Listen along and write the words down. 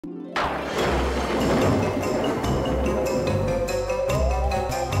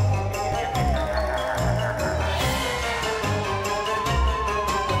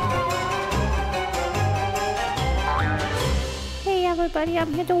everybody.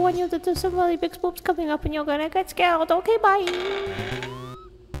 I'm here to warn you that there's some really big spooks coming up and you're gonna get scared. Okay, bye.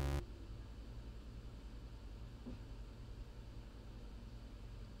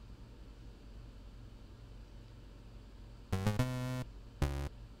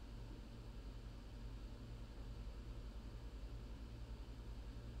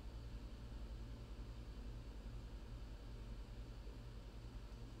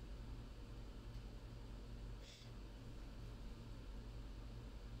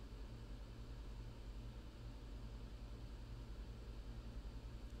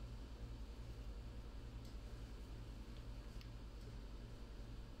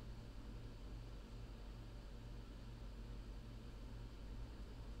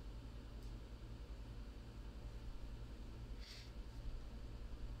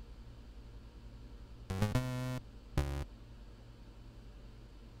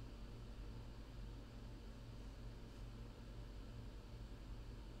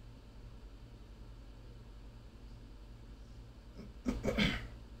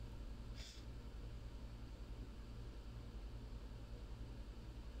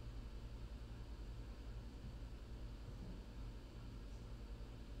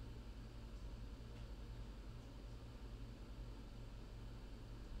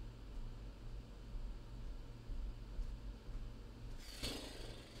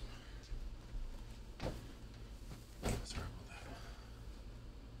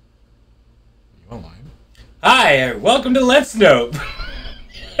 Hi, welcome to Let's Nope. You're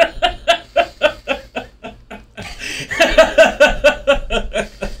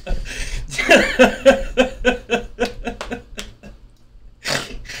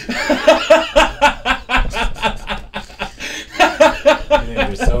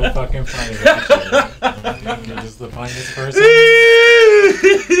so fucking funny. You're just the funniest person.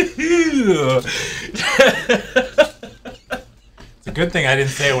 It's a good thing I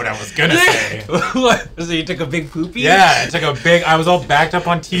didn't say what I was gonna say. What? So you took a big poopy? Yeah, I took a big. I was all backed up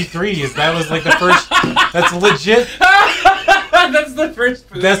on T3s. That was like the first. That's legit. That's the first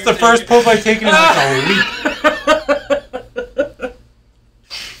poop. That's the first poop I've taken in like a week.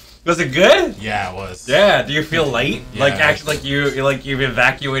 Was it good? Yeah, it was. Yeah. Do you feel light? Yeah. Like actually, you've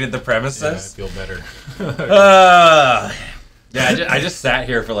evacuated the premises. Yeah, I feel better. Yeah. I just sat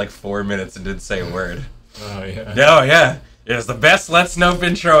here for like 4 minutes and didn't say a word. Oh yeah. Oh yeah. It was the best Let's Nope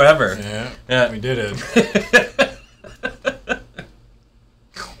intro ever. Yeah. We did it.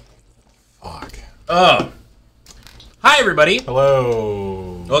 Fuck. Oh. Hi everybody.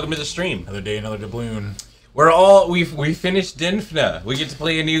 Hello. Welcome to the stream. Another day, another doubloon. We finished Dinfna. We get to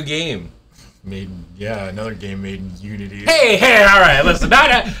play a new game. Another game made in Unity. Hey, all right. Listen,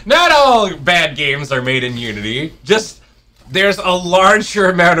 not all bad games are made in Unity. Just there's a larger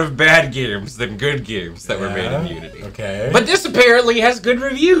amount of bad games than good games that were made in Unity. Okay. But this apparently has good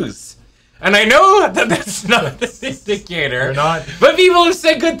reviews. And I know that that's not an indicator. You're not. But people have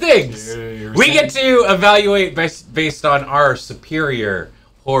said good things. We get to evaluate based on our superior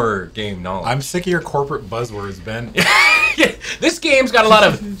horror game knowledge. I'm sick of your corporate buzzwords, Ben. This game's got a lot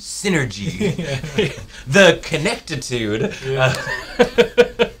of synergy. The connectitude. Yeah.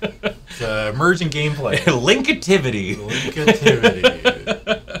 It's emergent gameplay. Linkativity.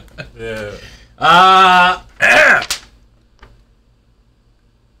 Yeah.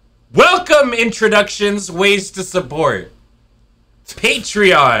 Welcome introductions, ways to support.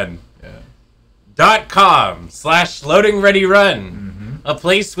 Patreon.com/loadingreadyrun. A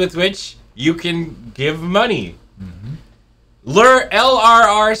place with which you can give money.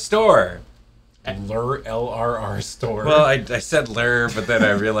 LRR store. LRR store. Well, I said lure, but then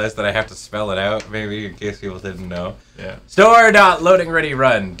I realized that I have to spell it out, maybe, in case people didn't know. Yeah.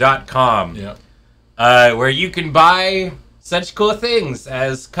 Store.loadingreadyrun.com. Yep. Where you can buy such cool things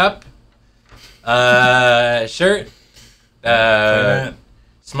as cup, shirt,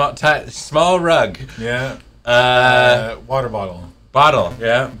 small rug. Yeah. Water bottle. Bottle,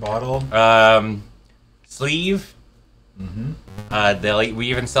 yeah. Bottle. Sleeve. Mm-hmm. We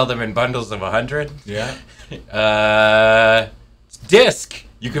even sell them in bundles of 100. Yeah. Disc.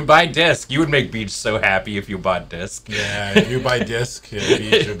 You can buy disc. You would make Beach so happy if you bought disc. Yeah, if you buy disc,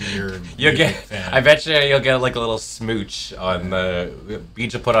 Beach will be your fan. I bet you'll get like a little smooch on the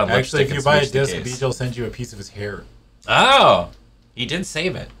Beach will put on Actually, lipstick. if you buy a disc, Beach will send you a piece of his hair. Oh, he did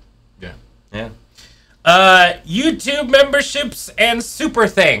save it. Yeah. Yeah. YouTube memberships and super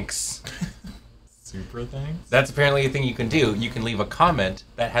thanks. Super thanks? That's apparently a thing you can do. You can leave a comment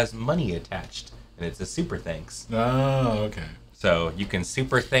that has money attached, and it's a super thanks. Oh, okay. So you can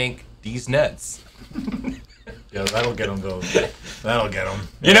super thank these nuts. Yeah, that'll get them though. That'll get them.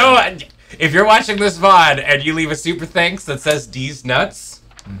 You know, If you're watching this VOD and you leave a super thanks that says D's nuts,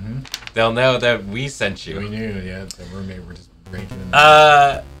 they'll know that we sent you. We knew, yeah. The roommate were just breaking in.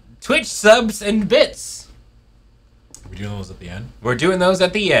 Twitch subs and bits. We doing those at the end? We're doing those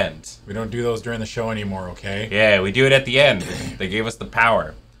at the end. We don't do those during the show anymore, okay? Yeah, we do it at the end. They gave us the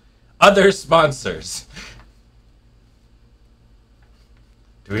power. Other sponsors.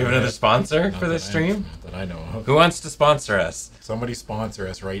 Do we have another sponsor for this stream? Not that I know of. Who wants to sponsor us? Somebody sponsor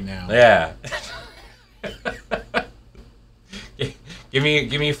us right now. Yeah. Give me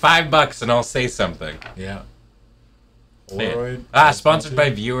 $5 and I'll say something. Yeah. Polaroid. Sponsored by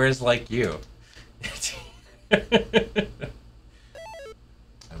viewers like you. I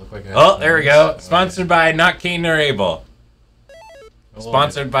look like There we go. Sponsored by Not Keen nor Able.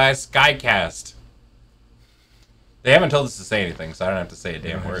 Sponsored by Skycast. They haven't told us to say anything, so I don't have to say a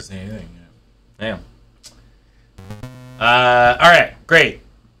damn word. Say anything. Yeah. All right, great.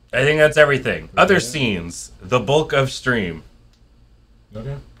 I think that's everything. Other scenes, the bulk of stream.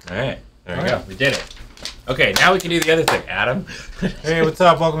 Okay. All right, there we go. We did it. Okay, now we can do the other thing, Adam. Hey, what's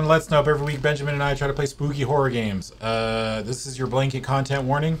up? Welcome to Let's Know. Every week, Benjamin and I try to play spooky horror games. This is your blanket content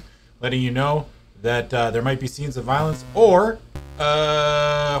warning, letting you know that there might be scenes of violence or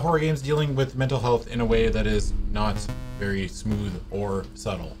horror games dealing with mental health in a way that is not very smooth or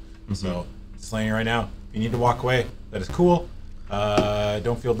subtle. So, just letting you right now, if you need to walk away, that is cool.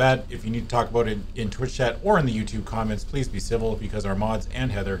 Don't feel bad. If you need to talk about it in Twitch chat or in the YouTube comments, please be civil because our mods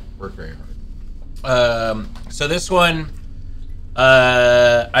and Heather work very hard. So this one,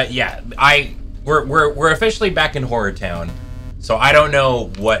 we're officially back in Horror Town, so I don't know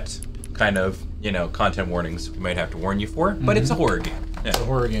what kind of, content warnings we might have to warn you for, but it's a horror game. Yeah. It's a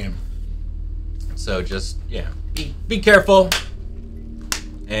horror game. So just, be careful.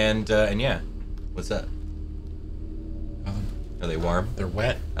 And yeah. What's that? Nothing. Are they warm? They're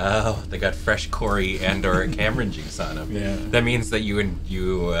wet. Oh, they got fresh Cory and or Cameron juice on them. Yeah. That means that you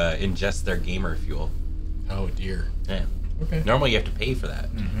ingest their gamer fuel. Oh dear. Yeah. Okay. Normally you have to pay for that.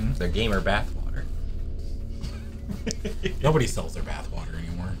 Their gamer bathwater. Nobody sells their bathwater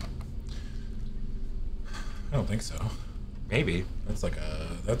anymore. I don't think so. Maybe. That's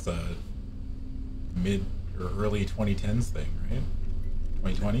a mid or early 2010s thing, right?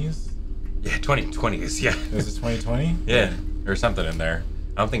 2020s? Yeah, 2020s, yeah. Is it 2020? Yeah, or something in there.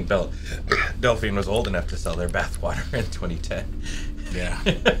 I don't think Delphine was old enough to sell their bathwater in 2010. Yeah.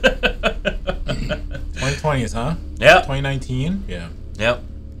 2020s, huh? Yep. 2019? Yeah. Yep.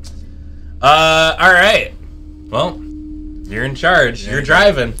 All right. Well, you're in charge. You're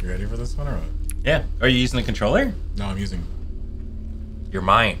driving. You ready for this one or what? Yeah. Are you using the controller? No, I'm using Your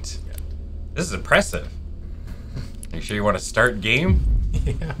mind. Yeah. This is impressive. Are you sure you want to start game?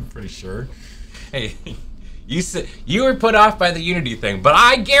 Yeah, I'm pretty sure. Hey, you were put off by the Unity thing, but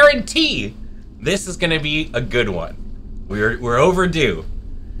I guarantee this is going to be a good one. We're overdue.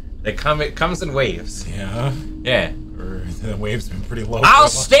 It comes in waves. Yeah. Yeah. Or the wave's been pretty low. I'll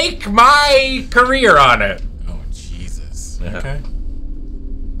stake my career on it. Oh Jesus. Yeah. Okay.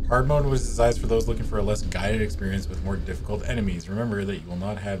 Hard mode was designed for those looking for a less guided experience with more difficult enemies. Remember that you will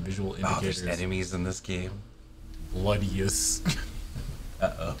not have visual Oh, indicators. there's enemies in this game. Bloodiest.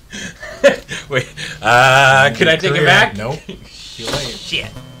 Uh-oh. Wait, can I take it back? Nope. Too late. Shit.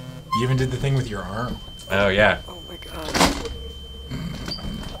 You even did the thing with your arm. Oh, yeah. Oh my god.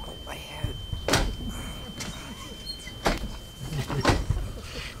 Oh, my head.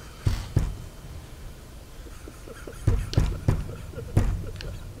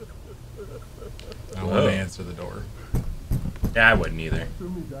 I don't want to answer the door. Yeah, I wouldn't either.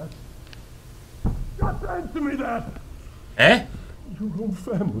 Just answer me that! Eh? Your own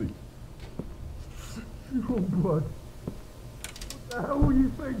family. Your own blood. What the hell were you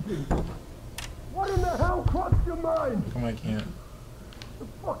thinking? What in the hell crossed your mind? How come I can't? The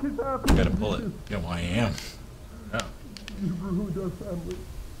fuck is happening? Gotta pull it. Yeah, well, I am. Oh. You ruined our family.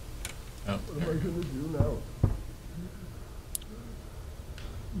 Oh. What am I gonna do now?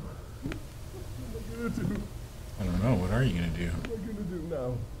 What am I gonna do? I don't know. What are you gonna do? What am I gonna do now?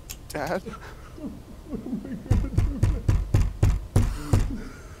 Dad?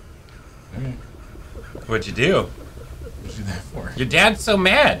 Okay. What'd you do? What'd you do that for? Your dad's so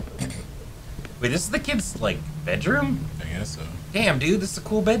mad. Wait, this is the kid's, bedroom? I guess so. Damn, dude, this is a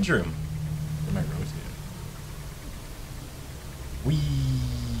cool bedroom. It might rotate it.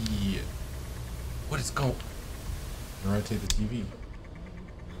 Wee. What is going... Rotate the TV.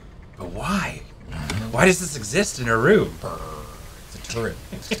 But why? Why does this exist in a room? It's a turret.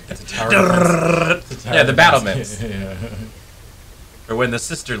 It's a tower defense. It's a tower Yeah, the defense. battlements. Yeah. Or when the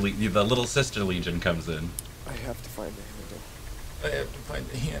the little sister legion comes in. I have to find the handle. I have to find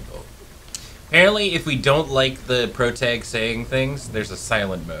the handle. Apparently, if we don't like the protag saying things, there's a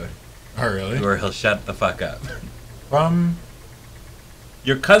silent mode Oh, really? where he'll shut the fuck up. From...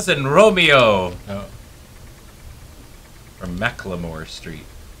 Your cousin Romeo Oh. from Macklemore Street.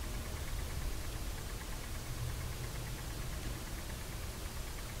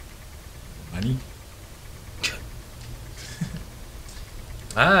 Money?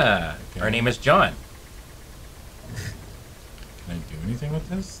 Ah, Okay. our name is John. Can I do anything with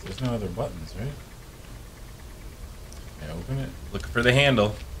this? There's no other buttons, right? Can I open it? Look for the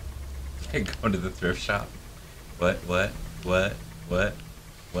handle. Go to the thrift shop. What?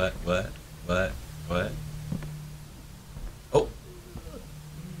 Oh.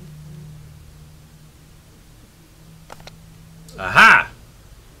 Aha!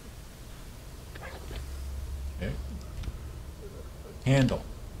 Okay. Handle.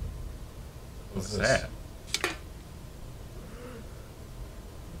 What's this? that?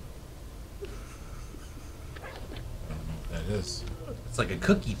 I don't know what that is. It's like a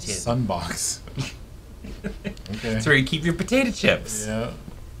cookie tin. Sunbox. Okay. That's where you keep your potato chips. Yeah.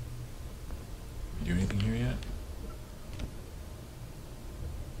 Do anything here yet?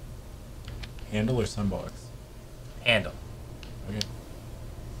 Handle or sunbox? Handle. Okay.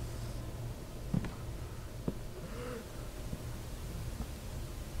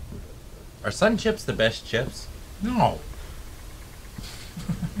 Are Sun chips the best chips? No.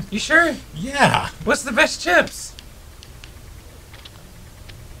 You sure? Yeah. What's the best chips?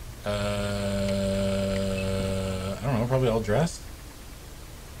 I don't know. Probably all dressed.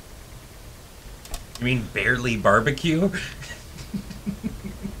 You mean barely barbecue?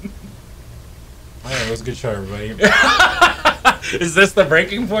 Oh, yeah, that was a good show, everybody. Is this the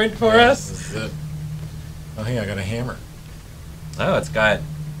breaking point for Yeah, us? This is it. Oh, hey, I got a hammer. Oh, it's got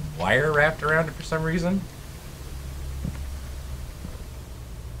wire wrapped around it for some reason.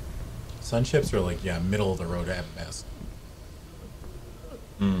 Sun chips are like, yeah, middle of the road at best.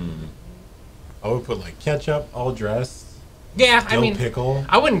 Hmm. I would put like ketchup, all dressed, Yeah, I dill mean, pickle.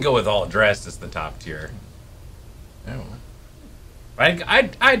 I wouldn't go with all dressed as the top tier. Oh.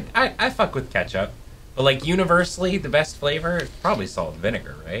 I fuck with ketchup, but like universally, the best flavor is probably salt and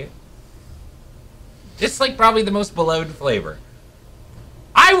vinegar, right? It's like probably the most beloved flavor.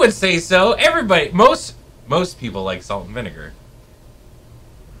 I would say so. Everybody, most people like salt and vinegar.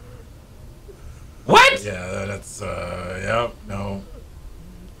 What? Yeah, that's yeah, no.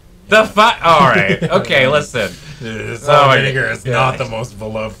 The fuck? All right. Okay, listen. Salt my and vinegar is God. not the most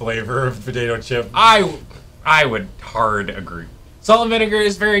beloved flavor of potato chip. I would hard agree. Salt and vinegar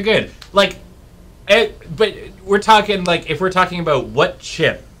is very good. Like, but we're talking like if we're talking about what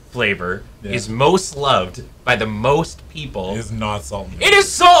chip flavor Yeah. is most loved by the most people, It is not salt and vinegar. it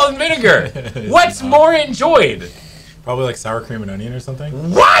is salt and vinegar. It is What's not. more enjoyed? Probably like sour cream and onion or something.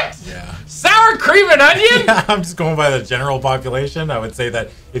 What? Yeah. Sour cream and onion? I'm just going by the general population. I would say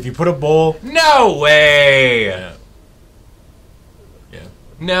that if you put a bowl. No way. Yeah. Yeah.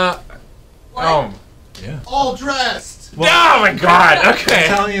 No. Oh. Yeah. All dressed. Oh my God. I'm Okay.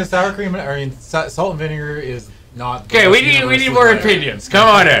 telling you, sour cream and salt and vinegar is not. the Okay, most we need universally more liked. opinions. Come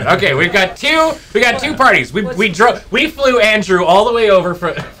on in. Okay, we got two parties. We flew Andrew all the way over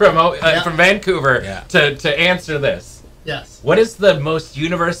from Vancouver Yeah. to answer this. Yes. What is the most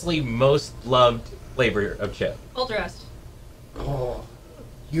universally most loved flavor of chip? All dressed. Oh.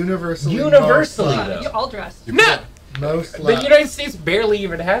 Universally. Universally, most though. loved. All dressed. No, Most the loved. United States barely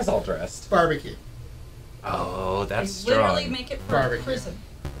even has all dressed. Barbecue. Oh, that's They literally strong. make it for Barbecue. prison.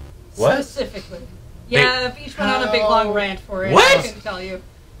 What? Specifically. Yeah, Beach went on a big How- long rant for it. What? I couldn't tell you.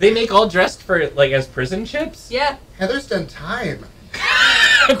 They make all dressed for like as prison chips? Yeah. Heather's done time.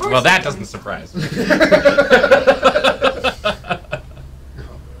 Well, that doesn't surprise me.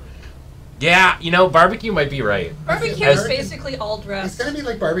 Yeah, you know, barbecue might be right. Barbecue As- is basically all It's dressed. gonna be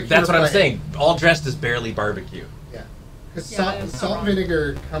like barbecue. That's what I'm replace- saying. All dressed is barely barbecue. Yeah. Because Yeah, that's not salt and wrong.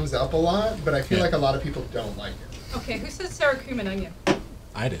 vinegar comes up a lot, but I feel Yeah. like a lot of people don't like it. Okay, who says sour cream and onion?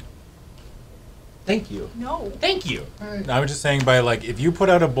 I did. Thank you. No. Thank you. I was just saying by like if you put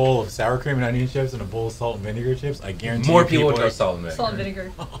out a bowl of sour cream and onion chips and a bowl of salt and vinegar chips, I guarantee More you people would are- go salt and vinegar. Salt and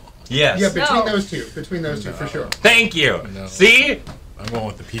vinegar. Yes. Yeah, between No. those two. Between those two, for sure. Thank you. No. See? I'm going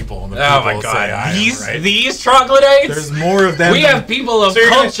with the people, and the Oh people my say I God. am, These right? these troglodytes. There's more of them. We than- have people of So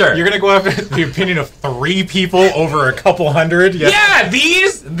culture. You're gonna go after the opinion of 3 people over a couple hundred? Yeah,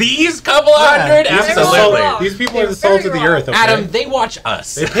 these couple Yeah, hundred, these are the absolutely. salt- These people They're are the salt of very the wrong. earth. Okay? Adam, they watch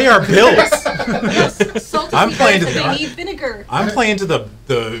us. they pay our bills. Yes, salt is I'm because playing to they the- need vinegar. I'm playing to the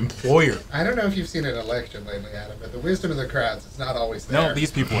employer. I don't know if you've seen an election lately, Adam, but the wisdom of the crowds is not always there. No, these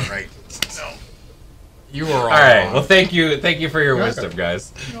people are right. No. You were all right. wrong. Well, thank you for your You're wisdom,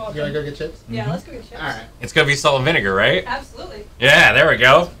 guys. You're You welcome. wanna go get chips? Yeah, let's go get chips. All right. It's gonna be salt and vinegar, right? Absolutely. Yeah, there we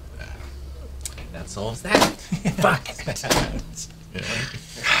go. That solves that. Fuck. Yeah.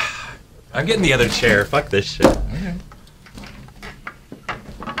 I'm getting the other chair. Fuck this shit. Okay.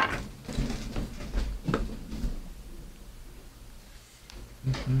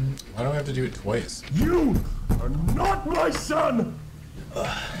 Why do I have to do it twice? You are not my son!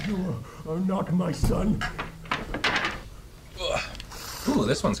 You are not my son. Ooh,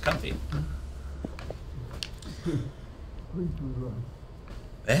 this one's comfy. Please do it right.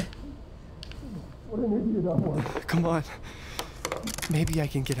 Eh? What an idiot I was. Come on. Maybe I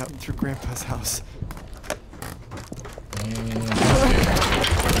can get out through Grandpa's house.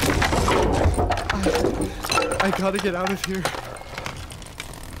 I gotta get out of here.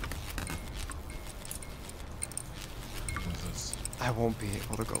 What is this? I won't be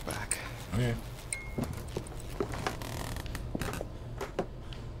able to go back. Okay.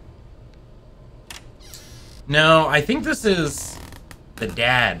 No, I think this is the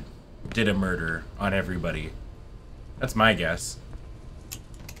dad did a murder on everybody. That's my guess.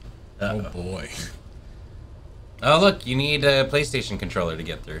 Oh boy. Oh look, you need a PlayStation controller to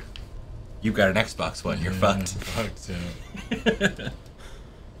get through. You've got an Xbox One. You're Yeah, fucked. Fucked.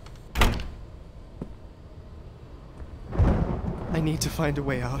 I need to find a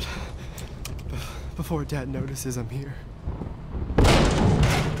way out. Before Dad notices I'm here.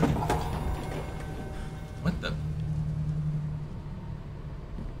 What the?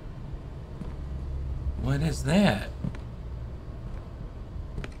 What is that?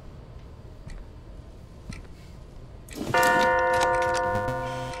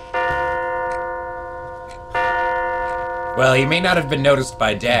 Well, he may not have been noticed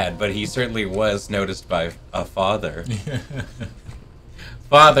by Dad, but he certainly was noticed by a father.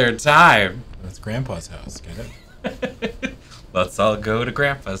 Father time! That's Grandpa's house. Get it? Let's all go to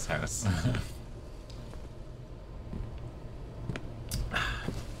Grandpa's house.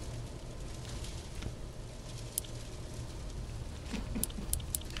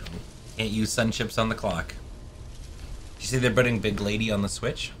 Can't use sun chips on the clock. Did you see they're putting Big Lady on the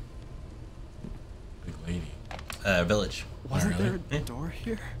Switch? Big lady. Village. Wasn't really? there a door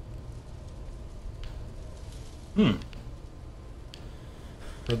here? Hmm.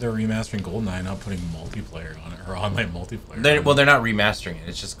 Heard they're remastering GoldenEye, not putting multiplayer on it, or online multiplayer. They're not remastering it.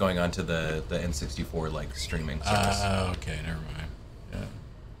 It's just going on to the N64 like streaming service. Okay, never mind. Yeah.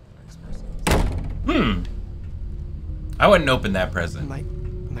 That makes more sense. I wouldn't open that present. My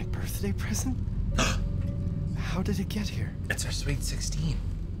birthday present? How did it get here? It's our Sweet 16.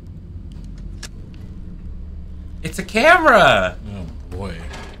 It's a camera! Oh boy.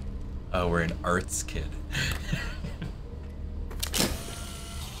 Oh, we're an arts kid.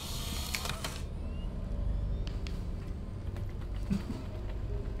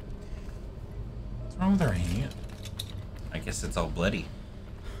 What's wrong with our hand? I guess it's all bloody.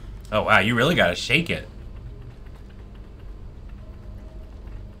 Oh wow, you really gotta shake it.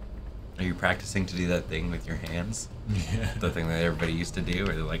 Are you practicing to do that thing with your hands? Yeah. The thing that everybody used to do,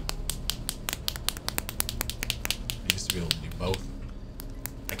 where they're like, I used to be able to do both.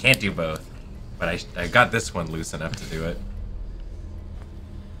 I can't do both, but I got this one loose enough to do it.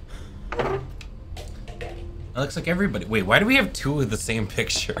 It looks like everybody. Wait, why do we have two of the same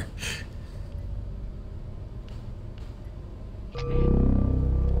picture?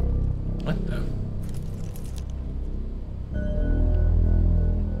 What the?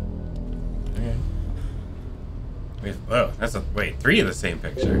 Okay. Whoa, that's a wait. Three of the same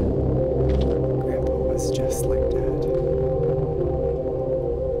picture. Grandpa was just like Dad.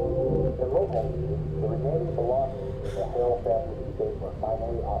 The remaining belongings of the Hale family estate were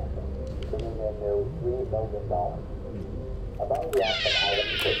finally auctioned, bringing in nearly $3 million. Among the auction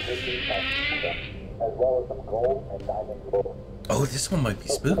items were 15 cents, as well as some gold and diamond jewelry. Oh, this one might be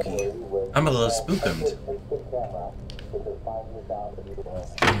spooky. I'm a little spookumed. Instant camera, which is 5 years down to the world.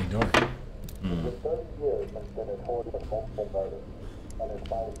 Any door. For 30 years since the notorious multiple murders, and in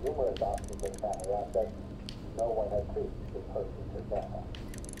spite of numerous auctions of family assets, no one had reached the purchase her camera.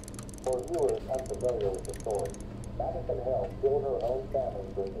 For viewers unfamiliar with the story, MADiSON Hale killed her own family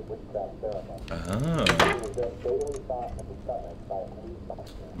during the witchcraft ceremony. Oh, She was then fatally shot in the stomach by a police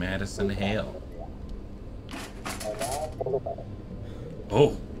officer. Madison Hale. And now, for the money.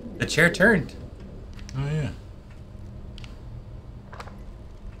 Oh, the chair turned. Oh yeah.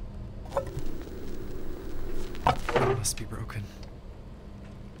 It must be broken.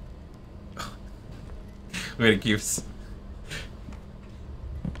 Wait, it keeps.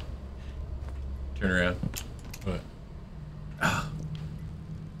 Turn around. But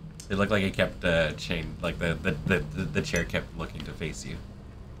It looked like it kept chain, like the chair kept looking to face you.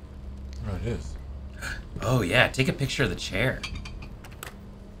 Oh, it is. Oh yeah, take a picture of the chair.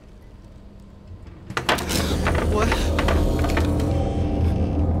 What?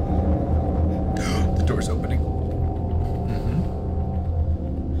 The door's opening.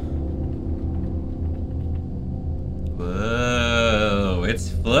 Whoa, it's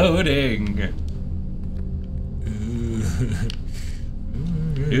floating.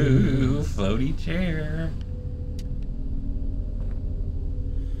 Ooh, floaty chair.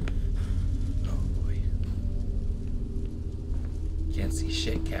 Oh boy. Can't see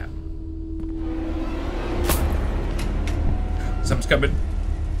shit, Cap. Something's coming.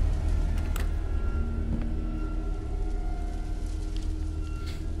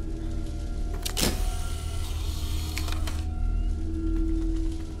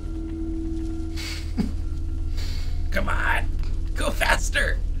 Come on. Go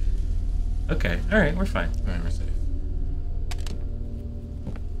faster. Okay, alright, we're fine. Alright, we're safe.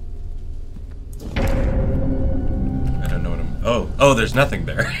 I don't know what I'm... Oh, there's nothing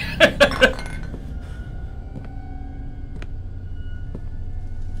there.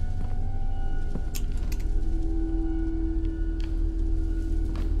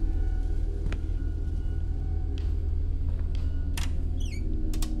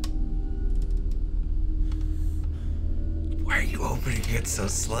 Why are you opening it so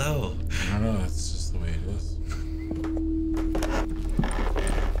slow? I don't know, that's just the way it is.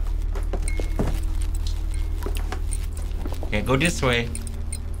 Can't go this way.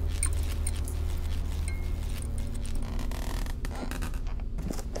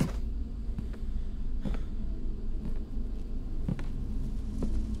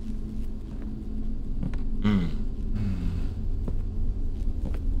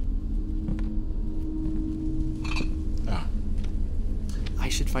 Ah. I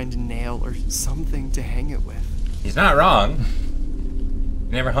should find a nail or something to hang it with. He's not wrong.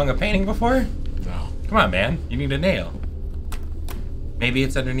 You never hung a painting before? No. Come on, man. You need a nail. Maybe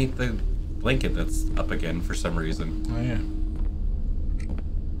it's underneath the blanket that's up again for some reason. Oh, yeah.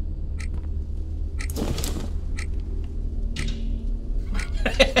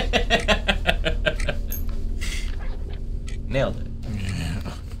 Nailed it.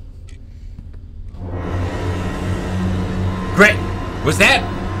 Yeah. Great. Was that?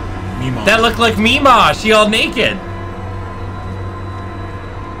 Meemaw. That looked like Meemaw. She all naked.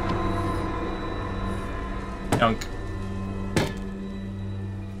 Dunk.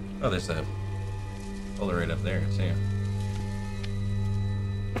 Oh, there's a folder right up there, too.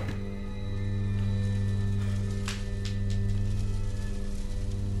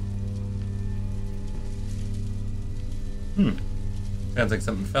 Sounds like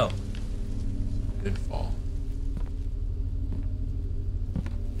something fell. Did fall.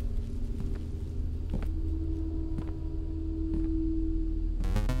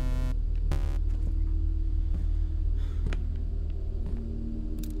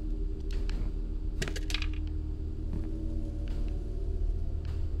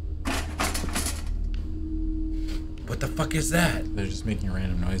 What the fuck is that? They're just making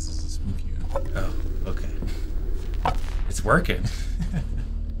random noises to spook you. Oh, okay. It's working.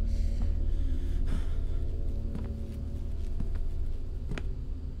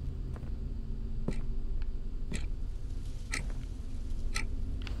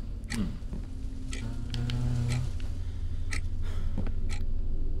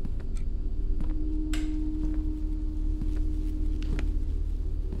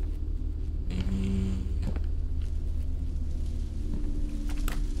 Maybe.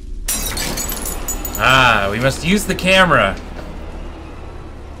 Ah, we must use the camera.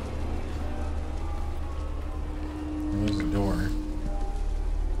 There's a door.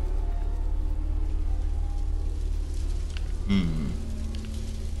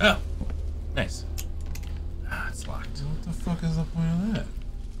 Oh, nice. Ah, it's locked. What the fuck is the point of that?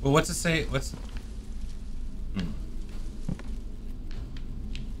 Well, what's it say? What's...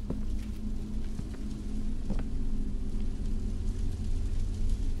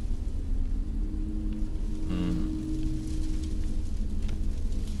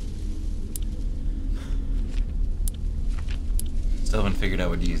 Still haven't figured out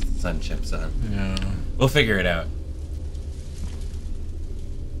what to use the sun chips on. Yeah. We'll figure it out.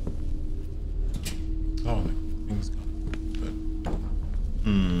 Oh, the thing's gone.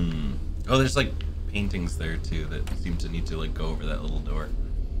 Oh, there's like paintings there too that seem to need to like go over that little door.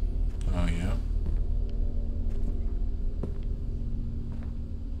 But, oh, yeah.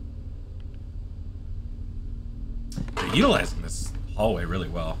 They're utilizing this hallway really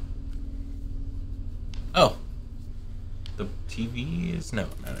well. Oh. The TV is no.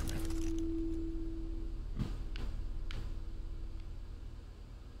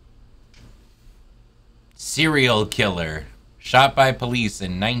 Serial killer shot by police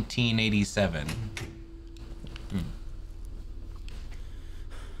in 1987.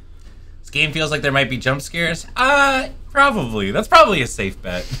 This game feels like there might be jump scares. Probably. That's probably a safe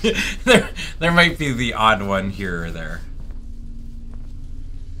bet. there might be the odd one here or there.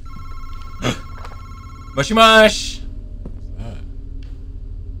 Mushy mush!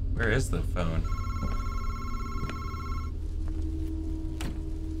 Where is the phone?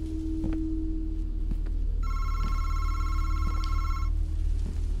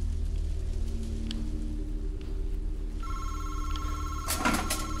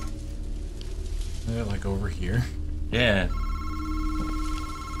 Is it like over here? Yeah.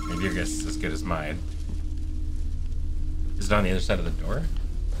 Maybe your guess is as good as mine. Is it on the other side of the door?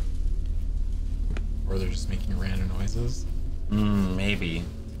 Or they're just making random noises? Maybe.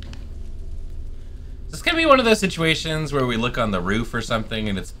 Is this gonna be one of those situations where we look on the roof or something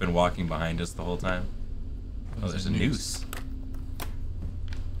and it's been walking behind us the whole time? Oh, there's a noose.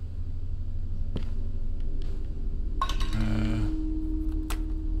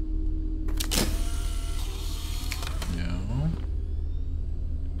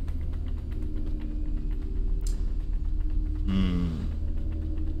 No.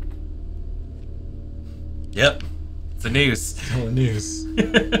 Yep. It's a noose. Still a noose.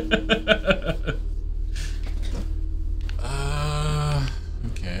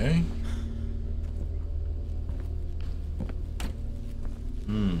 Okay.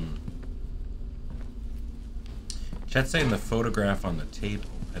 Chat's saying the photograph on the table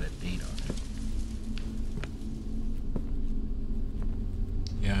had a date on it.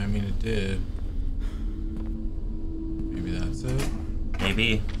 Yeah, I mean it did. Maybe that's it.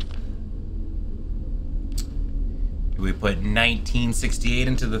 Maybe. Do we put 1968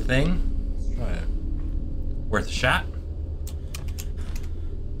 into the thing? Let's try it. Worth a shot?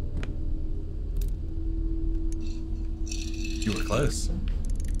 You were close.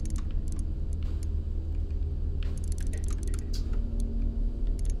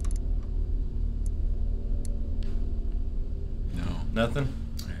 No. Nothing?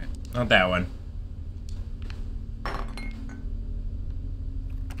 Alright. Not that one.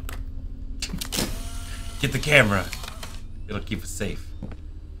 Get the camera. It'll keep us safe.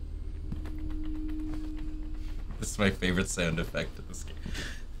 This is my favorite sound effect of this game.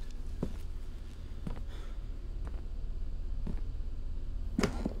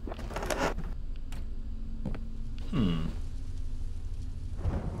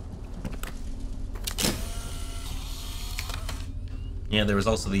 Yeah, there was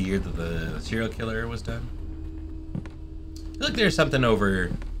also the year that the serial killer was done. I feel like there's something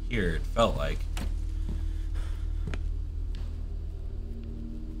over here, it felt like.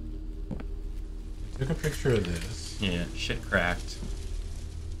 I took a picture of this. Yeah, shit cracked.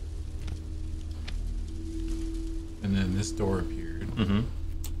 And then this door appeared. Mm-hmm.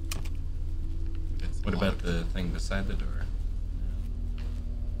 It's What about locked. the thing beside the door?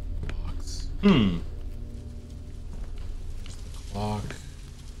 Box. Hmm. There's the clock.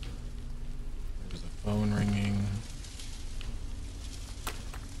 There's a phone ringing.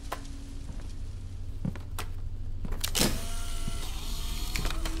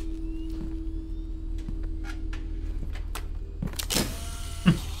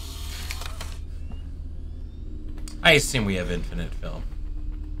 I assume we have infinite film.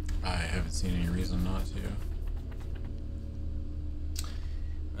 I haven't seen any reason not to.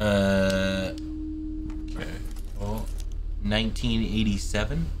 Okay. Well,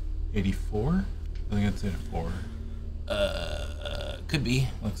 1987? 84? I think it's 84. Could be.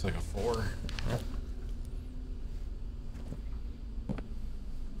 Looks like a 4.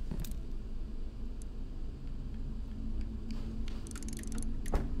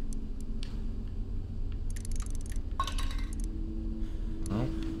 No.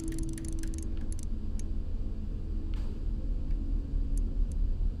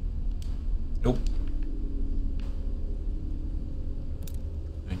 Nope.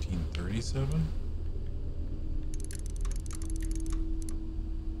 1937?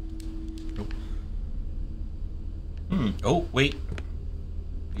 Nope. Oh, wait.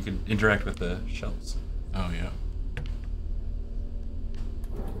 You can interact with the shells. Oh, yeah.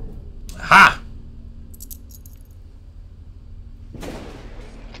 Ha!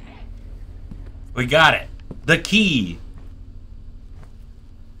 We got it. The key.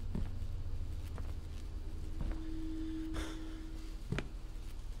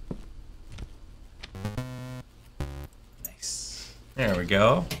 Nice. There we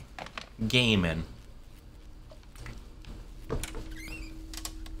go. Gaming.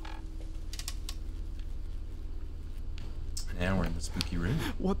 spooky room.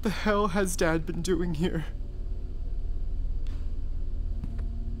 What the hell has Dad been doing here?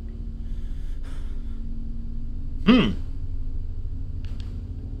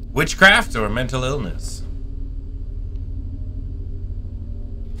 Witchcraft or mental illness?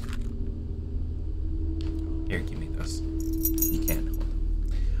 Here, give me those. You can't hold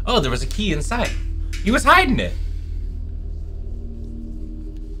them. Oh, there was a key inside. He was hiding it.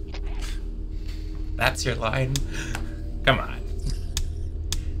 That's your line? Come on.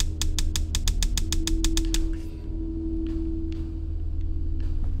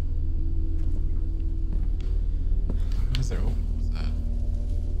 What is there? Oh, what's that?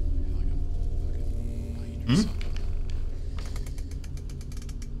 Like a fucking light or something.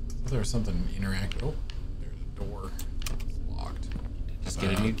 I thought there was something interactive. Oh, there's a door. It's locked. Just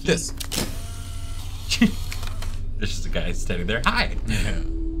get a new key. This. There's just a guy standing there. Hi. Yeah.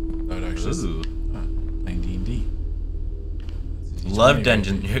 That actually. Ooh. Playing D&D. Love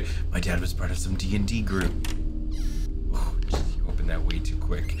dungeon. My dad was part of some D&D group. Oh, you opened that way too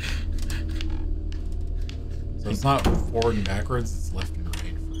quick. So it's not forward and backwards, it's left and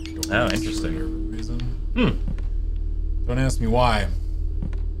right. For doors Oh, interesting. For whatever reason. Don't ask me why.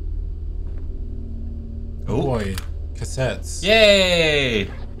 Oh boy, cassettes. Yay!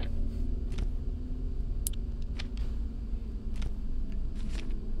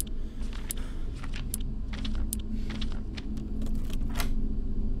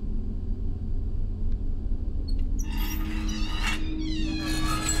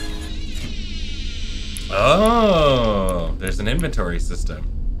 Oh, there's an inventory system.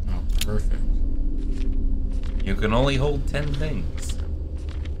 Oh, perfect. You can only hold 10 things.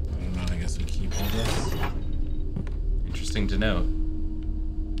 I don't know, I guess we keep all this. Interesting to know.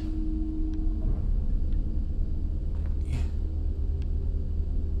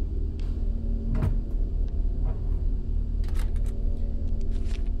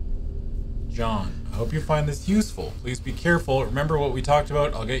 John, I hope you find this useful. Please be careful. Remember what we talked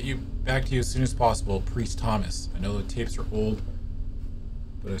about. I'll get you back to you as soon as possible. Priest Thomas. I know the tapes are old,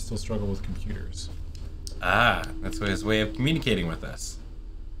 but I still struggle with computers. Ah, that's his way of communicating with us.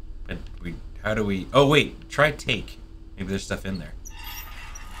 But how do we... Oh, wait. Try take. Maybe there's stuff in there.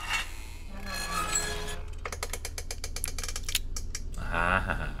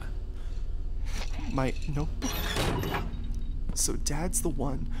 Ah. My notebook. So Dad's the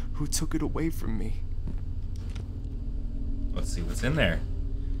one who took it away from me. Let's see what's in there.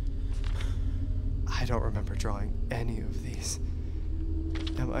 I don't remember drawing any of these.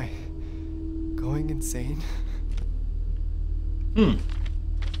 Am I going insane? I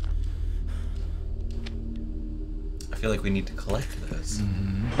feel like we need to collect this.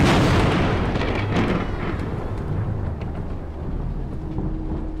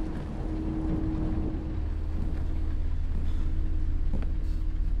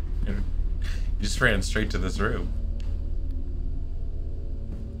 You just ran straight to this room.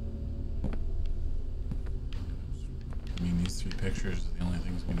 I mean, these three pictures are the only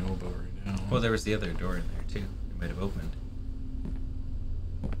things we know about right now. Well, there was the other door in there too. It might have opened.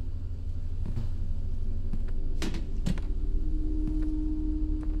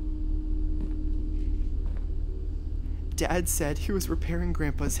 Dad said he was repairing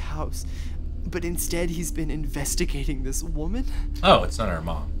Grandpa's house, but instead he's been investigating this woman? Oh, it's not our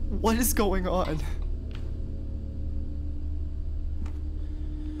mom. What is going on?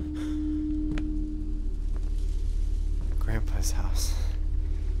 Grandpa's house.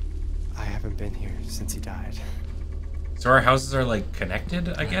 I haven't been here since he died. So our houses are like connected,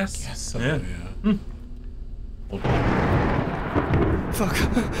 I guess? Yes, so, Yeah. Fuck.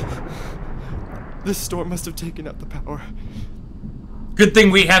 This storm must have taken out the power. Good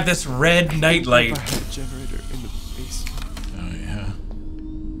thing we have this red nightlight. I had a generator in the basement. Oh, yeah.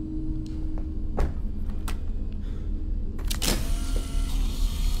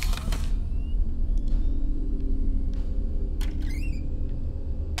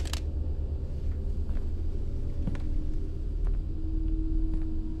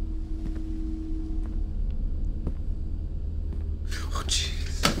 Oh,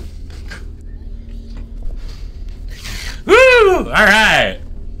 jeez. Woo! Alright.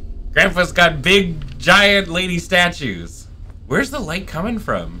 Grandpa's got big, giant lady statues. Where's the light coming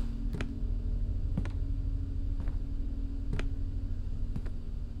from?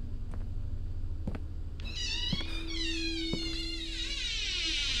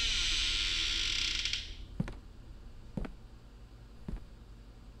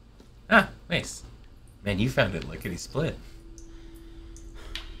 Ah, nice. Man, you found it lickety split.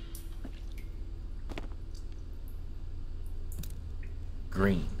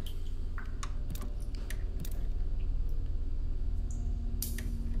 Green.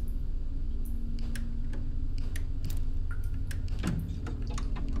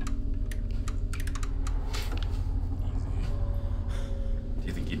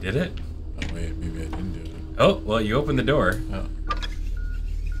 did it? Oh wait, maybe I didn't do it. Oh, well, you opened the door. Oh.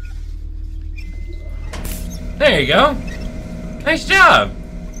 There you go. Nice job.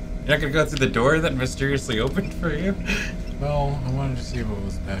 You're not gonna go through the door that mysteriously opened for you? Well, I wanted to see what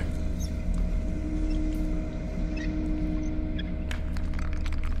was back.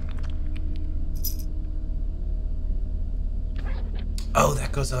 Oh,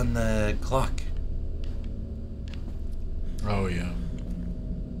 that goes on the clock. Oh yeah.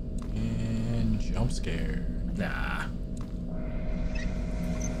 And jump scare. Nah.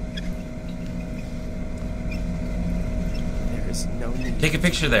 There is no need. Take a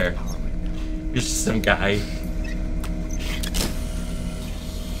picture there. Power right now. You're just some guy.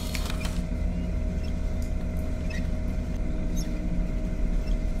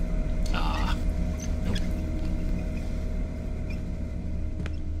 Ah. Nope.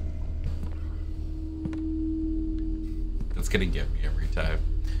 That's gonna get me every time.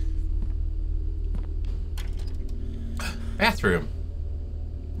 Bathroom.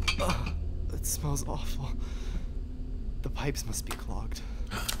 It smells awful. The pipes must be clogged.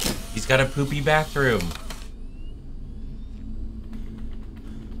 He's got a poopy bathroom.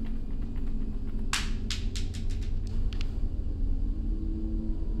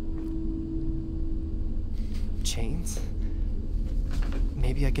 Chains?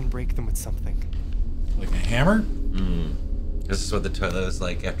 Maybe I can break them with something. Like a hammer? This is what the toilet was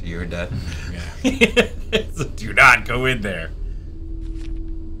like after you were done. Yeah. So do not go in there.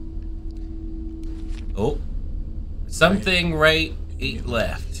 Oh. Something right, 8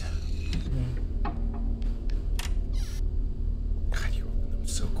 left. God, you open them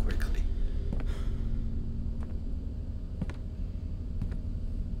so quickly.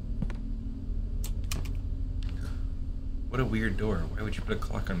 What a weird door. Why would you put a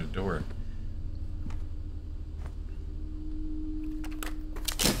clock on the door?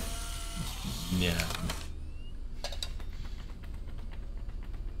 Yeah.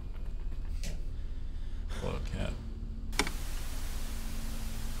 Hello, cat.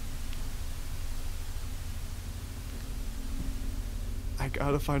 I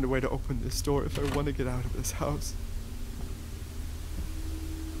gotta find a way to open this door if I want to get out of this house.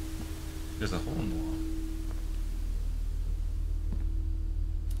 There's a hole in the wall.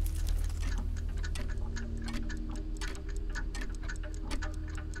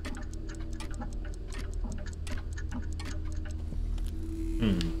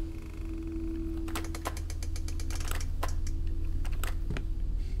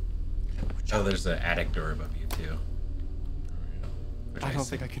 Oh, there's an attic door above you, too. Which I don't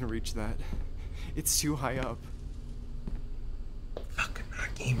see. think I can reach that. It's too high up. Fuck, I'm not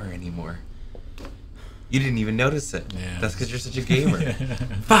a gamer anymore. You didn't even notice it. Yeah. That's because you're such a gamer.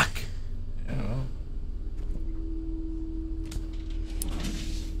 Fuck! Yeah, well.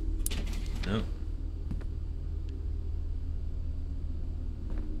 No.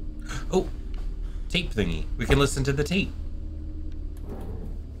 Oh! Tape thingy. We can listen to the tape.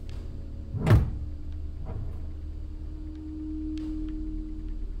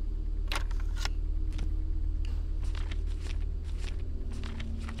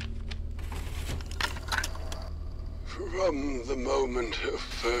 From the moment of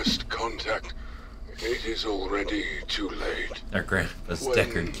first contact, it is already too late. Our grandpa's When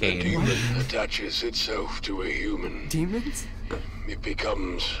Deckard a Cain. demon attaches itself to a human, Demons? it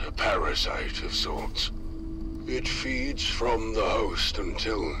becomes a parasite of sorts. It feeds from the host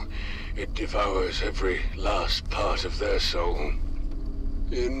until it devours every last part of their soul.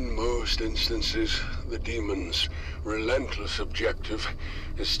 In most instances, the demon's relentless objective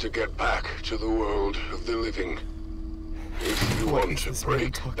is to get back to the world of the living. If you What want is to this man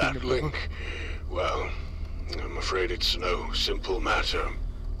break talking that about? link, well, I'm afraid it's no simple matter.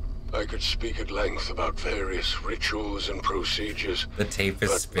 I could speak at length about various rituals and procedures, The tape is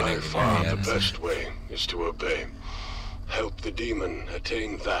but spinning by in your far the hands. best way is to obey. Help the demon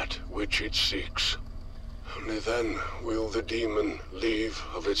attain that which it seeks. Only then will the demon leave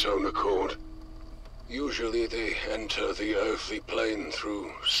of its own accord. Usually they enter the earthly plane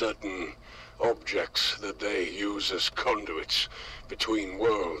through certain objects that they use as conduits between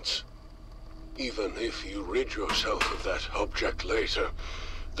worlds. Even if you rid yourself of that object later,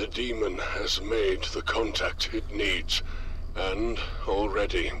 the demon has made the contact it needs, and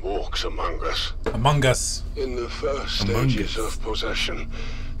already walks among us. Among Us. In the first Among stages Us. of possession,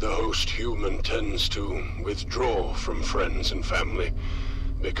 the host human tends to withdraw from friends and family,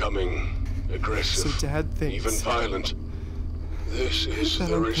 becoming aggressive, So Dad thinks even violent. This is that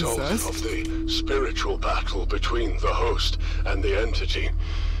the I'm result possessed? of the spiritual battle between the host and the entity,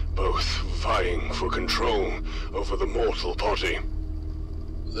 both vying for control over the mortal body.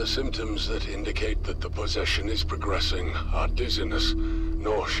 The symptoms that indicate that the possession is progressing are dizziness,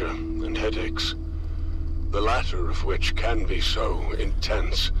 nausea, and headaches. The latter of which can be so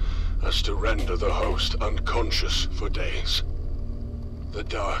intense as to render the host unconscious for days. The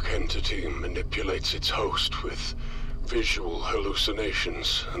dark entity manipulates its host with visual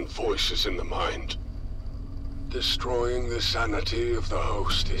hallucinations and voices in the mind. Destroying the sanity of the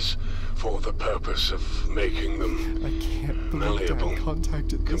host is for the purpose of making them I can't believe malleable, Dad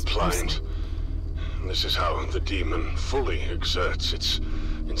contacted this compliant. person. This is how the demon fully exerts its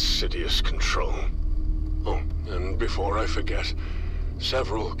insidious control. Oh, and before I forget,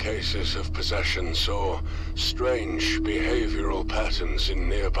 several cases of possession saw strange behavioral patterns in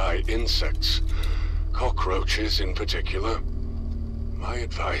nearby insects, cockroaches in particular. My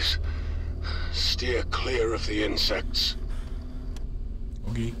advice, steer clear of the insects.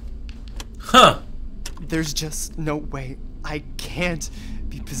 Okay. Huh. There's just no way. I can't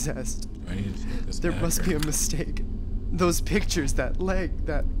be possessed. I need to take this There back, must be or- a mistake. Those pictures, that leg,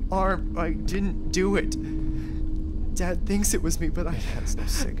 that arm, I didn't do it. Dad thinks it was me, but I Has no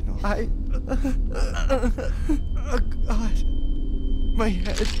signal. oh God. My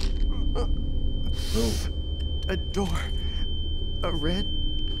head. A door. A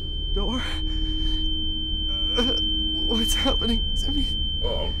red door. What's happening to me?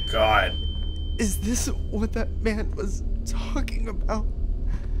 Oh, God. Is this what that man was talking about?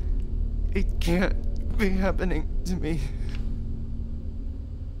 It can't be happening to me.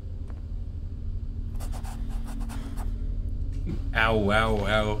 Ow, ow,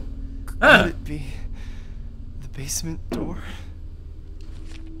 ow. Could Ah. it be the basement door?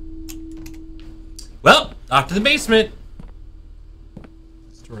 Well, off to the basement.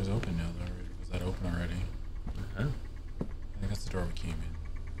 This door is open now, though. Or was that open already? Huh? I think that's the door we came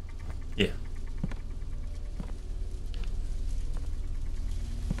in. Yeah.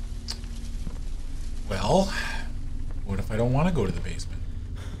 Well, what if I don't want to go to the basement?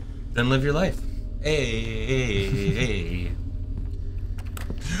 Then live your life. Hey.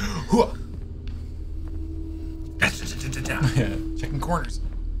 Hooah! Yeah, checking corners.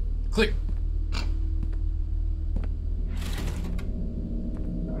 Clear.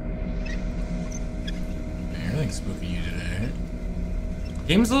 Everything's spooky you today.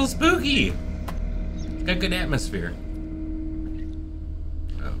 Game's a little spooky. It's got good atmosphere.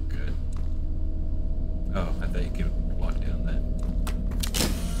 Oh, good. Oh, I thought you could walk down that.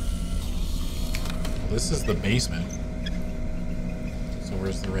 Well, this is the basement. So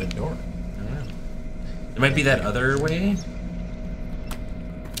where's the red door? I don't know. It might be that other way.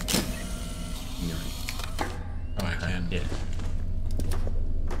 Oh, I can. Yeah.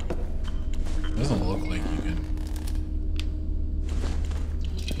 It doesn't look like you can.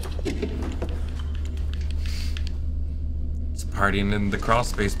 It's partying in the crawl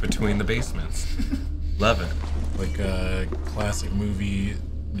space between the basements. Love it. Like a classic movie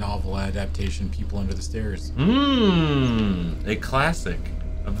novel adaptation, People Under the Stairs. A classic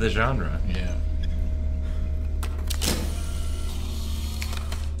of the genre. Yeah.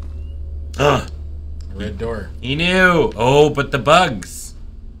 Ugh. A red door. He knew. Oh, but the bugs.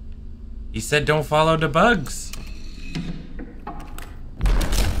 He said don't follow the bugs.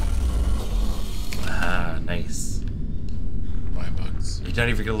 Ah, nice. My bugs. You're not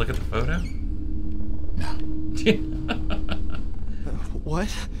even gonna look at the photo? No. What?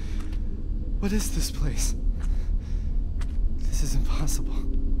 What is this place? This is impossible.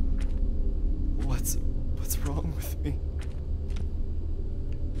 What's wrong with me?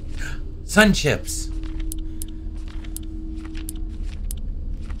 Sun chips.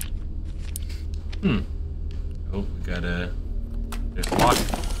 Oh, we gotta. There's lock.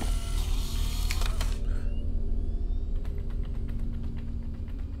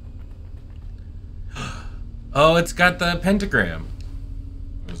 Oh, it's got the pentagram.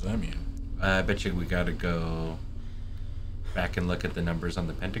 What does that mean? I bet you we gotta go back and look at the numbers on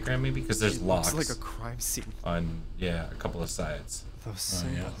the pentagram, maybe, because there's It locks looks like a crime scene. on a couple of sides. Those Oh,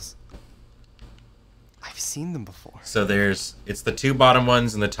 yeah. symbols. I've seen them before. So it's the two bottom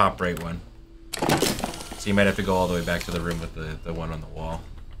ones and the top right one. So you might have to go all the way back to the room with the one on the wall.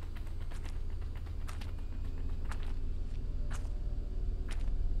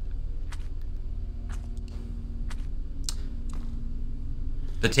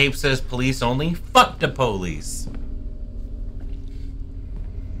 The tape says police only. Fuck the police.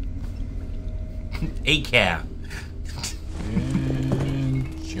 ACAB.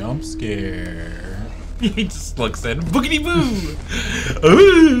 And jump scare. He just looks at him. Boogity boo.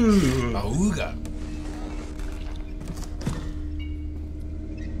 Ooh. Auga.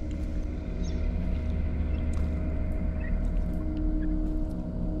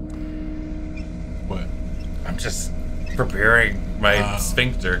 I'm just preparing my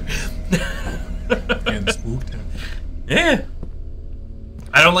sphincter. And spooked. Yeah.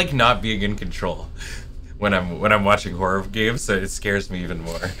 I don't like not being in control when I'm watching horror games, so it scares me even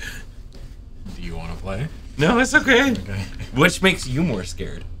more. Do you want to play? No, it's okay. Okay. Which makes you more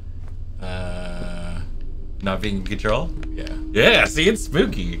scared? Not being in control? Yeah. Yeah, see, it's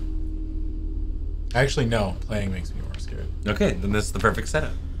spooky. Actually, no. Playing makes me more scared. Okay, then this is the perfect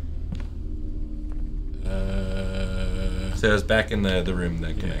setup. So it's back in the room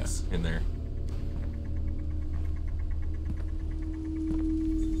that connects in there.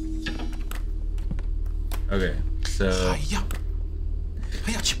 Okay, so...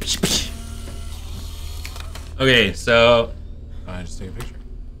 Okay, so... I just take a picture.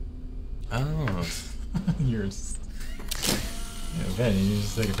 Oh. You're just... Yeah, Ben, you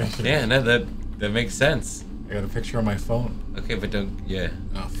just take a picture. Yeah, no, that makes sense. I got a picture on my phone. Okay, but don't... Yeah.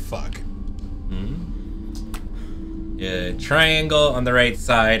 Oh, fuck. Yeah, triangle on the right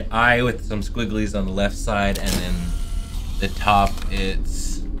side, eye with some squigglies on the left side, and then the top,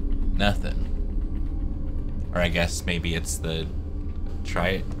 it's nothing. Or I guess maybe it's the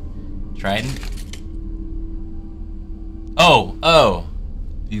trident? Oh!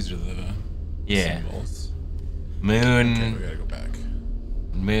 These are the symbols. Moon, Okay, we gotta go back.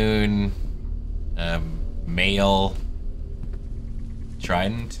 moon, male,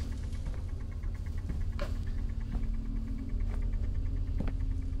 trident.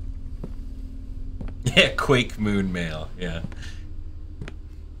 Yeah, quake, moon, male, yeah.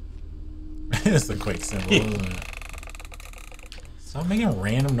 It's the quake symbol, isn't it? Stop making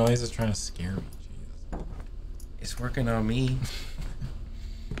random noises trying to scare me. Jesus. It's working on me.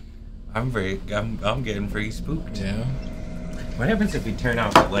 I'm getting pretty spooked. Yeah. What happens if we turn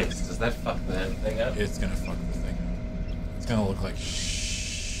off the lights? Does that fuck the thing up? It's gonna fuck the thing. It's gonna look like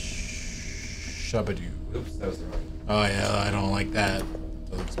Shabadoo. Oops, that was the wrong. Oh yeah, I don't like that.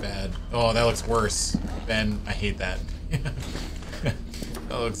 That looks bad. Oh, that looks worse. Ben, I hate that. That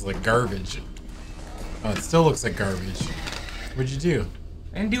looks like garbage. Oh, it still looks like garbage. What'd you do?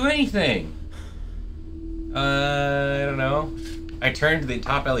 I didn't do anything. I don't know. I turned the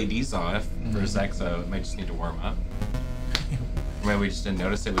top LEDs off for a sec, so it might just need to warm up. Or maybe we just didn't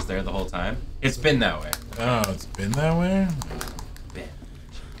notice it was there the whole time. It's been that way. Oh, it's been that way?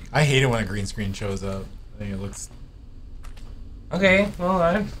 I hate it when a green screen shows up. I think it looks... Okay, well,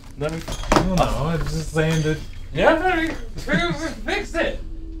 let me... I don't know, I'm just saying that... Yeah, let me fix it.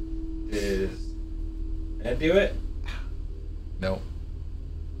 Did that do it? No.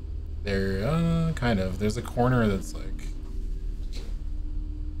 There, kind of. There's a corner that's like...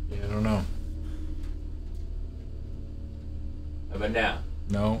 Yeah, I don't know. How about now?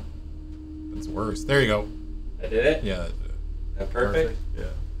 No. That's worse. There you go. That did it? Yeah, that's it. That perfect?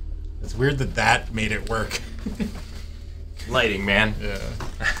 Yeah. It's weird that that made it work. Lighting, man. Yeah.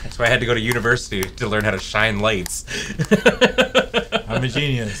 That's why I had to go to university to learn how to shine lights. I'm a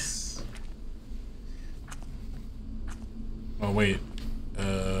genius. Oh, wait.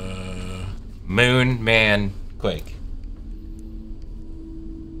 Moon, man, quake.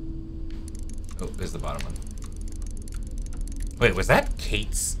 Oh, there's the bottom one. Wait, was that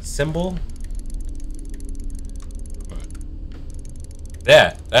Kate's symbol? What?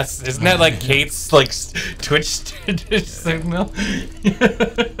 Yeah, isn't that like Kate's like Twitch signal?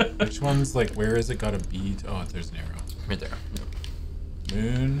 Which one's like, where is it got a beat? Oh, there's an arrow. Right there.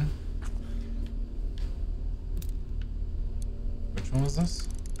 Moon. Which one was this?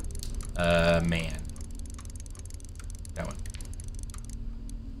 Man. That one.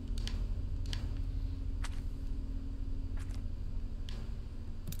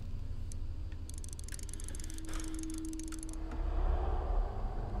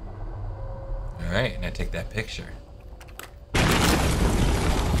 Alright, and I take that picture.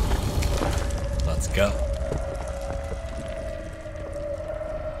 Let's go.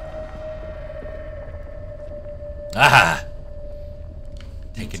 Ah!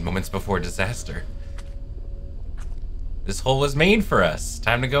 Taking moments before disaster. This hole was made for us.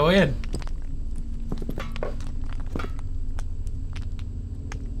 Time to go in.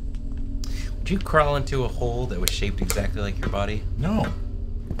 Would you crawl into a hole that was shaped exactly like your body? No.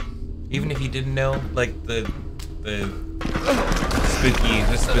 Even if you didn't know, like the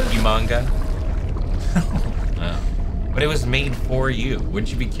spooky manga? Oh. But it was made for you.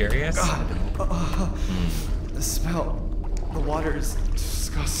 Wouldn't you be curious? The smell. The water is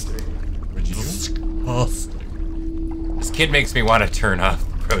disgusting. What'd you do? This kid makes me want to turn off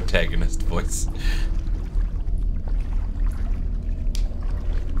the protagonist voice.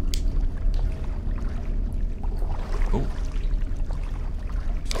 Oh.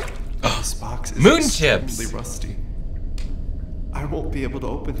 This box locked is Moon chips. extremely rusty. I won't be able to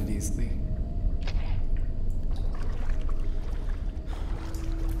open it easily.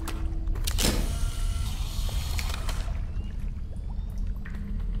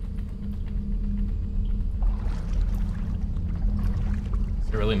 Is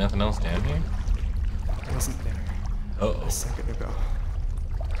there really nothing else down here? I wasn't there Uh-oh. a second ago.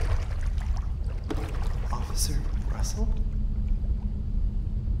 Officer Russell?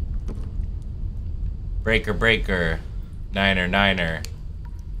 Breaker, breaker. Niner, niner.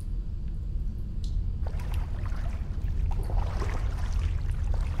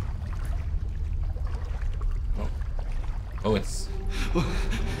 Oh, oh it's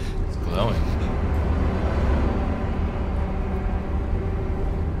glowing.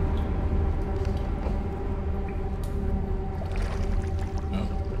 Oh.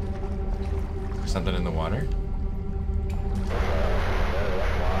 Is there something in the water?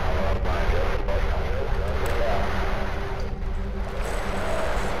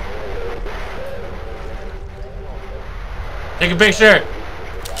 Take a picture.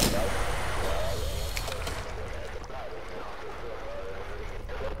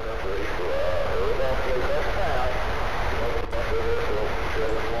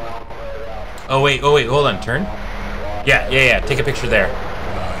 Oh wait, hold on, turn. Yeah, take a picture there.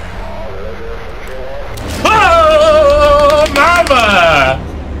 Oh, mama!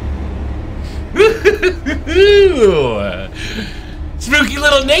 Spooky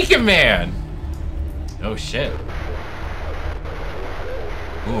little naked man. Oh shit.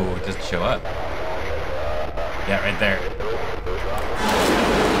 Ooh, it doesn't show up. Yeah, right there.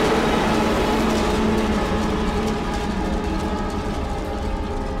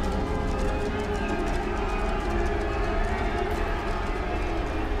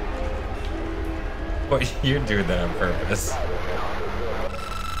 Boy, you're doing that on purpose.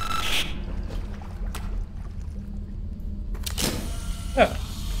 Oh.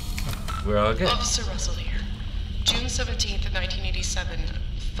 We're all good. Officer Russell here. June 17th, 1987,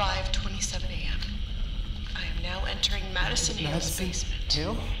 5:27 a.m. I am now entering Madison Hill's basement.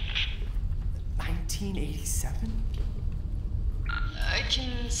 Hill? 1987? I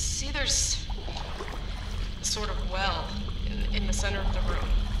can see there's a sort of well in the center of the room.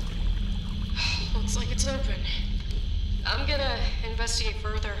 Looks like it's open. I'm gonna investigate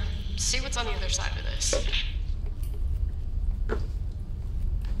further, see what's on the other side of this.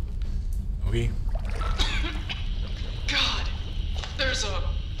 Okay. God, there's a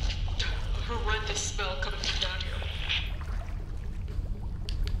horrendous smell coming from down here.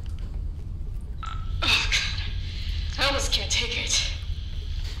 Oh, God. I almost can't take it.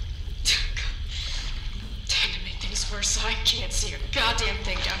 Time to make things worse. I can't see a goddamn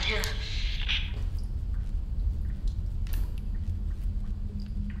thing down here.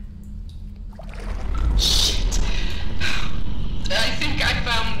 Shit. I think I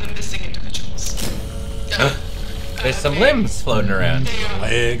found the missing individuals. There's some limbs floating around.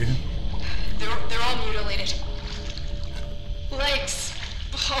 Leg. They're all mutilated. Legs,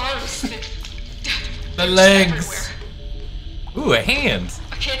 arms, The legs. Ooh, a hand.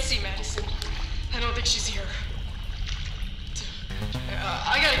 I can't see Madison. I don't think she's here.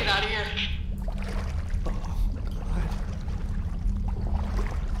 I gotta get out of here.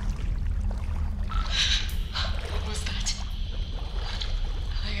 What was that?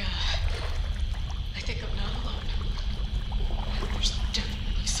 I think I'm not alone. There's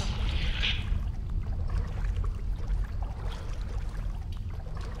definitely someone here.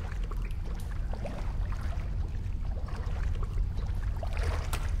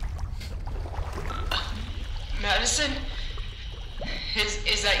 Madison?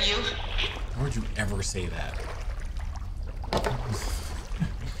 Is that you? Why would you ever say that?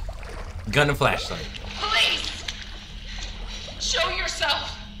 Gun and flashlight. Please! Show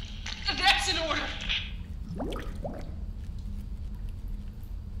yourself! That's in order!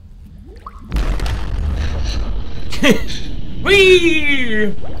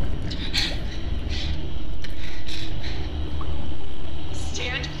 Whee!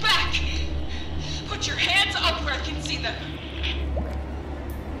 Stand back! Put your hands up where I can see them!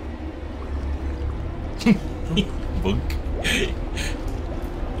 Book.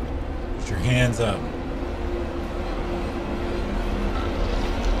 Put your hands up.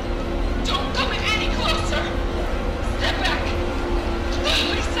 Don't come any closer! Step back!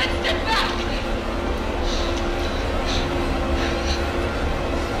 I said step back!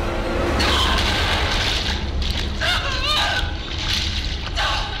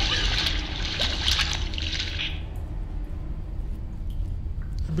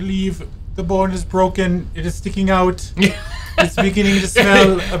 I believe the bone is broken. It is sticking out. It's beginning to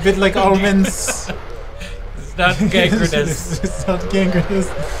smell a bit like almonds. It's not gangrenous. It's not gangrenous.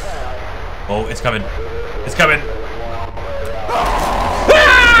 Oh, it's coming. It's coming.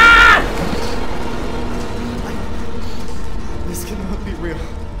 This cannot be real.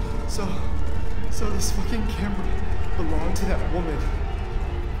 So this fucking camera belonged to that woman.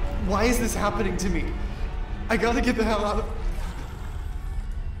 Why is this happening to me? I gotta get the hell out of...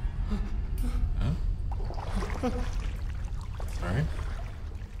 Sorry.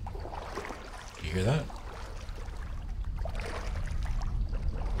 You hear that?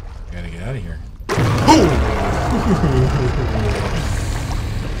 I gotta get out of here.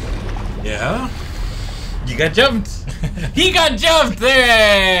 Yeah? You got jumped. He got jumped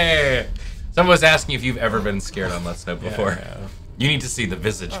there. Someone was asking if you've ever been scared on Let's Know before. Yeah. You need to see the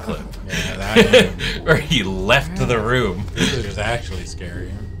visage clip. Yeah, that where he left the room. This is actually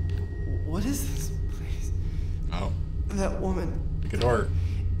scary. What is this place? Oh. That woman. Pick a door.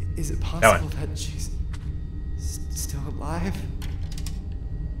 Is it possible that she's still alive?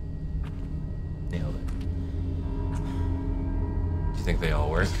 Nailed it. Do you think they all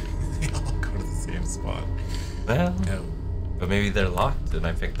work? They all go to the same spot. Well, No. but maybe they're locked and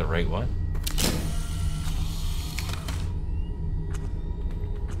I picked the right one.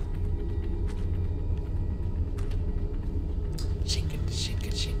 Shake it, shake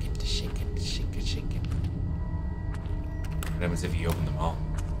it, shake it, shake it, shake it, shake it. What happens if you open them all?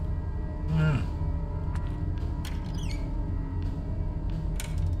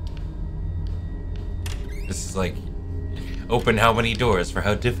 This is like open how many doors for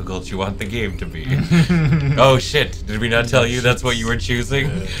how difficult you want the game to be. Oh shit, did we not tell you that's what you were choosing?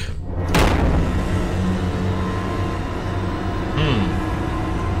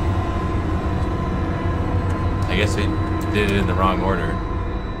 I guess we did it in the wrong order.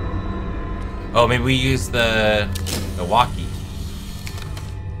 Oh, maybe we used the walkie.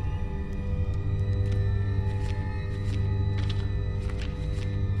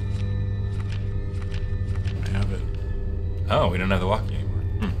 I have it. Oh, we don't have the walkie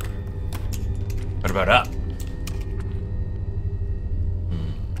anymore. What about up?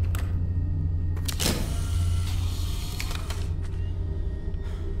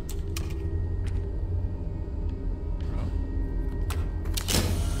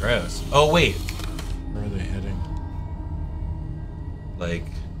 Gross. Oh, wait. Where are they heading? Like,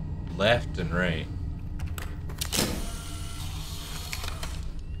 left and right.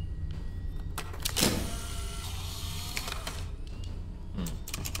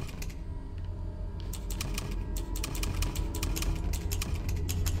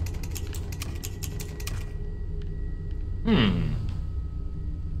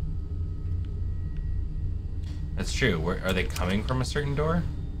 That's true. Where are they coming from? A certain door?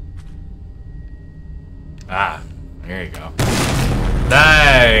 Ah, there you go.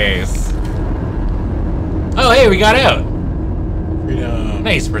 Nice. Oh, hey, we got out. Freedom.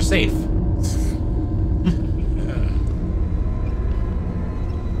 Nice, we're safe.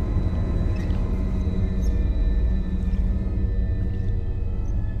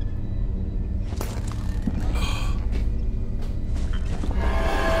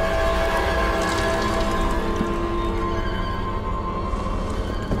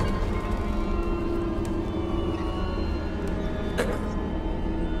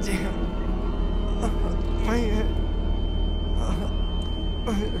 My head.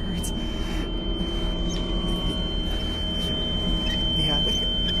 It hurts. The attic.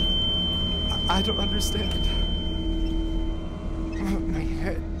 I don't understand. My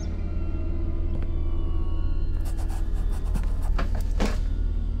head.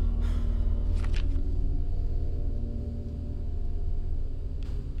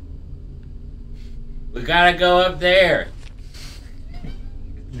 We gotta go up there.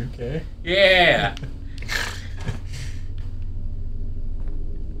 You okay? Yeah.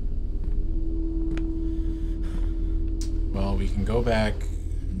 Well, we can go back to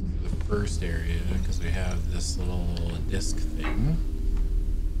the first area because we have this little disc thing.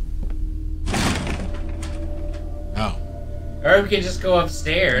 Oh. Or we can just go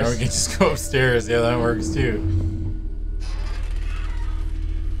upstairs. Or we can just go upstairs. Yeah, that works too.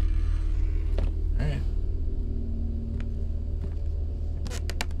 Alright.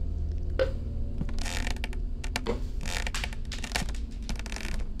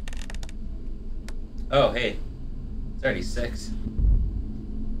 Oh, hey. It's already 6.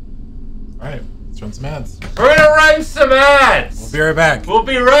 Alright, let's run some ads. We're gonna run some ads! We'll be right back. We'll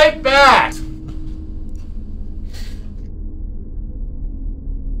be right back!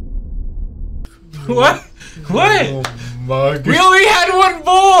 What? What? Oh, mug. We only had one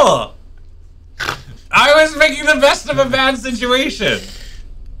bowl! I was making the best of a bad situation.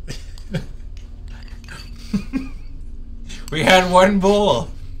 We had one bowl.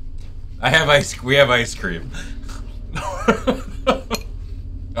 We have ice cream.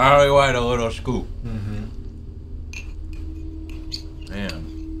 I only want a little scoop. Mm-hmm. Man.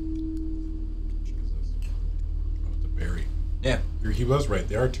 Oh, the berry. Yeah. He was right.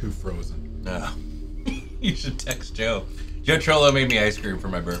 They are too frozen. No. You should text Joe. Joe Trollo made me ice cream for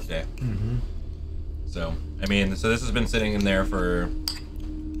my birthday. Mm-hmm. So, I mean, so this has been sitting in there for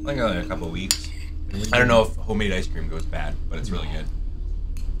like a couple of weeks. I don't know if homemade ice cream goes bad, but it's really good.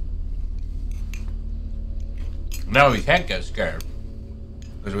 Now we can't get scared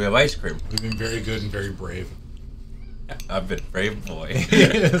because we have ice cream. We've been very good and very brave. I've been a brave boy.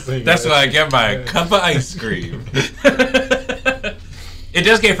 So That's why I get my cup of ice cream. It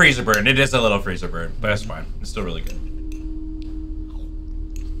does get freezer burn. It is a little freezer burn, but that's fine. It's still really good.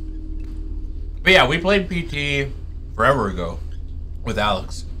 But yeah, we played PT forever ago with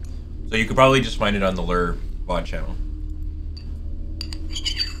Alex. So you could probably just find it on the Lure VOD channel.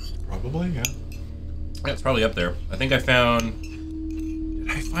 Probably, yeah. Yeah, it's probably up there. I think I found...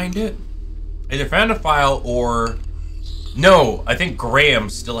 Did I find it? I either found a file or... No, I think Graham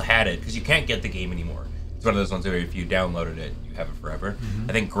still had it, because you can't get the game anymore. It's one of those ones where if you downloaded it, you have it forever. Mm-hmm.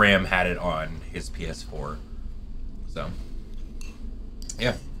 I think Graham had it on his PS4. So,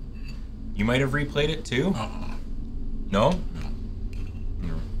 yeah. You might have replayed it too? No?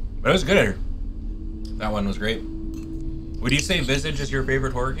 No. But it was good. That one was great. Would you say Visage is your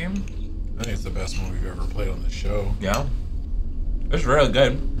favorite horror game? I think it's the best one we've ever played on the show. Yeah. It was really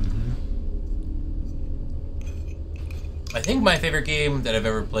good. Mm-hmm. I think my favorite game that I've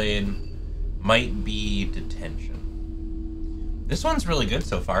ever played might be Detention. This one's really good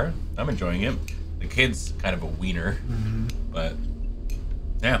so far. I'm enjoying it. The kid's kind of a wiener, but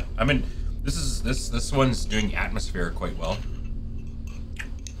yeah, I mean, this one's doing atmosphere quite well.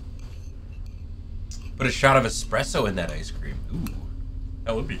 Put a shot of espresso in that ice cream. Ooh,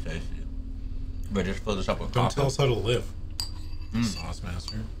 that would be tasty. But just fill this up with Don't coffee. tell us how to live. Sauce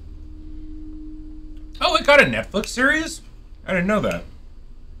Master. Oh, it got a Netflix series? I didn't know that.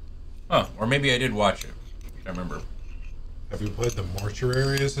 Huh, or maybe I did watch it. I can't remember. Have you played the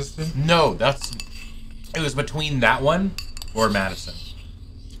Mortuary Assistant? No, it was between that one or MADiSON.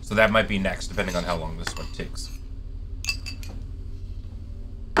 So that might be next, depending on how long this one takes.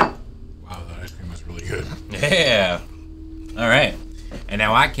 Wow, that ice cream was really good. Yeah. All right. And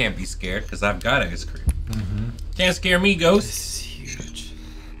now I can't be scared because I've got ice cream. Can't scare me, ghost. This is huge.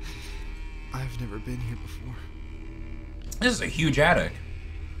 I've never been here before. This is a huge attic.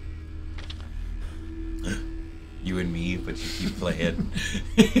 You and me, but you keep playing.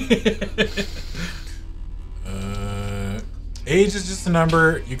 Age is just a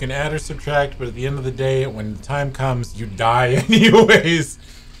number. You can add or subtract, but at the end of the day, when the time comes, you die anyways.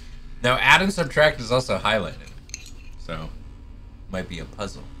 Now, add and subtract is also highlighted. So, might be a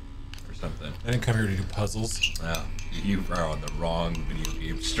puzzle or something. I didn't come here to do puzzles. Wow, you are on the wrong video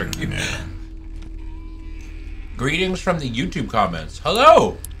game stream. Greetings from the YouTube comments.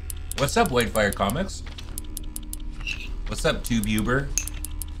 Hello! What's up, Whitefire Comics? What's up, TubeUber?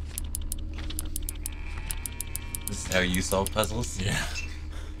 This is how you solve puzzles? Yeah.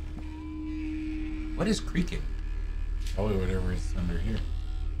 What is creaking? Probably whatever is under here.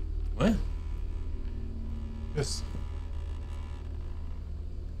 What? This.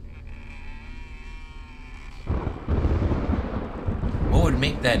 What would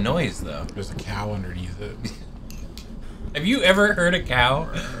make that noise, though? There's a cow underneath it. Have you ever heard a cow?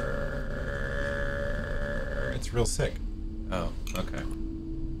 It's real sick. Oh, okay.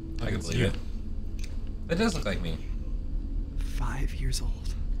 I can It's believe you. it. That does look like me. 5 years old.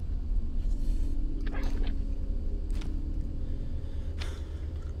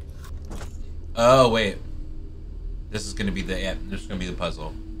 Oh, wait. This is gonna be the this is gonna be the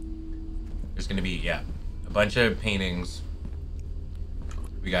puzzle. There's gonna be a bunch of paintings.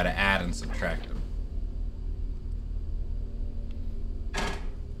 We gotta add and subtract them.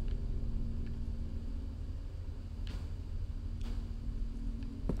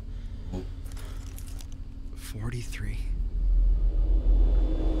 Ooh. 43.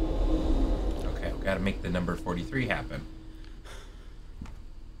 Okay, we gotta make the number 43 happen.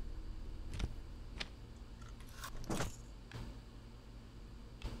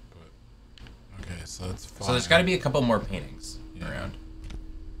 Okay, so that's 5. So there's gotta be a couple more paintings around.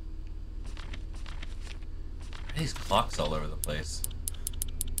 Why are these clocks all over the place?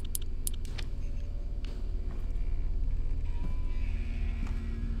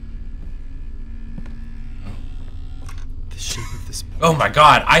 The shape of this Oh my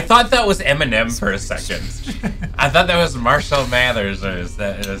god, I thought that was Eminem for a second. I thought that was Marshall Mathers, or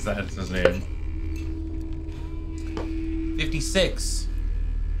that's his name. 56.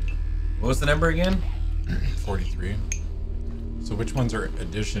 What was the number again? 43. So which ones are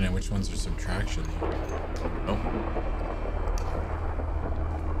addition and which ones are subtraction? Oh.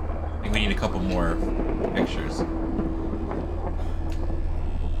 I think we need a couple more pictures.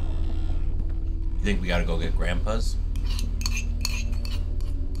 You think we gotta go get Grandpa's?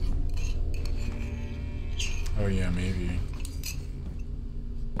 Oh yeah, maybe.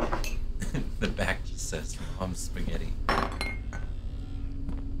 The back just says Mom's Spaghetti.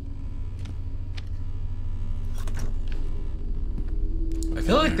 I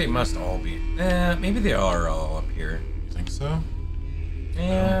feel like they must all be. Maybe they are all up here. You think so?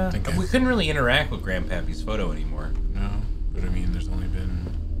 Yeah. We couldn't really interact with Grandpappy's photo anymore. No, but I mean, there's only been.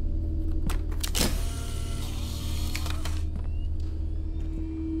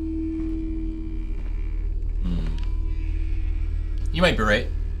 You might be right.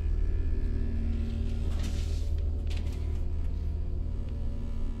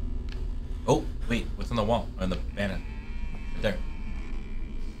 Oh, wait, what's on the wall? On the banner. Right there.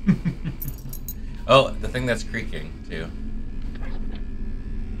 Oh, the thing that's creaking, too.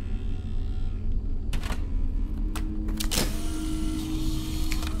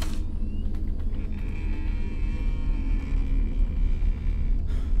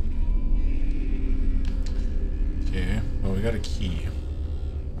 Okay, well, we got a key.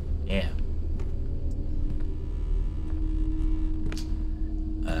 Yeah.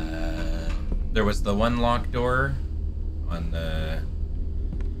 There was the one locked door on the,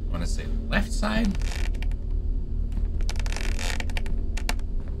 I want to say left side.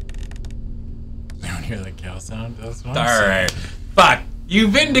 You don't hear that cow sound? That's what All I'm saying. right. Fuck. You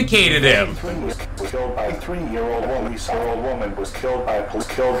vindicated him. Was killed by a 3-year-old woman was killed by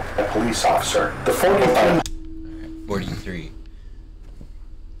a police officer. The 45. 43.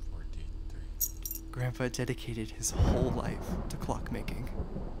 Grandpa dedicated his whole life to clockmaking.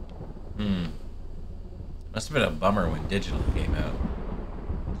 Must have been a bummer when digital came out.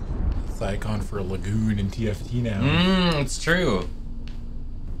 It's the icon for Lagoon and TFT now. It's true.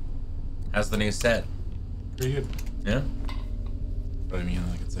 How's the new set? Pretty good. Yeah? But I mean,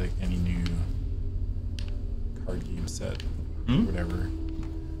 like, it's like any new card game set. Whatever.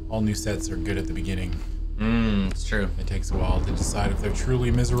 All new sets are good at the beginning. It's true. It takes a while to decide if they're truly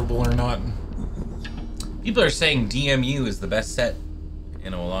miserable or not. People are saying DMU is the best set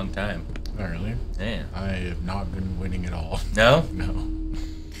in a long time. Not really. Yeah. I have not been winning at all. No? No.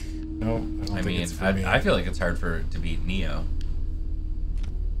 No, I don't think it's for me. I feel like it's hard to beat Neo.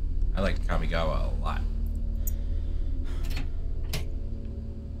 I like Kamigawa a lot.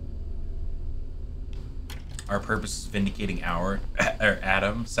 Our purpose is vindicating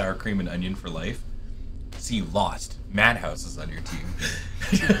Adam, sour cream and onion for life. See, you lost. Madhouse is on your team.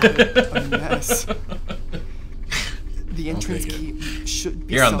 A mess. The entrance key should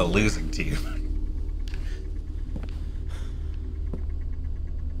be. You're on the somewhere. losing team.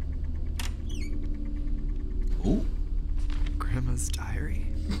 Ooh. Grandma's diary.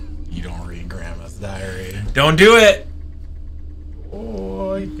 You don't read Grandma's diary. Don't do it!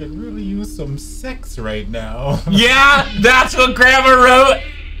 Oh, I could really use some sex right now. Yeah, that's what Grandma wrote.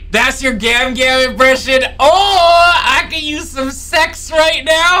 That's your Gam Gam impression. Oh, I could use some sex right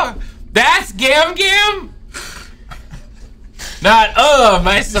now. That's Gam Gam. Not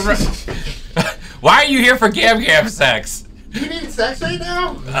my summer. Why are you here for Gam Gam sex? You need sex right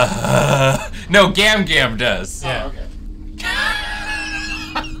now? No, Gam Gam does. Yeah. Oh, okay.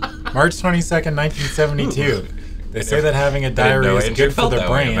 March 22nd, 1972. They say that having a diary know is Andrew good for felt the that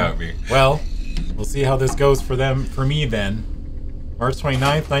way brain. about me. Well, we'll see how this goes for me then. March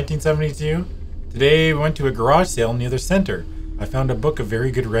 29th, 1972. Today we went to a garage sale near the center. I found a book of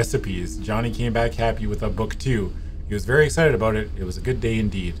very good recipes. Johnny came back happy with a book too. He was very excited about it. It was a good day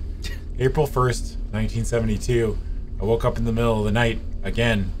indeed. April 1st, 1972. I woke up in the middle of the night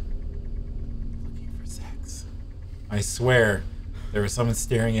again, looking for sex. I swear, there was someone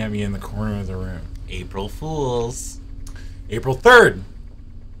staring at me in the corner of the room. April Fools. April 3rd.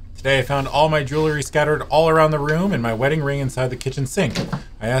 Today I found all my jewelry scattered all around the room and my wedding ring inside the kitchen sink.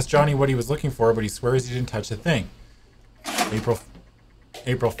 I asked Johnny what he was looking for, but he swears he didn't touch a thing. April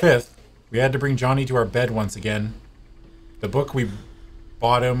 5th. We had to bring Johnny to our bed once again. The book we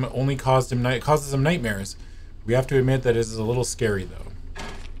bought him only causes him nightmares. We have to admit that it is a little scary though.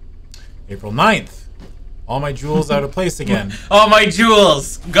 April 9th. All my jewels out of place again. All my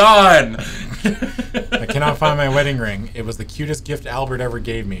jewels gone. I cannot find my wedding ring. It was the cutest gift Albert ever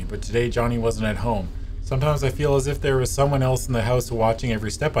gave me, but today Johnny wasn't at home, Sometimes I feel as if there was someone else in the house watching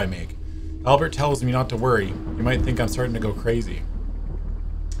every step I make. Albert tells me not to worry. You might think I'm starting to go crazy.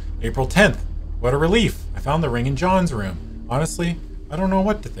 April 10th. What a relief. I found the ring in John's room. Honestly, I don't know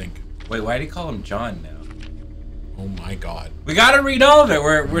what to think. Wait, why do you call him John now? Oh my god. We gotta read all of it.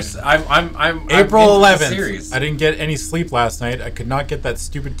 I'm April into the 11th. series. I didn't get any sleep last night. I could not get that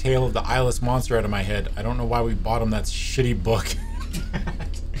stupid tale of the eyeless monster out of my head. I don't know why we bought him that shitty book.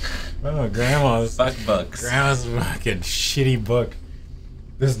 Oh, Grandma's. Fuck books. Grandma's fucking shitty book.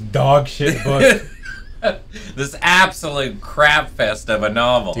 This dog shit book. This absolute crap fest of a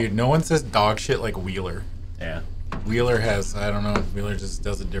novel. Dude, no one says dog shit like Wheeler. Yeah. Wheeler has, I don't know, Wheeler just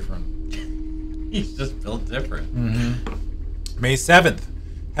does it different. He's just built different. May 7th.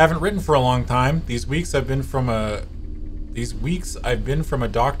 Haven't written for a long time. These weeks I've been from a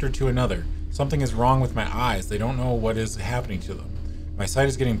doctor to another. Something is wrong with my eyes. They don't know what is happening to them. My sight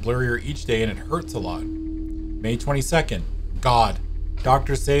is getting blurrier each day and it hurts a lot. May 22nd. God.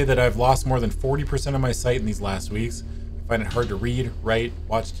 Doctors say that I've lost more than 40% of my sight in these last weeks. I find it hard to read, write,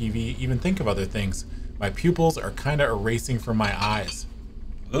 watch TV, even think of other things. My pupils are kind of erasing from my eyes.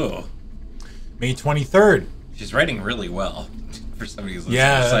 Ugh. May 23rd. She's writing really well for somebody who's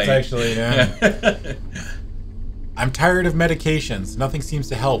Yeah, listening. that's actually, yeah. I'm tired of medications. Nothing seems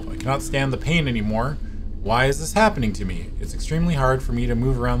to help. I cannot stand the pain anymore. Why is this happening to me? It's extremely hard for me to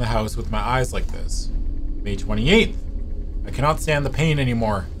move around the house with my eyes like this. May 28th. I cannot stand the pain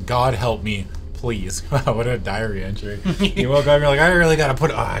anymore. God help me, please. Wow, what a diary entry. You woke up and you're like, I really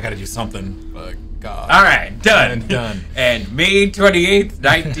gotta I gotta do something. But God. All right, done. And done. And May 28th,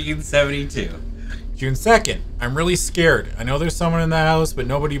 1972. June 2nd. I'm really scared. I know there's someone in the house, but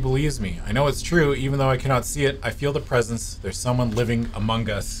nobody believes me. I know it's true, even though I cannot see it. I feel the presence. There's someone living among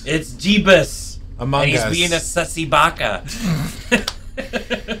us. It's Jeebus. Among and us. he's being a sussy baka.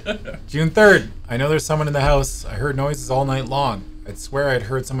 June 3rd. I know there's someone in the house. I heard noises all night long. I'd swear I'd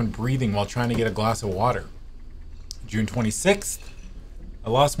heard someone breathing while trying to get a glass of water. June 26th. I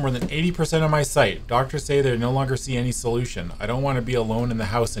lost more than 80% of my sight. Doctors say they no longer see any solution. I don't want to be alone in the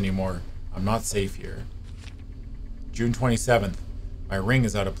house anymore. I'm not safe here. June 27th. My ring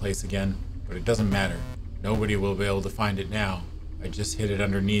is out of place again, but it doesn't matter. Nobody will be able to find it now. I just hid it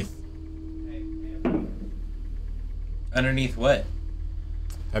underneath. Underneath what?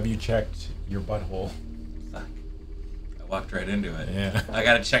 Have you checked your butthole? Fuck. I walked right into it. Yeah. I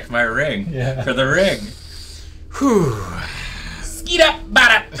gotta check my ring. Yeah. For the ring. Whew. Skeet up,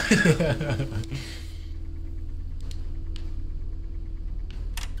 bada.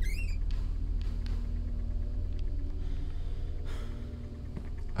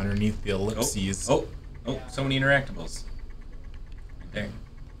 Underneath the ellipses. Oh, so many interactables. Right there.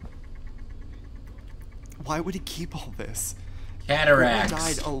 Why would he keep all this? Cataracts.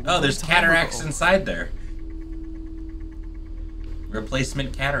 Died a Oh, long there's time cataracts ago. inside there.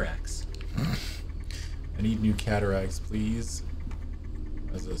 Replacement cataracts. I need new cataracts, please.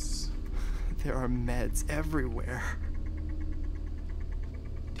 What is this? There are meds everywhere.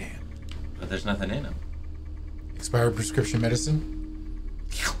 Damn. But there's nothing in them. Expired prescription medicine?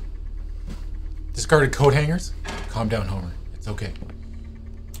 Discarded coat hangers? Calm down, Homer. It's okay.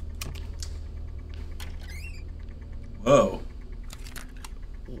 Whoa.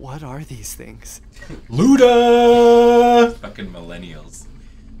 What are these things? Luda! Fucking millennials.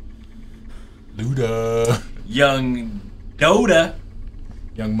 Luda. Young Dota.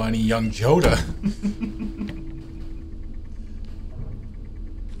 Young Money, Young Joda.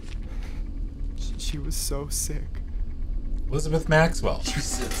 She was so sick. Elizabeth Maxwell.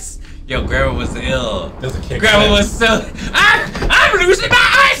 Jesus. Yo, Grandma was ill. Doesn't kick Grandma in. was so. I'm losing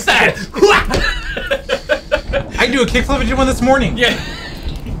my eyesight! I can do a kickflip. I did one this morning. Yeah.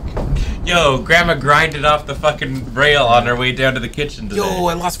 Yo, Grandma grinded off the fucking rail on her way down to the kitchen today. Yo,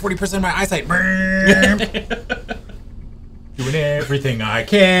 I lost 40% of my eyesight. Doing everything I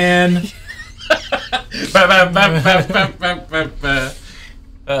can.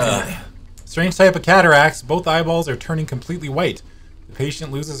 Strange type of cataracts. Both eyeballs are turning completely white. The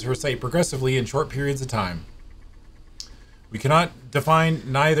patient loses her sight progressively in short periods of time. We cannot define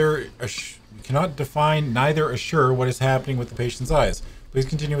neither assure what is happening with the patient's eyes. Please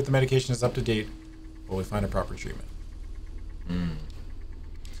continue with the medication is up to date while we find a proper treatment.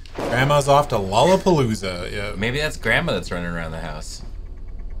 Grandma's off to Lollapalooza. Yeah. Maybe that's Grandma that's running around the house.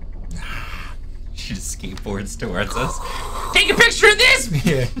 She just skateboards towards us. Take a picture of this!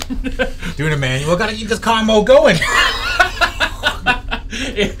 Yeah. Doing a manual. Gotta keep this combo going. She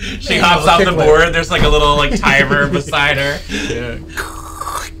hops off the board. There's like a little like timer beside her. Yeah.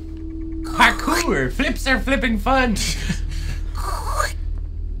 Parkour. Flips are flipping fun.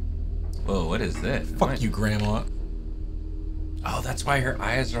 Whoa, what is this? Fuck you, Grandma. Oh, that's why her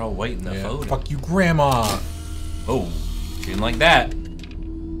eyes are all white in the Yeah, photo. fuck you, Grandma. Oh, she didn't like that.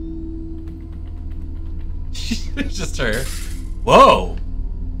 It's just her. Whoa.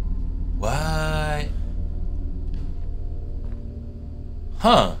 What?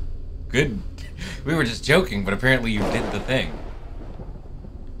 Huh. Good. We were just joking, but apparently you did the thing.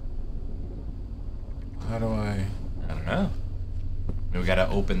 How do I... I don't know. We gotta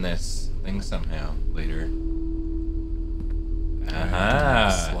open this thing somehow later.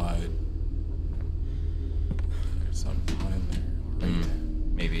 Slide. There's something behind there. All right.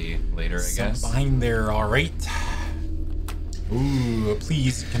 Maybe later, I guess. Behind there, all right. Ooh,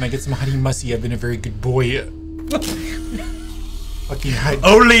 please, can I get some honey mussy? I've been a very good boy. Fucking hide.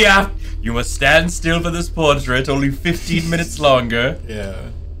 Only after you must stand still for this portrait. Only 15 minutes longer. Yeah.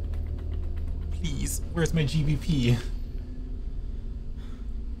 Please, where's my GBP?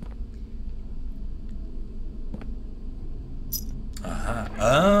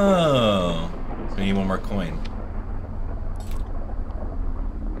 Oh. So we need one more coin.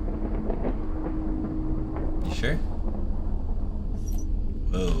 You sure?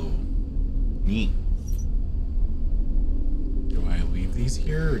 Whoa. Neat. Do I leave these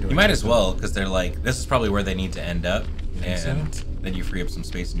here? Or do You I might keep as them? well, because they're like, this is probably where they need to end up. You think And so? then you free up some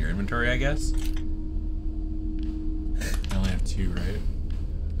space in your inventory, I guess. I only have 2, right?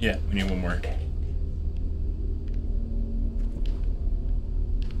 Yeah, we need one more.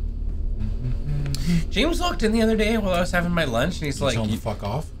 James walked in the other day while I was having my lunch, and he's You like, tell them to fuck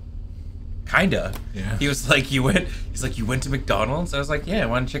off? kinda. Yeah. He was like, you went to McDonald's? I was like, yeah, I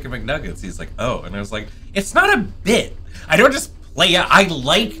wanted chicken McNuggets. He's like, oh. And I was like, it's not a bit. I don't just play it.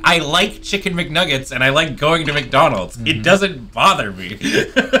 I like chicken McNuggets, and I like going to McDonald's. It doesn't bother me.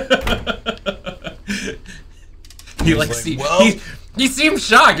 He like, like, well- he seemed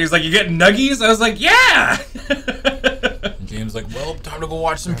shocked. He was like, you getting nuggies? I was like, yeah. And James like, well, time to go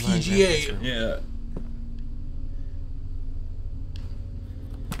watch some PGA. Yeah.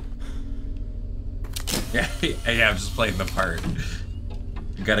 Yeah, I'm just playing the part.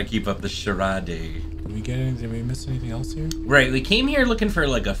 You gotta keep up the charade. Did we get anything? Did we miss anything else here? Right, we came here looking for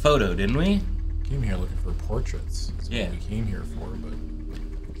like a photo, didn't we? Came here looking for portraits. That's Yeah. what we came here for, but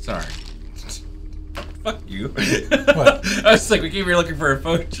Sorry. Fuck you. What? I was like, we came here looking for a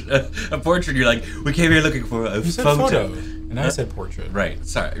portrait. You're like, we came here looking for a you said photo. photo, and I said portrait. Right,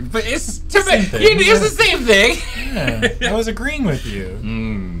 sorry. But it's Same thing. it's the same thing. Yeah, I was agreeing with you.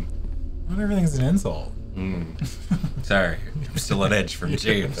 Not everything's an insult. Sorry. I'm still on edge from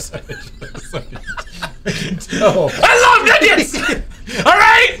James. I can tell. I love nuggets!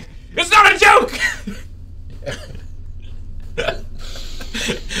 Alright? It's not a joke!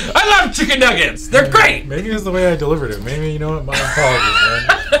 I love chicken nuggets! They're great! Maybe it was the way I delivered it. Maybe, you know what? My apologies,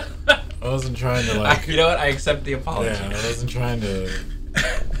 man. I wasn't trying to, like... You know what? I accept the apology. Yeah, I wasn't trying to...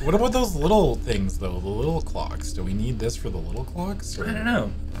 What about those little things, though? The little clocks. Do we need this for the little clocks? Or... I don't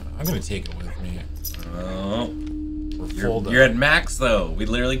know. I'm gonna take it with me. Oh. We're full You're at max, though. We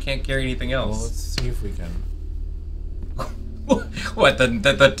literally can't carry anything Well, else. let's see if we can... What,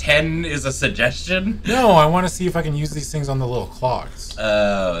 the 10 is a suggestion? No, I want to see if I can use these things on the little clocks.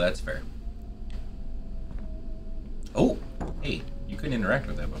 Oh, that's fair. Oh, hey, you couldn't interact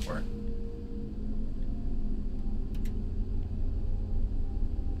with that before.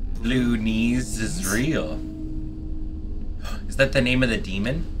 Blue Knees is real. Is that the name of the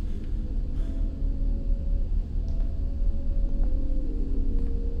demon?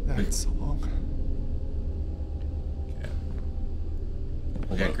 That's so long. Okay.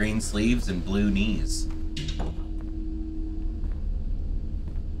 We got green sleeves and blue knees.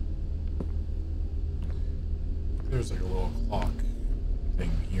 There's like a little clock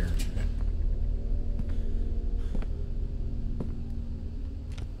thing here. Right?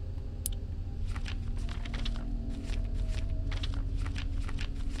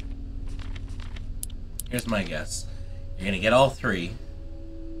 Here's my guess. You're gonna get all 3.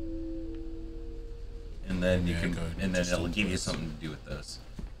 And then you Yeah, can, go ahead. and then Just it'll do give you this. something to do with those.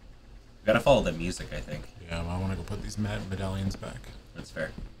 You gotta follow the music, I think. Yeah, I want to go put these medallions back. That's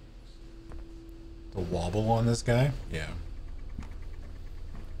fair. The wobble on this guy? Yeah.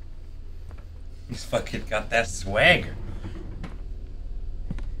 He's fucking got that swagger.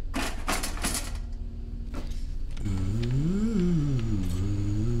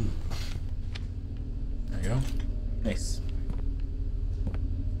 Ooh. There you go. Nice.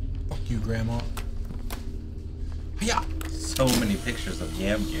 Fuck you, Grandma. Hiya! So many pictures of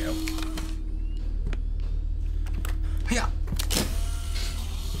Yam Yam. Hiya!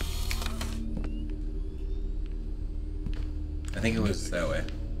 I think it was that way.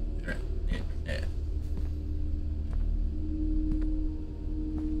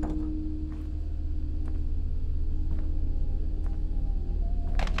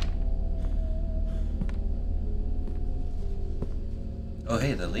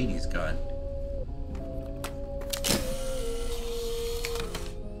 the lady's gone.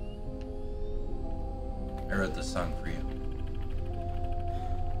 I wrote this song for you.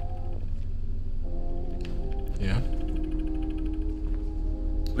 Yeah.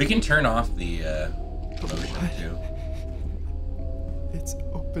 We can turn off the motion too. It's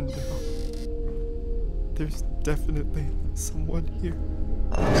open now. There's definitely someone here.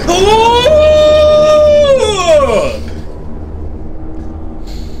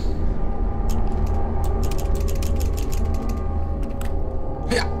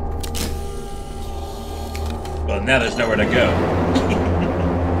 Well, now there's nowhere to go.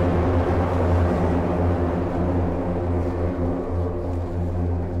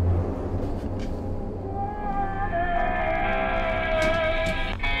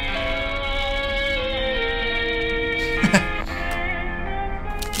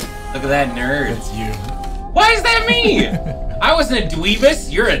 Look at that nerd. That's you. Why is that me? I wasn't a dweebus.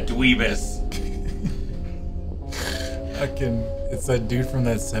 You're a dweebus. It's that dude from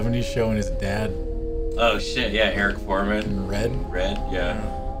that 70s show and his dad. Oh shit, yeah, Eric Foreman. In red? Red, yeah.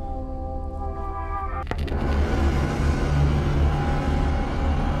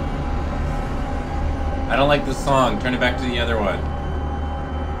 I don't like this song. Turn it back to the other one.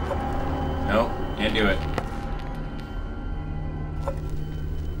 Nope, can't do it.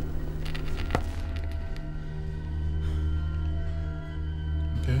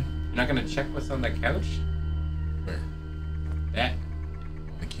 Okay. You're not gonna check what's on the couch? Where? That.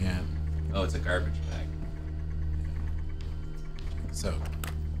 I can't. Oh, it's a garbage bag. So.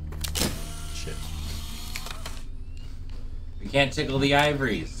 Shit. We can't tickle the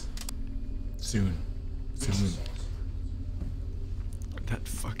ivories. Soon. Soon. That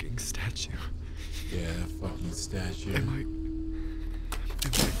fucking statue. Yeah, fucking statue. Am I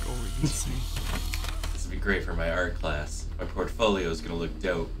going insane? This would be great for my art class. My portfolio is gonna look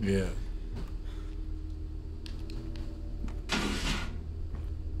dope. Yeah.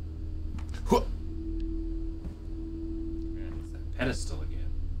 It's that pedestal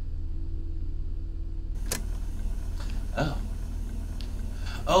again. Oh.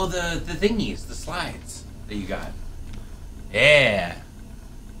 Oh, the thingies, the slides that you got. Yeah.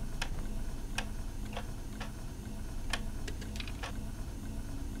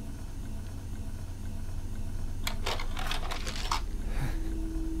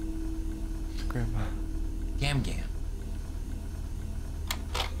 Grandma. Gam Gam.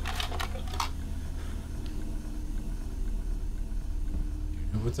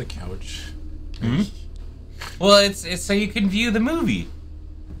 What's a couch? Hmm? Well, it's so you can view the movie.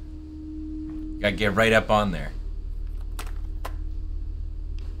 Gotta get right up on there.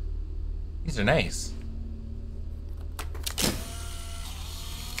 These are nice.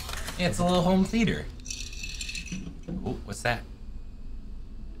 Yeah, it's a little home theater. Oh, what's that?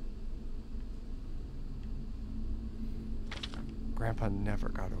 Grandpa never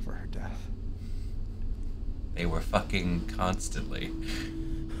got over her death. They were fucking constantly.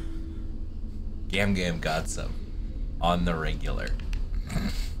 Gam Gam got some. On the regular.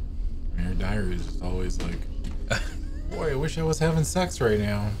 In her diary is just always like, boy, I wish I was having sex right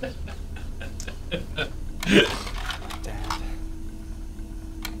now. Dad.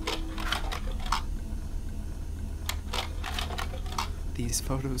 These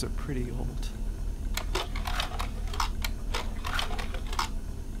photos are pretty old.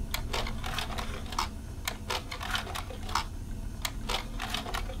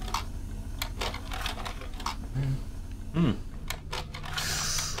 Hmm.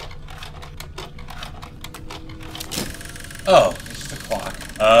 Oh, it's just a clock.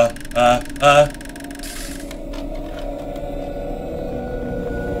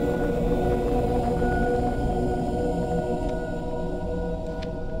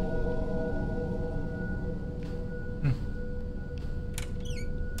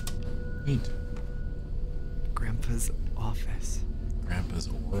 Neat. Grandpa's office. Grandpa's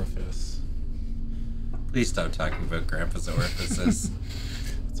orifice. Please stop talking about Grandpa's orifices.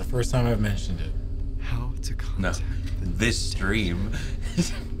 It's the first time I've mentioned it. How to No, contact this stream.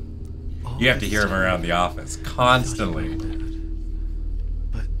 all You have to this hear him time. around the office constantly.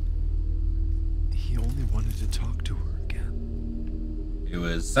 But he only wanted to talk to her again. It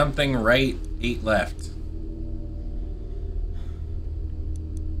was something right, 8 left.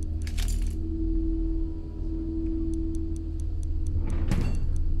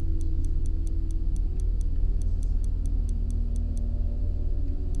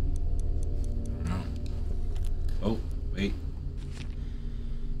 No. Oh, wait.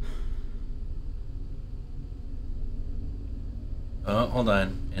 Oh, hold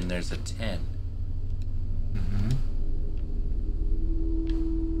on. And there's a 10. Mm-hmm.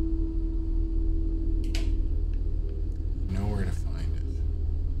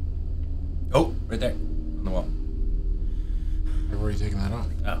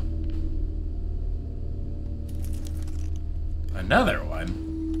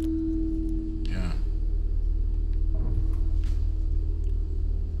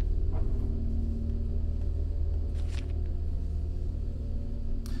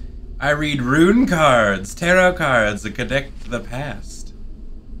 I read rune cards, tarot cards that connect to the past.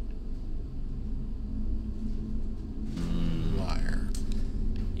 Liar.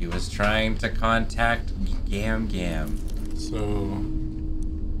 He was trying to contact Gam Gam. So...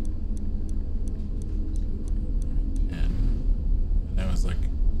 10. And that was like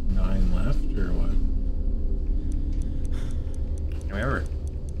 9 left, or what? Remember.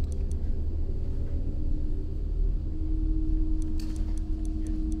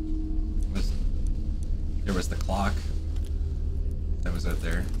 There was the clock that was out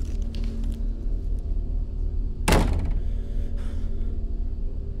there.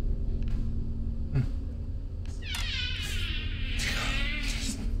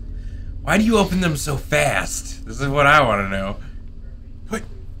 Why do you open them so fast? This is what I want to know. Wait.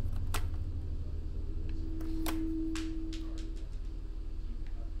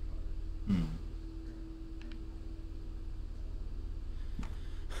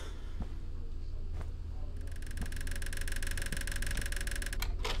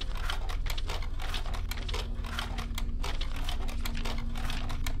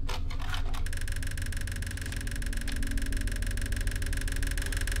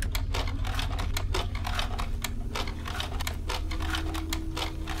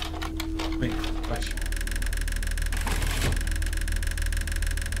 Wait, watch.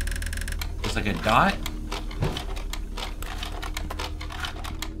 It's like a dot.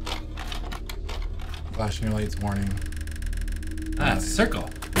 Flashing lights warning. Ah, it's a circle.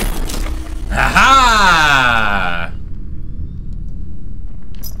 Aha!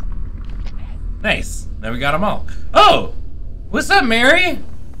 Nice. Now we got them all. Oh! What's up, Mary?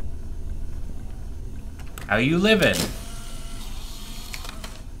 How you living?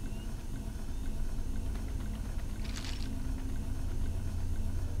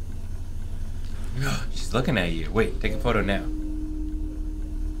 She's looking at you. Wait, take a photo now.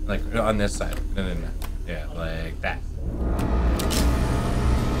 Like, on this side. No. Yeah, like that.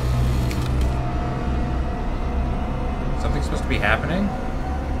 Something's supposed to be happening?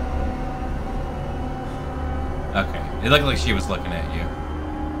 Okay. It looked like she was looking at you.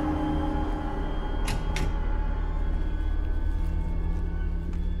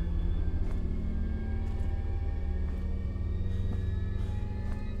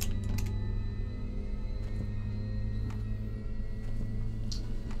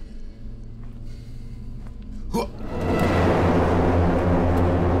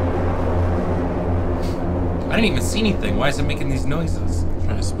 I didn't even see anything. Why is it making these noises?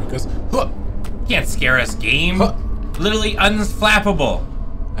 Trying to spook us. Can't scare us, game. Literally unflappable.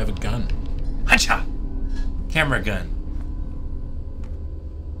 I have a gun. Hacha! Camera gun.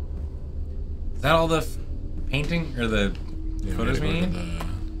 Is that all the painting or the photos we need?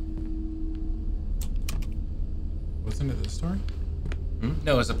 Wasn't it this story?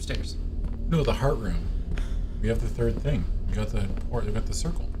 No, it was upstairs. No, the heart room. We have the third thing. We got the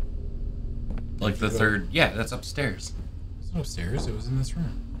circle. Like the third, yeah, that's upstairs. It's not upstairs. It was in this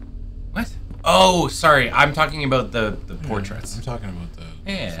room. What? Oh, sorry. I'm talking about the portraits. I'm talking about the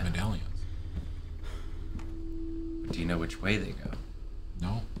medallions. Do you know which way they go?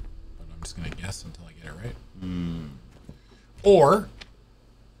 No, but I'm just gonna guess until I get it right. Or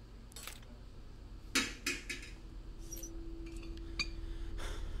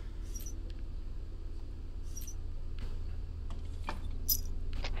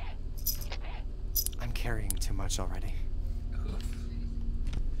I'm carrying too much already.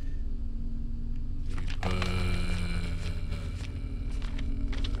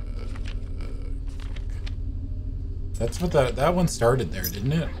 That's what that one started there,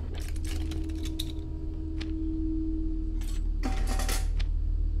 didn't it? I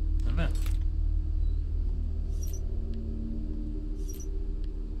don't know.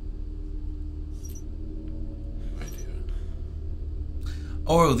 No idea.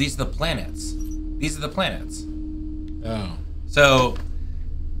 Oh, these are the planets. These are the planets. Oh. So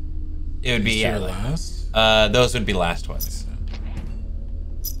it would be last. Those would be last ones.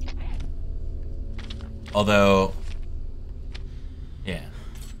 Although, yeah.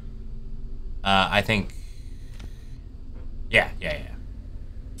 I think. Yeah.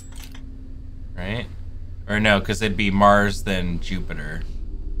 Right? Or no, because it'd be Mars, then Jupiter.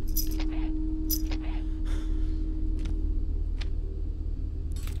 The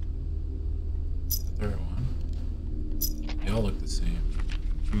third one. They all look the same.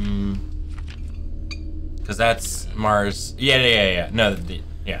 Because that's Mars. Yeah. No,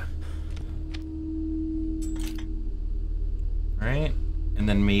 yeah. Right? And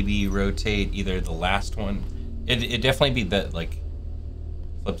then maybe rotate either the last one. It'd definitely be the, like,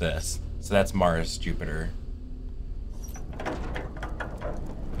 flip this. So that's Mars, Jupiter.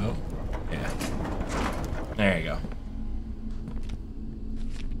 Oh. you go.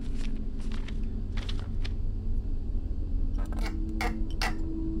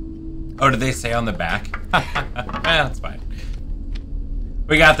 Oh, did they say on the back? That's fine.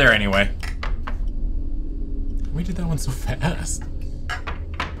 We got there anyway. We did that one so fast.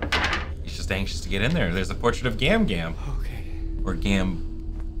 He's just anxious to get in there. There's a portrait of Gam Gam. Okay. Or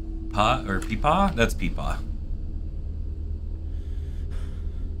Gam Pa or Peepaw? That's Peepaw.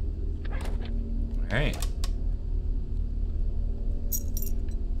 Alright.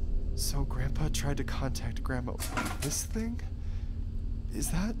 So Grandpa tried to contact Grandma with this thing?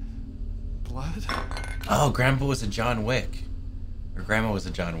 Is that blood? Oh, Grandpa was a John Wick. Or Grandma was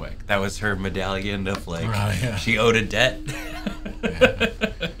a John Wick. That was her medallion of like yeah. she owed a debt. Yeah.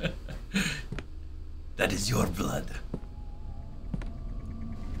 That is your blood.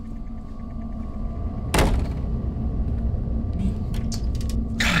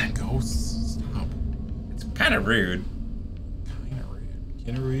 God, ghosts. Stop. It's kind of rude. Kinda rude.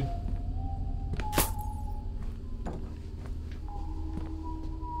 Kinda rude.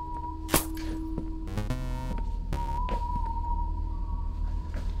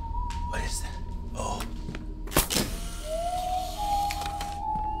 What is that? Oh.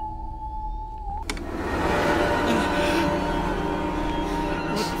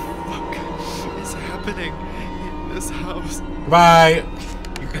 What the fuck is happening in this house? Goodbye.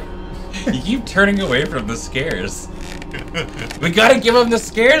 You keep turning away from the scares. We gotta give him the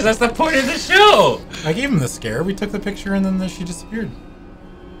scares. That's the point of the show. I gave him the scare. We took the picture and then she disappeared.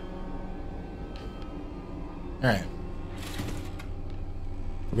 Alright.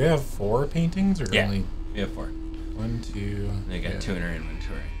 Do we have 4 paintings or Yeah, only we have 4. 1, 2? They got yeah. 2 in our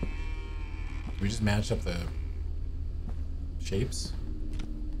inventory. We just matched up the shapes.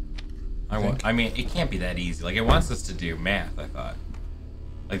 I mean, it can't be that easy. Like, it wants us to do math, I thought.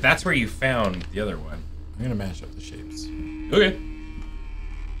 Like, that's where you found the other one. I'm gonna match up the shapes. Okay.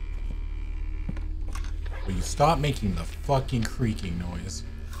 Will you stop making the fucking creaking noise?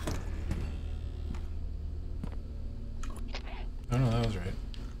 Oh no, that was right.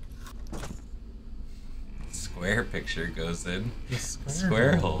 Square picture goes in. The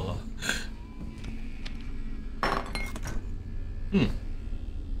Square hole. Hmm.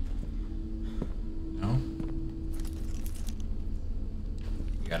 No?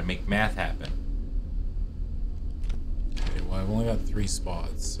 You gotta make math happen. Okay, well I've only got 3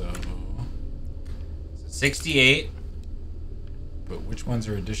 spots, so... 68. But which ones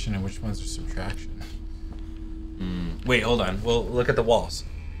are addition and which ones are subtraction? Wait, hold on. We'll look at the walls.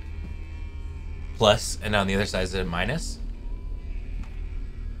 Plus, and on the other side is a minus?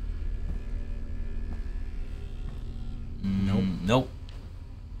 Nope. Nope.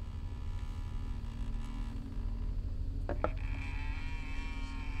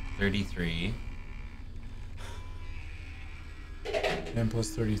 $33. 10 plus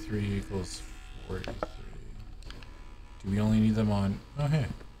 33 equals 43. Do we only need them on... Oh, hey.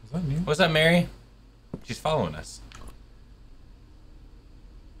 Is that new? What's up, Mary? She's following us.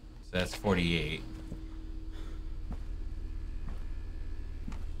 So that's 48.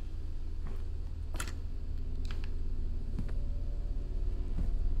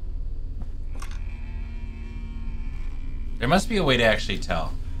 There must be a way to actually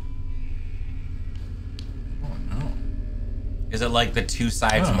tell. Oh, no. Is it like the 2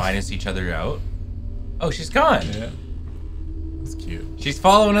 sides Oh. minus each other out? Oh, she's gone. Yeah. That's cute. She's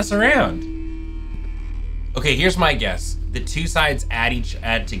following us around. Okay, here's my guess. The 2 sides add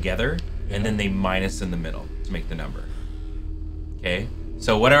together, and then they minus in the middle to make the number. Okay.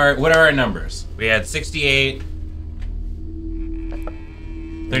 So what are our numbers? We had 68,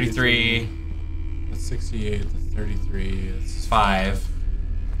 33, That's 68, that's 33, that's 5.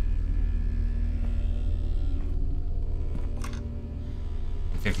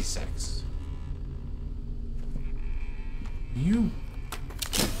 and 56. You...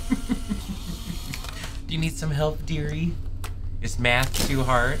 Do you need some help, dearie? Is math too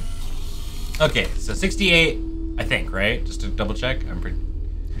hard? Okay, so 68, I think, right? Just to double check. I'm pretty.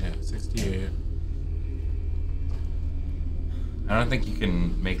 Yeah, 68. I don't think you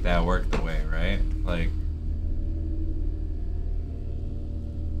can make that work the way, right? Like.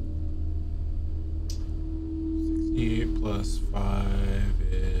 Plus 5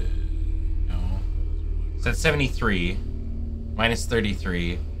 is... No. So that's 73. Minus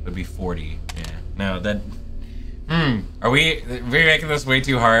 33 would be 40. Yeah. No, that. Are we making this way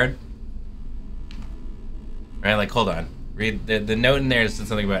too hard? Right, like, hold on. Read the note in there said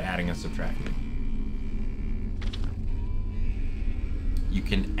something about adding and subtracting. You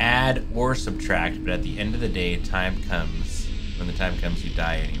can add or subtract, but at the end of the day, time comes. When the time comes, you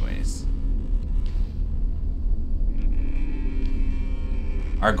die anyways.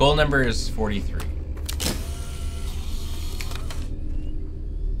 Our goal number is 43.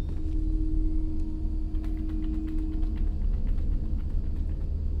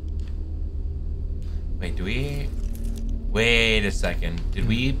 Wait, do we... Wait a second. Did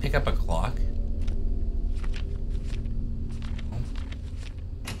we pick up a clock?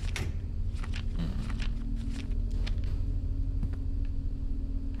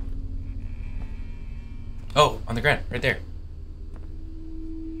 Oh, on the ground, right there.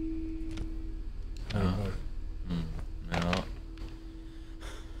 Oh. No.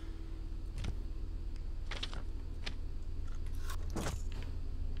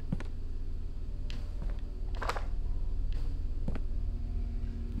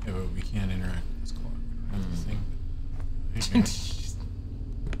 Yeah, but we can't interact with this clock. We don't have the thing. I'm just gonna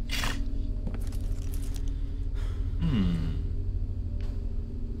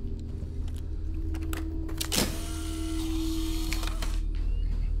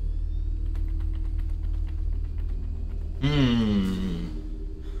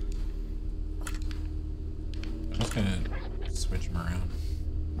switch them around.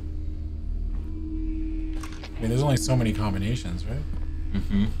 I mean, there's only so many combinations, right?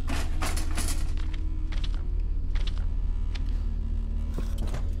 Mm-hmm.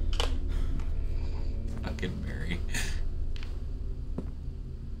 Fucking Mary.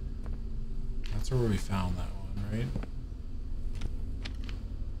 That's where we found that one, right?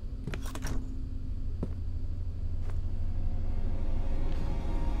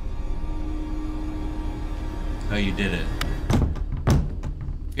 Oh, you did it.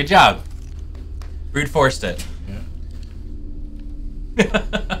 Good job. Brute forced it. Yeah.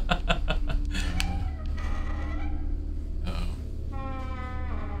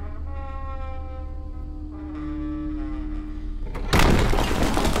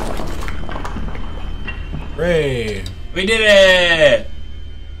 Hooray! We did it!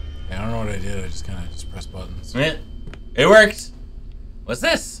 Yeah, I don't know what I did. I just kind of just pressed buttons. It worked. What's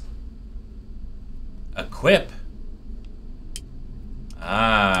this? Equip.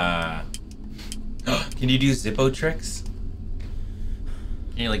 Ah. Can you do Zippo tricks?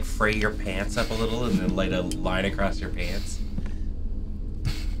 Can you like fray your pants up a little and then light a line across your pants?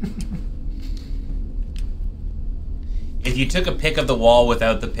 If you took a pic of the wall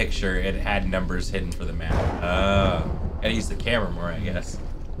without the picture, it had numbers hidden for the map. Oh. Gotta use the camera more, I guess.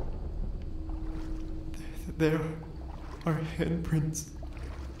 There are handprints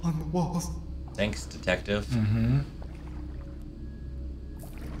on the walls. Thanks, detective. Mm-hmm.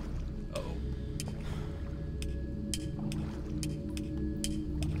 Uh-oh.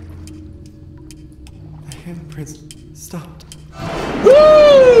 The handprints stopped.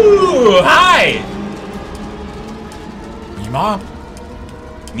 Woo! Hi! Mima?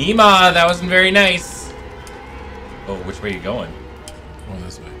 Mima, that wasn't very nice. Oh, which way are you going? Going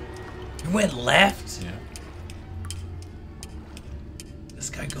this way. You went left? Yeah. This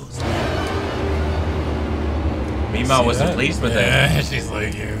guy goes left. Mima wasn't that? pleased with Yeah, it. she's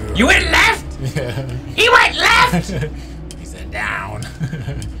like, You went left? Yeah. He went left! He said down.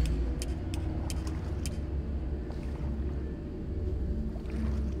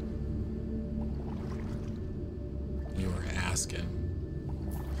 You were asking.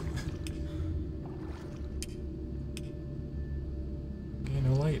 Okay,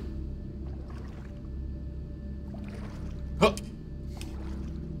 no light. Huh.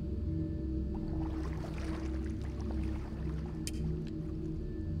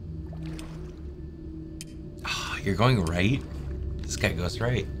 Oh, you're going right? This guy goes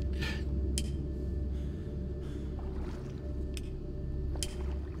right.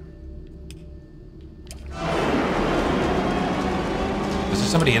 Was there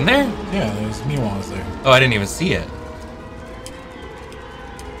somebody in there? Yeah, there's me while I was there. Oh, I didn't even see it.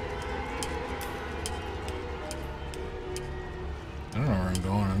 I don't know where I'm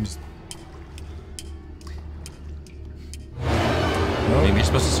going. I'm just. Maybe you're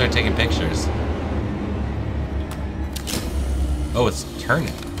supposed to start taking pictures. Oh, it's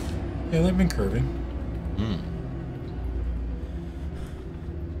turning. Yeah, they've been curving. Hmm.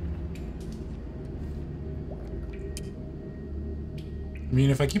 I mean,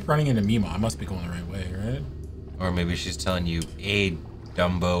 if I keep running into Mima, I must be going the right way, right? Or maybe she's telling you, hey,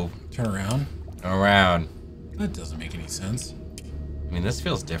 Dumbo, Turn around. turn around. That doesn't make any sense. I mean, this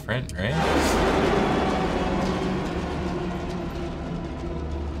feels different, right?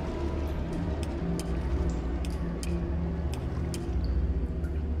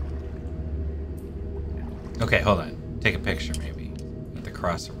 Okay, hold on. Take a picture, maybe, at the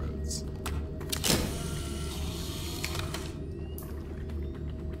crossroads.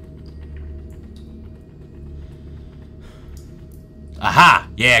 Aha!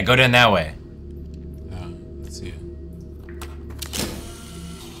 Yeah, go down that way. Let's see.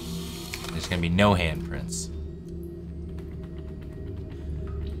 There's gonna be no handprints.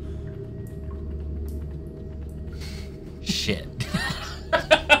 Shit.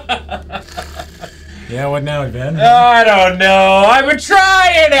 Yeah, what now, Ben? I don't know. I'm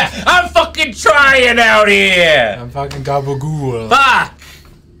trying. I'm fucking trying out here. I'm fucking gabagool. Fuck.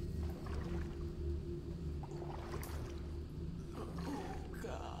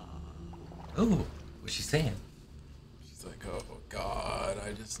 Ooh, what's she saying? She's like, oh god,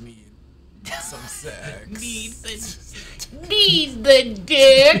 I just need some sex. Need the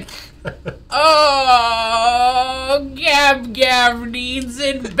dick. Oh, Gab needs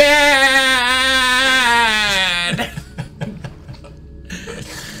it bad.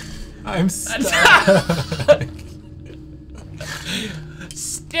 I'm stuck.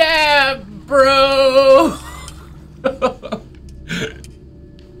 Stab, bro.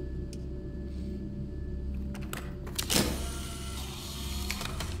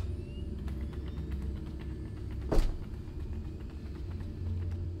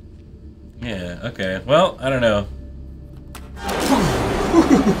 Yeah, okay. Well, I don't know.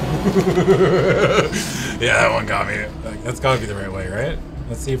 Yeah, that one got me. Like, that's gotta be the right way, right?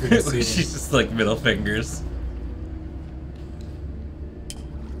 Let's see if we can see. She's just like middle fingers.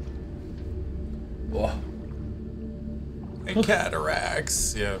 Whoa. And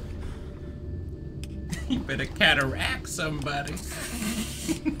cataracts. Yeah. You better cataract somebody.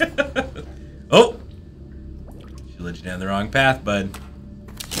 Oh! She led you down the wrong path, bud.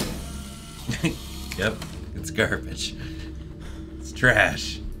 Yep, it's garbage. It's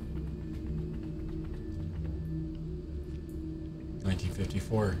trash.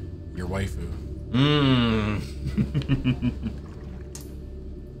 1954. Your waifu. Mmm.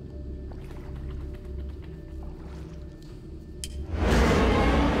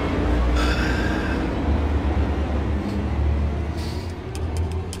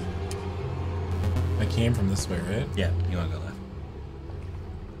 I came from this way, right? Yeah, you want to go left.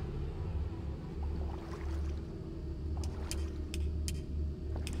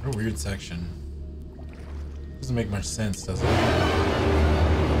 What a weird section. Doesn't make much sense, does it?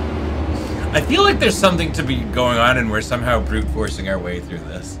 I feel like there's something to be going on and we're somehow brute forcing our way through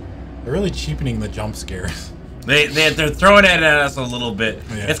this. They're really cheapening the jump scares. They're throwing it at us a little bit.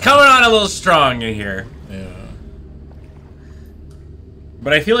 Yeah. It's coming on a little strong in here. Yeah.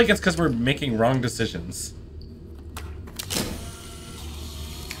 But I feel like it's because we're making wrong decisions.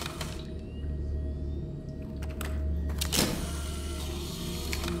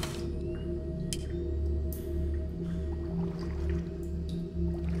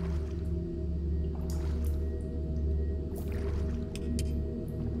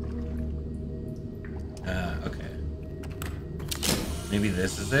 Okay. Maybe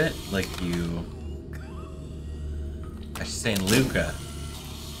this is it? Like you... I should say in Luca.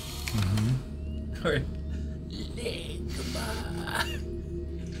 Mm-hmm. Or...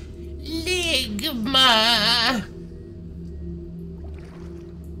 Ligma!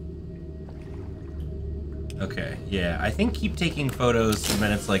 Okay, yeah. I think keep taking photos and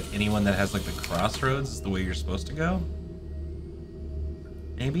then it's like anyone that has like the crossroads is the way you're supposed to go.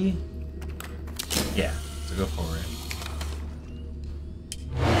 Maybe? Yeah, so go forward.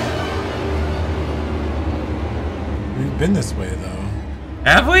 We've been this way, though.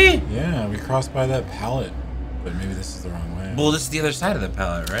 Have we? Yeah, we crossed by that pallet. But maybe this is the wrong way. Well, this is the other side of the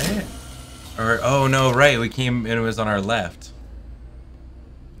pallet, right? Or, oh no, right, we came and it was on our left.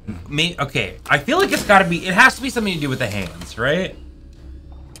 Okay, I feel like it's gotta be, it has to be something to do with the hands, right?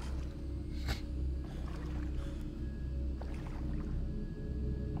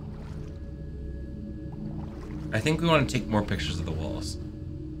 I think we want to take more pictures of the walls.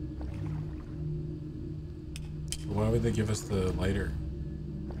 Why would they give us the lighter?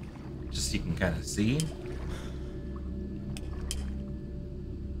 Just so you can kind of see.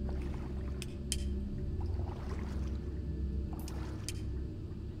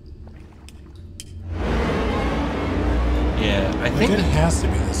 Yeah, I think it has to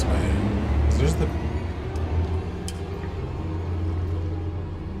be this way. 'Cause there's the...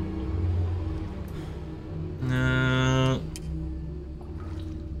 No.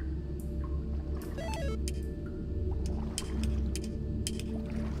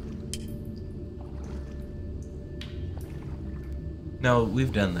 No,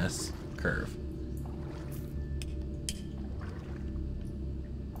 we've done this curve.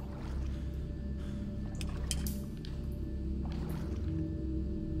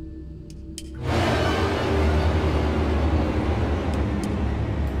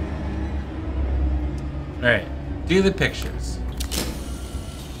 All right, do the pictures.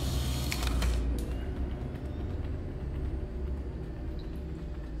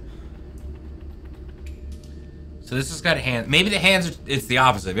 So this has got hands. Maybe the hands are, it's the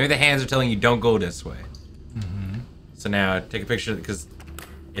opposite. Maybe the hands are telling you don't go this way. So now take a picture, because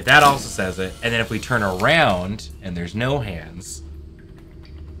if that also says it, and then if we turn around and there's no hands.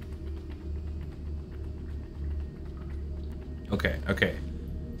 Okay, okay.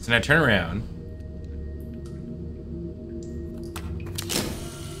 So now turn around.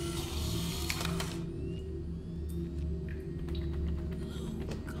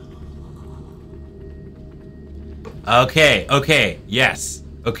 Okay, okay, yes.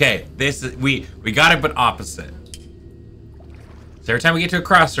 Okay, this is, we got it, but opposite. So every time we get to a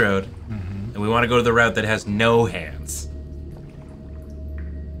crossroad, and we want to go to the route that has no hands.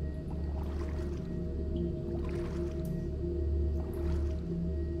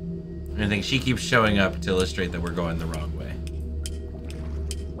 And I think she keeps showing up to illustrate that we're going the wrong way.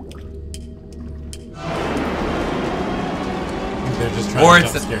 They're just trying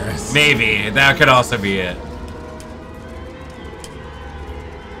to jump scare us. Maybe that could also be it.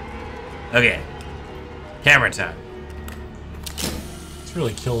 Okay, camera time. This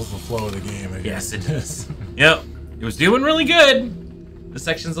really kills the flow of the game. Yes, it does. Yep, it was doing really good. This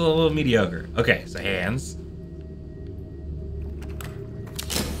section's a little mediocre. Okay, so hands.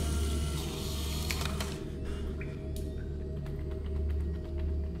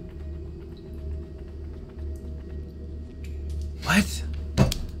 What?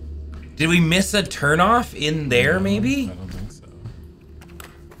 Did we miss a turnoff in there, maybe? I don't think so.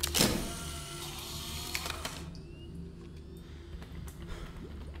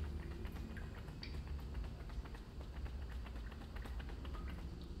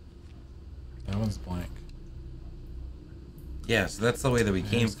 That one's blank. Yeah, so that's the way that we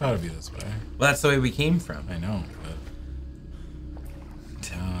came It's from. gotta be this way. Well, that's the way we came from. I know, but...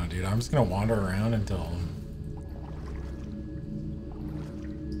 I don't know, dude. I'm just gonna wander around until...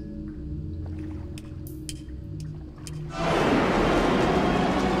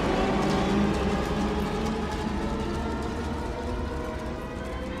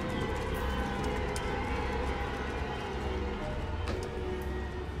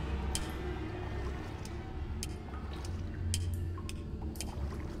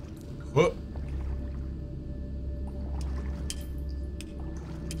 Whoop.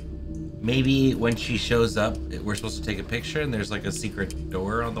 Maybe when she shows up, we're supposed to take a picture and there's like a secret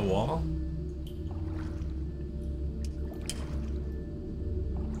door on the wall?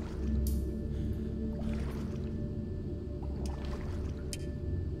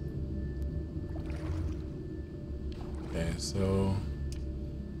 Okay, so...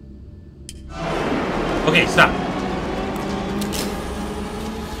 Okay, stop.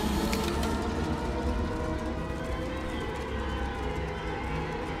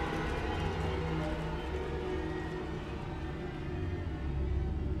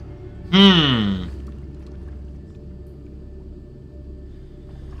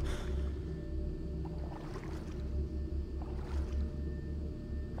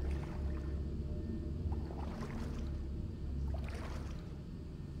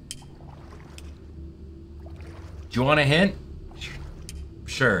 Do you want a hint?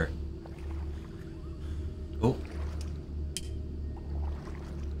 Sure. Oh.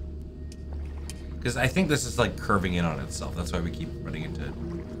 Because I think this is like curving in on itself. That's why we keep running into it.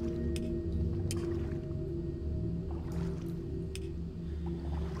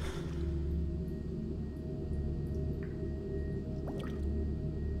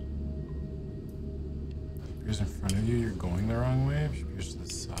 If yours in front of you, you're going the wrong way. If yours to the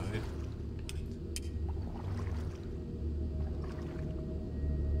side.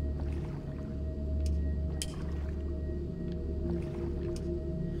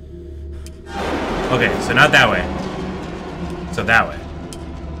 Okay, so not that way. So that way.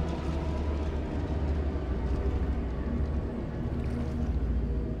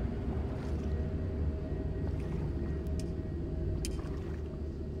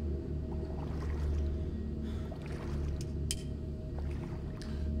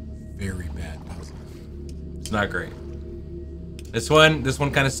 Very bad puzzle. It's not great. This one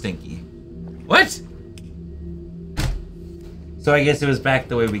kind of stinky. What? So I guess it was back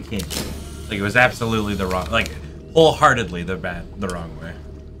the way we came. Like it was absolutely the wrong, like wholeheartedly the wrong way.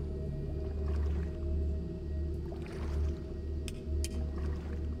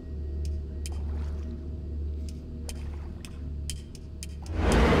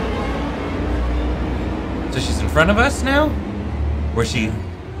 So she's in front of us now? Or she?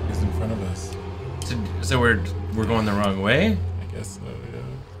 She's in front of us. So we're going the wrong way? I guess so, yeah.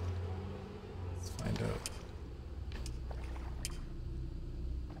 Let's find out.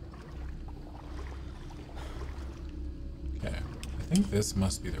 Okay. I think this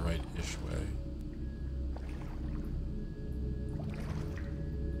must be the right-ish way.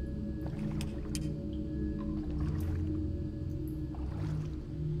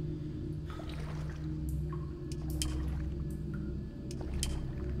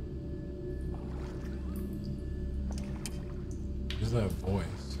 Who's that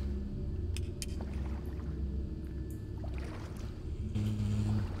voice?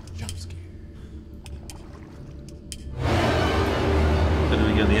 And jump scare. So do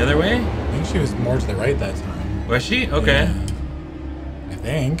we go the other way? I think she was more to the right that time. Was she? Okay. Yeah. I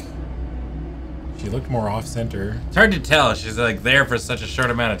think. She looked more off-center. It's hard to tell. She's like there for such a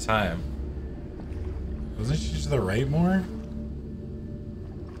short amount of time. Wasn't she to the right more?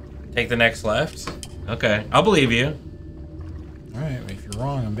 Take the next left. Okay, I'll believe you. Alright, if you're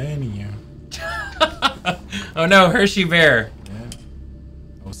wrong, I'm banning you. Oh no, Hershey Bear. Yeah.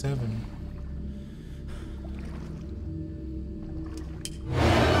 07.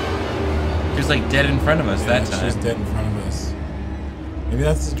 She was like dead in front of us that time. She's dead in front of us. Maybe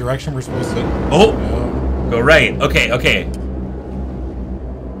that's the direction we're supposed to. Oh! No. Go right. Okay, okay.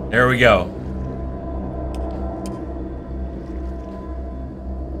 There we go.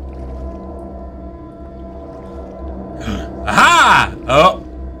 Aha! Oh!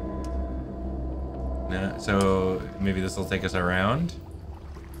 No, so maybe this will take us around.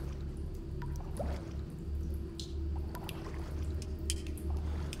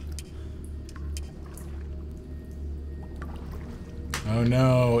 Oh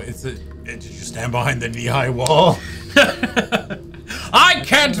no, did you stand behind the knee-high wall? I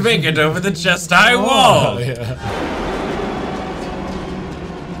can't make it over the chest-high wall! Oh, yeah.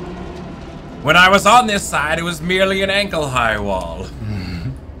 When I was on this side, it was merely an ankle-high wall.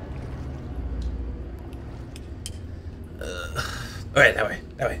 Alright, that way,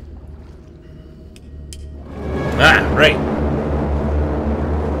 that way. Ah, right.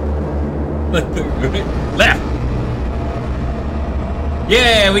 Left!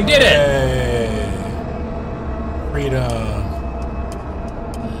 Yeah, we did it! Hey. Freedom.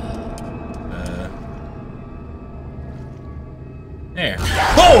 There.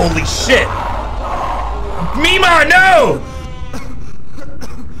 Holy shit! Mima, no!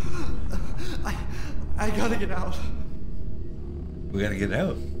 I gotta get out. We gotta get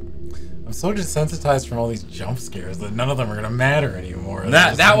out. I'm so desensitized from all these jump scares that none of them are gonna matter anymore.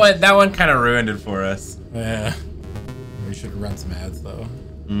 That one kind of ruined it for us. Yeah. We should run some ads though.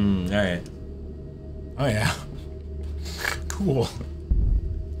 Alright. Oh yeah. Cool.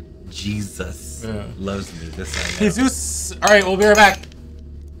 Jesus loves me. This I know. Jesus. Alright, we'll be right back.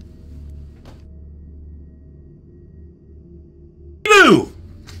 Blue!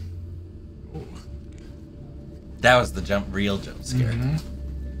 That was the real jump scare.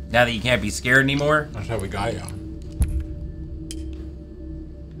 Now that you can't be scared anymore. That's how we got you.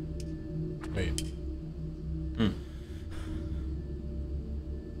 Wait.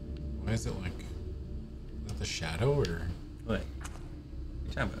 Why is it like... Is that the shadow or... What? What are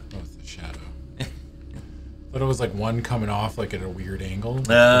you talking about? Oh, it's the shadow. I thought it was like one coming off like at a weird angle.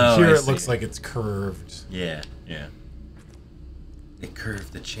 Oh, here I it see. looks like it's curved. Yeah, yeah. It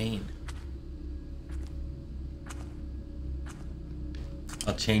curved the chain.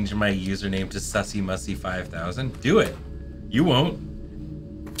 I'll change my username to SussyMussy5000. Do it. You won't.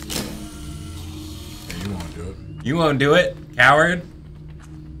 Yeah, you won't do it. You won't do it, coward.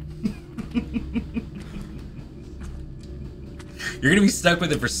 You're gonna be stuck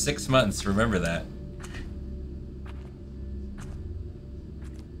with it for 6 months. Remember that.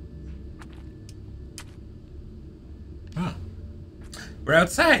 Huh. We're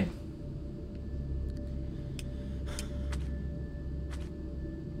outside.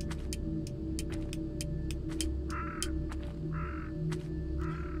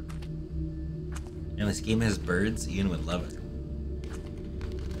 And this game has birds. Ian would love it.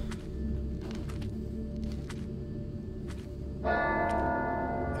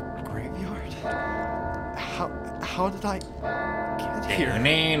 Graveyard? How did I get here?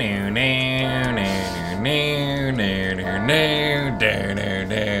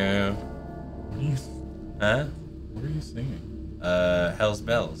 Huh? What are you singing? Hell's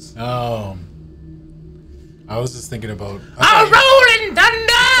Bells. Oh. I was just thinking about... A rolling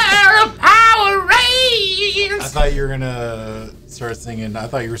thunder of power rains. I thought you were gonna start singing. I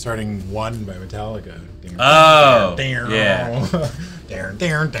thought you were starting One by Metallica. Oh, yeah. Darn,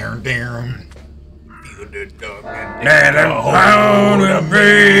 darn, darn, darn. Feel the dog And I'm bound to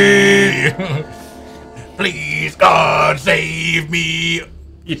be. Please, God, save me.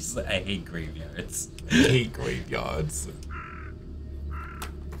 I hate graveyards. I hate graveyards.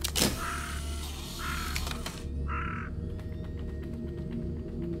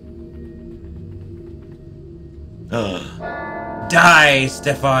 Die,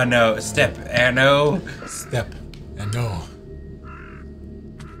 Stefano. Step and no.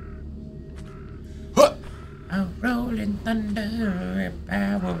 A rolling thunder,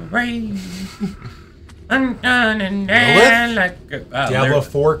 power rain. Diablo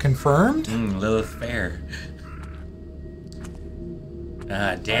 4 confirmed? Lilith Fair.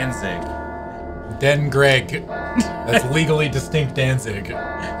 Danzig. Den Greg. That's legally distinct Danzig.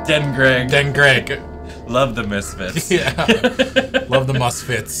 Den Greg. Den Greg. Love the Misfits. Yeah. Love the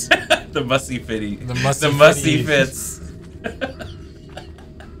Musfits. The Mussy Fitty. The Mussy Mussy Fits.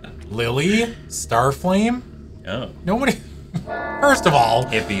 Lily? Starflame? Oh. Nobody. First of all.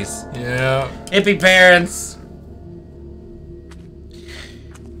 Hippies. Yeah. Hippie parents.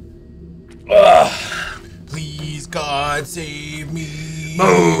 Ugh. Please, God, save me.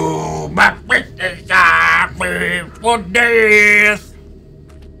 Move back with the zombies for death.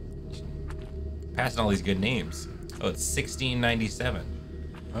 Passing all these good names. Oh, it's 1697.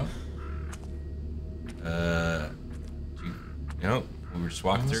 Oh. Nope. We were just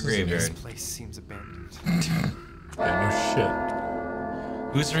walking through a graveyard. This place seems abandoned. Yeah, no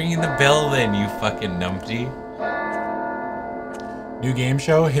shit. Who's ringing the bell then, you fucking numpty? New game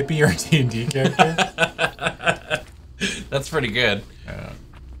show, hippie or D&D character? That's pretty good. Yeah.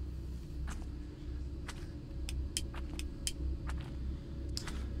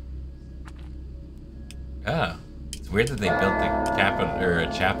 Ah, it's weird that they built the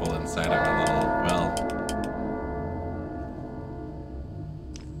chapel inside of a little well.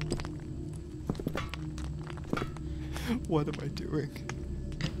 What am I doing?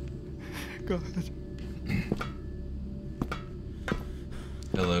 God.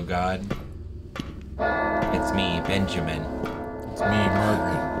 Hello, God. It's me, Benjamin. It's me,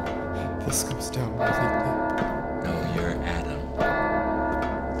 Margaret. This goes down completely. No, you're Adam.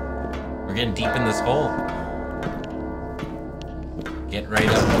 We're getting deep in this hole. Get right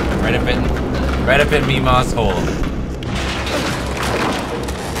up in Mima's hole.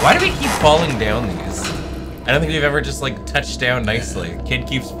 Why do we keep falling down these? I don't think we've ever just like touched down nicely. Kid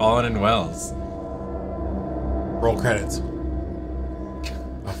keeps falling in wells. Roll credits.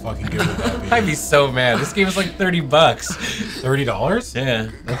 How fucking good would that be? I'd be so mad. This game is like $30. $30? Yeah.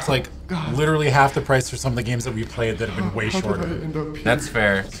 That's like literally half the price for some of the games that we played that have been way How did I shorter. end up here? That's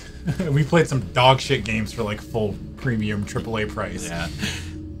fair. We played some dog shit games for like full premium AAA price. Yeah.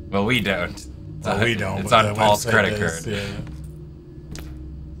 Well, we don't. Well, we don't. It's but on the Paul's website credit does, card. Yeah.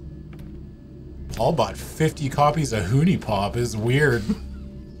 Paul bought 50 copies of Hoonie Pop. Is weird.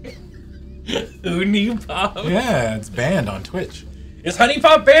 Hoonie Pop? Yeah, it's banned on Twitch. Is Honey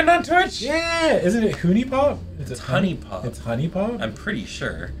Pop banned on Twitch? Yeah, isn't it Hoonie Pop? It's Honey Pop. It's Honey Pop? I'm pretty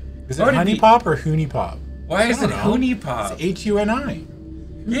sure. Is it Honey Pop or Hoonie Pop? Why is I it don't know. Hoonie Pop? It's H-U-N-I.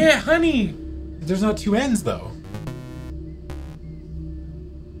 Yeah, honey. There's not two N's though.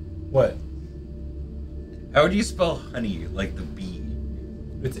 What? How would you spell honey like the B?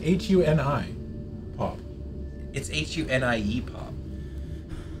 It's H-U-N-I. Pop. It's H-U-N-I-E Pop.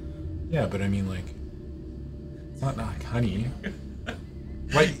 Yeah, but I mean like, it's not like honey.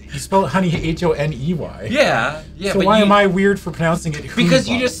 What? You spell it honey H-O-N-E-Y. Yeah, yeah. So but why you, am I weird for pronouncing it Hoonie Because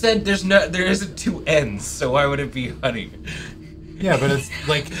you Pop? just said there isn't two N's, so why would it be honey? Yeah, but it's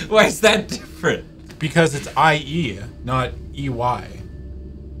like... Why is that different? Because it's I-E, not E-Y.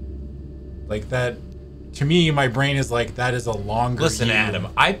 Like that... To me, my brain is like, that is a longer Listen, U. Adam,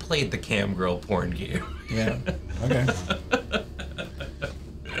 I played the cam girl porn game. Yeah, okay.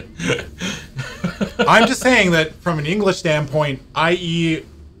 I'm just saying that from an English standpoint, I-E...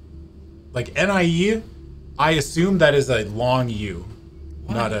 Like N-I-E, I assume that is a long U,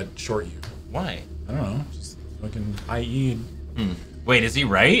 not a short U. Why? I don't know. Just fucking I-E... Wait, is he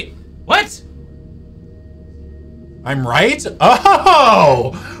right? What? I'm right?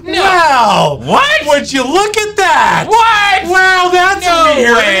 Oh! No. Wow! What? Would you look at that? What? Wow, that's No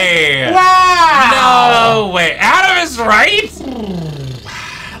weird. way. Wow! No way. Adam is right?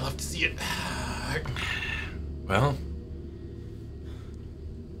 I love to see it. Well,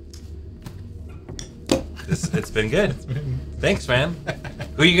 it's been good. Thanks, man.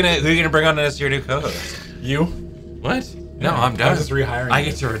 Who you gonna bring on as your new co-host? You? What? No, I'm done. I'm just rehiring I you.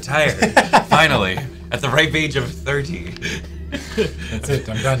 get to retire. Finally. At the ripe age of 30. That's it,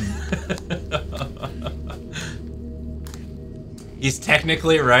 I'm done. He's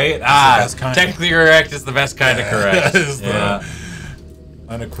technically right. best kind. Technically correct is the best kind of correct. That is Yeah.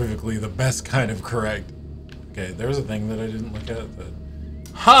 unequivocally the best kind of correct. Okay, there's a thing that I didn't look at. That...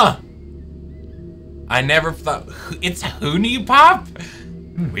 Huh. I never thought... It's Hoonie Pop?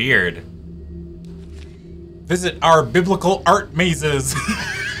 Weird. Visit our biblical art mazes.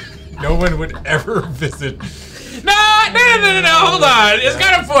 No one would ever visit. No, hold on. It's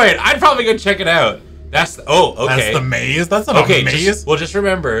got a point. I'd probably go check it out. That's the, okay. That's the maze? That's not Okay, a maze. just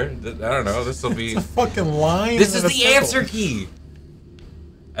remember. I don't know. This will be... It's a fucking line. This in is a the circle. answer key.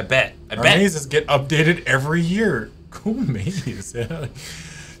 I bet Our mazes get updated every year. Cool maze. Yeah.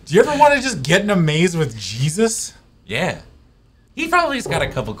 Do you ever want to just get in a maze with Jesus? Yeah. He probably's got a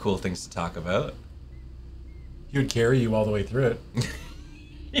couple cool things to talk about. He would carry you all the way through it.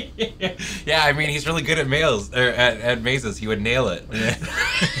 Yeah, I mean, he's really good at at mazes. He would nail it. Yeah.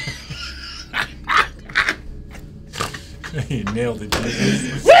 He nailed it,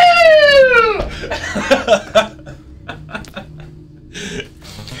 Jesus.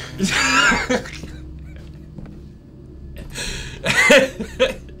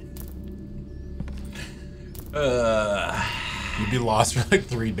 You'd be lost for like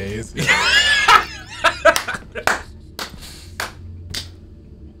 3 days.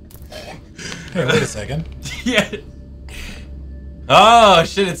 Hey, wait a second. Yeah. Oh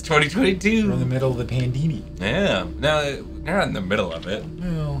shit! It's 2022. We're in the middle of the pandemic. Yeah. No, we're not in the middle of it.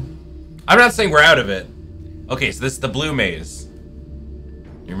 Well, I'm not saying we're out of it. Okay, so this is the blue maze.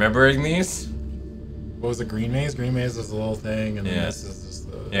 You remembering these? What was the green maze? Green maze is the little thing, and then this is just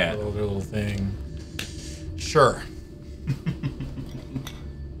the little thing. Sure.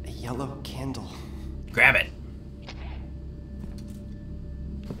 A yellow candle. Grab it.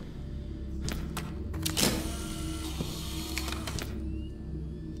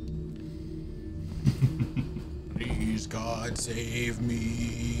 Please, God, save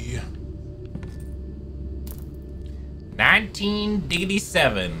me.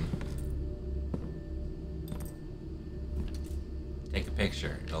 1987. Take a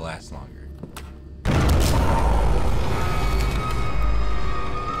picture. It'll last longer.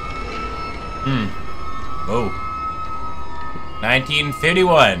 Oh.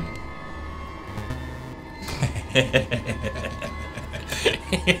 1951.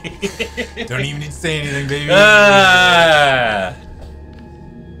 Don't even need to say anything, baby.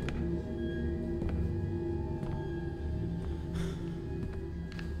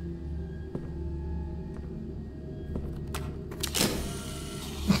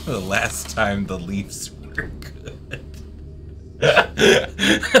 The last time the Leafs were good. Get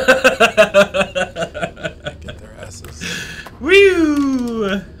their asses.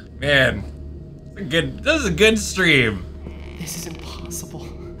 Woo! Man, this is a good stream. This is impossible.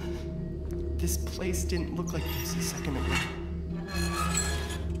 This place didn't look like this a second ago.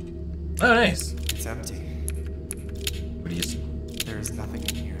 Oh, nice. It's empty. What do you see? There is nothing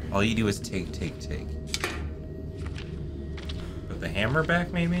in here. All you do is take. Put the hammer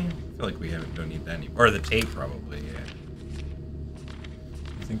back, maybe? I feel like we don't need that anymore. Or the tape, probably, yeah.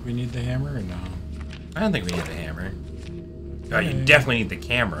 You think we need the hammer or no? I don't think we need the hammer. Oh, you definitely need the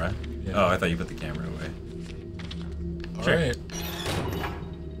camera. Yeah. Oh, I thought you put the camera away. Alright.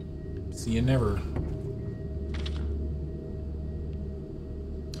 See you never.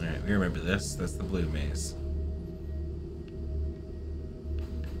 Alright, we remember this. That's the blue maze.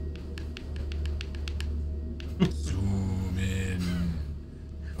 Zoom in.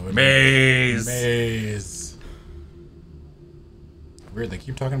 Oh, Maze! Maze. Weird, they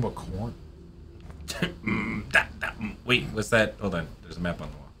keep talking about corn. Wait, what's that? Hold on. There's a map on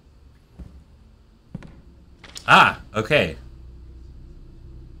the wall. Ah, okay.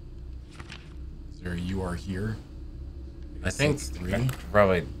 Is there a you are here? I think it's 3.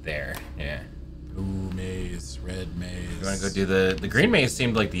 Probably there, yeah. Blue maze, red maze. You want to go do the green maze?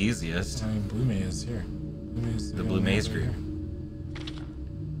 Seemed like the easiest. I mean, blue maze here. Blue maze, The blue maze right group. here.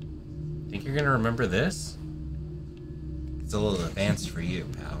 Think you're gonna remember this? It's a little advanced for you,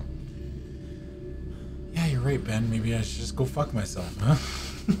 pal. Yeah, you're right, Ben. Maybe I should just go fuck myself, huh?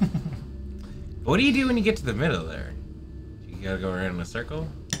 What do you do when you get to the middle there? You gotta go around in a circle?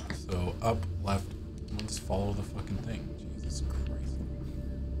 So, up, left. I'll just follow the fucking thing. Jesus Christ.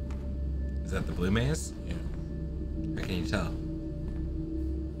 Is that the blue maze? Yeah. How can you tell?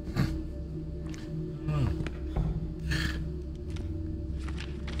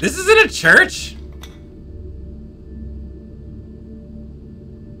 This isn't a church?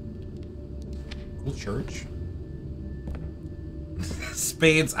 Cool church.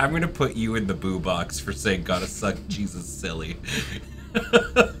 Spades, I'm gonna put you in the boo box for saying gotta suck Jesus silly.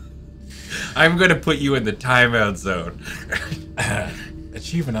 I'm gonna put you in the timeout zone.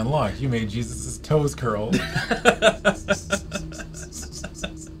 Achievement unlocked. You made Jesus' toes curl.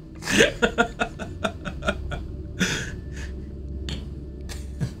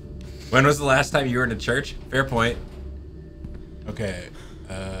 When was the last time you were in a church? Fair point. Okay.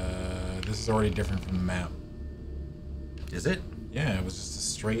 This is already different from the map. Is it? Yeah, it was just a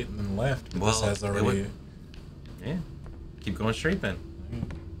straight and then left. But Well, this has it already. would- Yeah. Keep going straight then.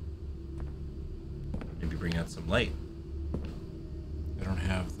 Maybe bring out some light. I don't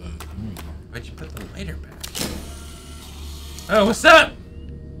have the. Why'd you put the lighter back? Oh, what's up?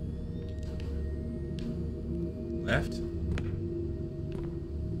 Left.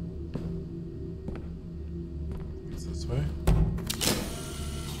 It's this way.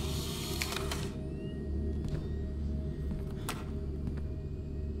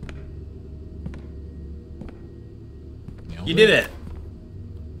 Nailed You did it.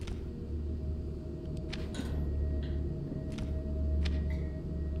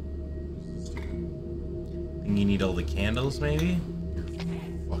 Think you need all the candles, maybe? You're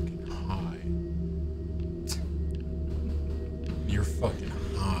fucking high. You're fucking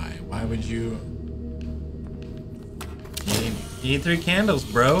high. Why would you? You need 3 candles,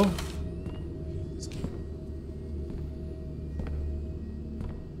 bro. This game.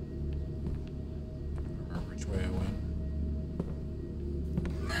 I don't remember which way I went.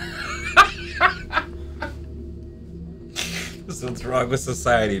 This is what's wrong with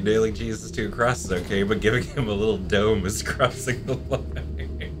society. Nailing Jesus to a cross is okay, but giving him a little dome is crossing the line.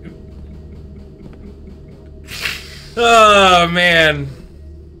 Oh, man.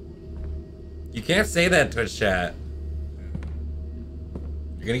 You can't say that, Twitch chat.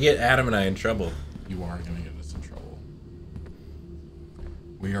 You're gonna get Adam and I in trouble. You are gonna get us in trouble.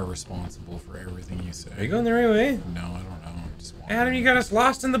 We are responsible for everything you say. Are you going the right way? No, I don't know. I'm just wandering. Adam, you got us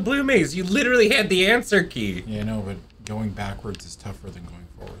lost in the blue maze. You literally had the answer key. Yeah, no, but going backwards is tougher than going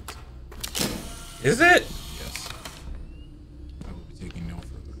forwards. Is it? Yes. I will be taking no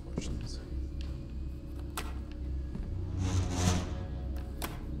further questions.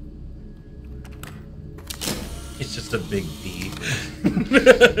 It's just a big B.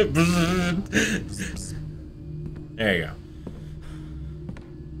 There you go.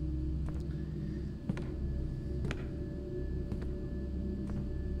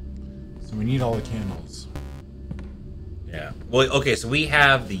 So we need all the candles. Yeah. Well, okay, so we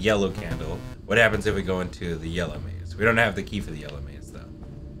have the yellow candle. What happens if we go into the yellow maze? We don't have the key for the yellow maze, though.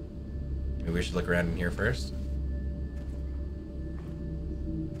 Maybe we should look around in here first.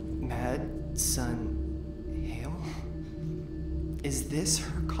 MADiSON Hale? Is this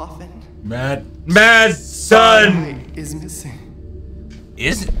her coffin? MADiSON! Eye is missing.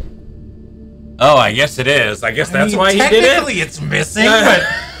 Is it? Oh, I guess it is. I guess that's why he did it. Technically, it's missing, but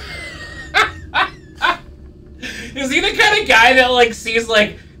Is he the kind of guy that like sees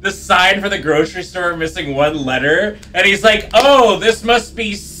like the sign for the grocery store missing 1 letter, and he's like, "Oh, this must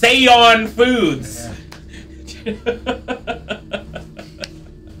be Sayon Foods." Yeah.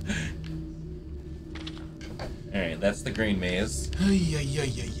 All right, that's the green maze. Wait,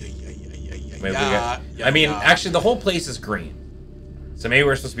 Wait, I mean, actually, the whole place is green, so maybe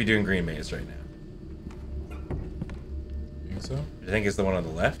we're supposed to be doing green maze right now. think so? I think it's the one on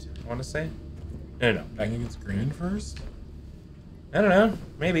the left. I want to say. No. I think it's green first. I don't know.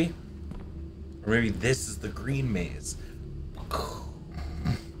 Maybe. Or maybe this is the green maze.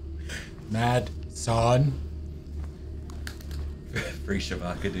 MADiSON. Free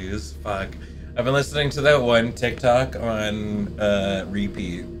Shabakadoos. Fuck. I've been listening to that one TikTok on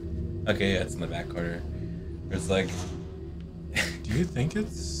repeat. Okay, yeah, it's in the back corner. It's like... Do you think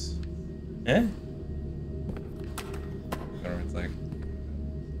it's... Eh? Or it's like...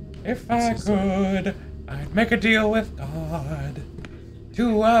 If I could, I'd make a deal with God. 2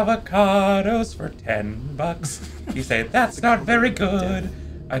 avocados for $10. You say, that's not very good.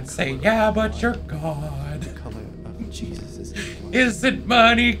 I'd say, yeah, but you're God. The color of Jesus is in Is it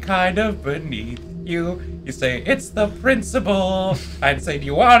money kind of beneath you? You say, it's the principle. I'd say, do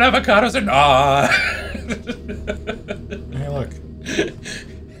you want avocados or not? Hey, look.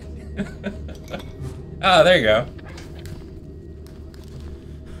 Oh, there you go.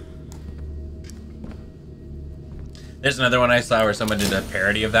 There's another one I saw where someone did a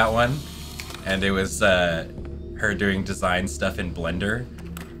parody of that one. And it was her doing design stuff in Blender.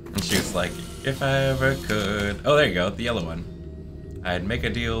 And she was like, if I ever could... Oh, there you go, the yellow one. I'd make a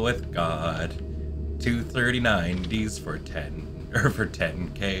deal with God. 239Ds for 10, or for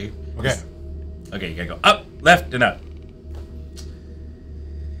 10K. Okay. Okay, you gotta go up, left, and up.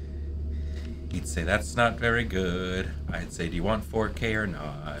 He'd say, that's not very good. I'd say, do you want 4K or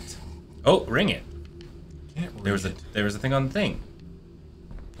not? Oh, ring it. Can't read There was a thing on the thing.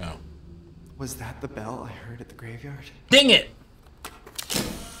 Oh. Was that the bell I heard at the graveyard? Ding it!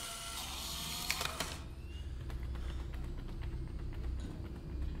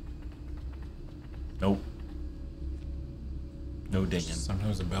 Nope. No dinging.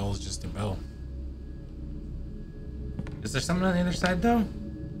 Sometimes a bell is just a bell. Is there something on the other side, though?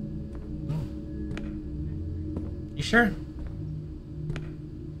 No. You sure?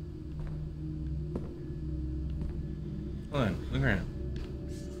 Hold on, look around.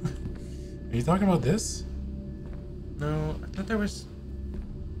 Are you talking about this? No, I thought there was...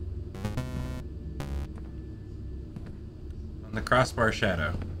 In the crossbar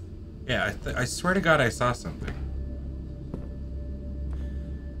shadow. Yeah, I swear to God I saw something.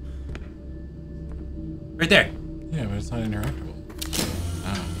 Right there. Yeah, but it's not interactable.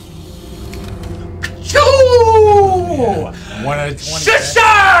 Ah. Choo! 1 out of 20. Shusha!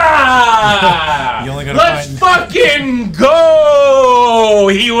 You only gotta Let's find- fucking go!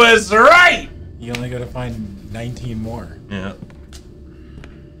 He was right! You only gotta find 19 more. Yeah.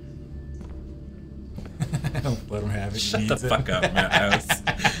 Let him have it. Shut the fuck up, Matt House.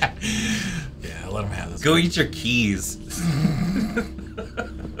 Yeah, let him have this. Go eat your keys.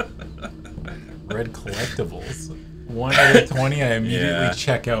 Red collectibles. 1 out of 20, I immediately Yeah.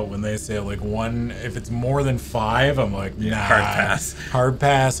 check out when they say like 1. If it's more than 5, I'm like, nah. Hard pass. Hard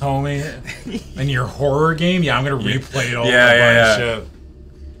pass, homie. And your horror game, yeah, I'm gonna replay it all. Yeah. Shit.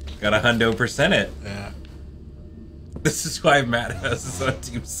 Got 100% it. Yeah. This is why Matt House is on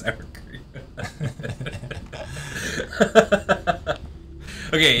Team Sour Cream.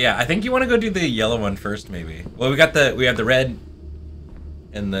 Okay, yeah, I think you want to go do the yellow one first, maybe. Well, we have the red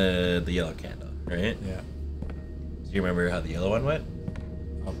and the yellow candle, right? Yeah. Do you remember how the yellow one went?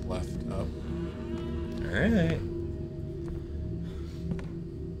 Up, left, up. All right.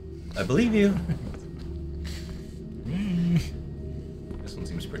 I believe you. This one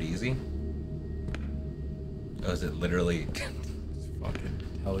seems pretty easy. Oh, is it literally? Fucking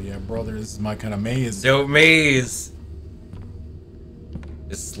hell yeah, brother. This is my kind of maze. Dope maze.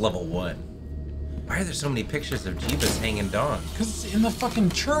 This is level 1. Why are there so many pictures of Jeebus hanging dong? Because it's in the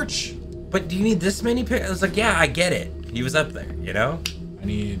fucking church. But do you need this many pictures? I was like, yeah, I get it. He was up there, you know? I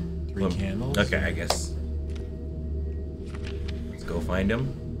need 3 Well, candles. Okay, I guess. Let's go find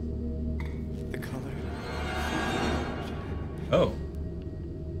him. The color. Oh.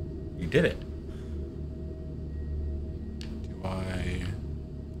 You did it. Do I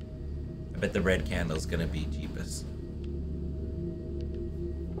bet the red candle's gonna be Jeebus.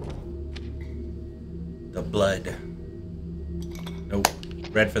 The blood. Nope.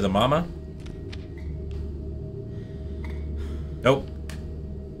 Red for the mama. Nope.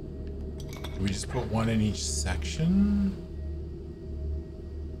 Do we just put 1 in each section?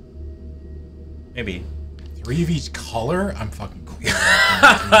 Maybe. 3 of each color? I'm fucking cool.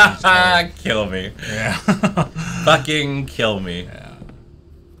 Kill me. Yeah. Fucking kill me. Yeah.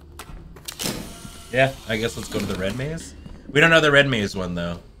 Yeah, I guess let's go to the red maze. We don't know the red maze one,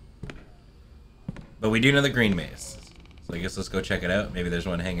 though. But we do know the green maze. So I guess let's go check it out. Maybe there's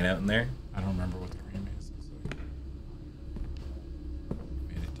one hanging out in there. I don't remember what the green maze is.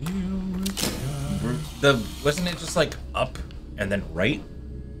 Made a deal with God. Wasn't it just like up and then right?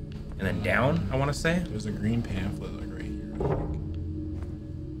 And then down, I want to say? There's a green pamphlet like right here, I think.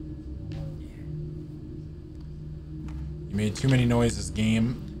 You made too many noises,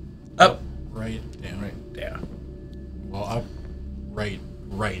 game. Up. Right, down. Right, yeah. Well, up, right,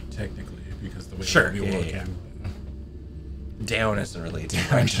 technically, because the way Sure, that we yeah, look yeah. at Down isn't really the Down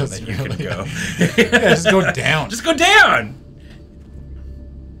direction that doesn't you can really- go. Yeah, just go down. Just go down!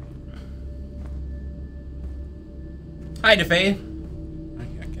 Hi, DeFay.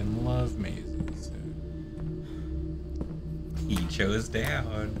 I can love mazes. He chose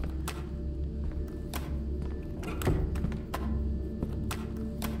down.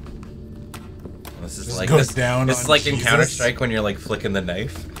 This is Just like goes this, down This is on like in Jesus. Counter-Strike when you're like flicking the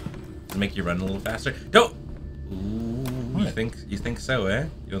knife to make you run a little faster. Don't. Ooh, you What? think so, eh?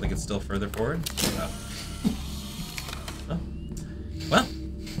 You don't think it's still further forward? Oh. Oh. Well,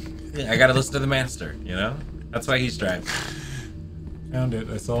 yeah, I gotta listen to the master. You know, that's why he's driving. Found it.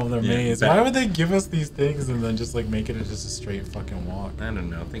 I solved their Yeah, maze. that- Why would they give us these things and then just like make it just a straight fucking walk? I don't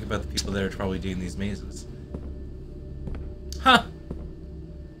know. Think about the people that are probably doing these mazes. Huh.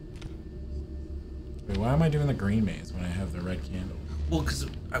 Wait, why am I doing the green maze when I have the red candle? Well, because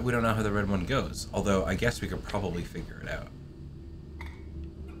we don't know how the red one goes. Although, I guess we could probably figure it out.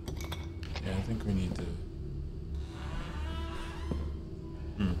 Yeah, I think we need to.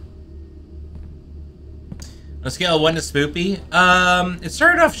 On a scale of 1 to spoopy, it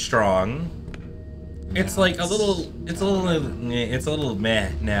started off strong. It's like a little, it's a little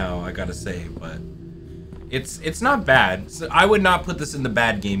meh now, I gotta say, but it's not bad. So I would not put this in the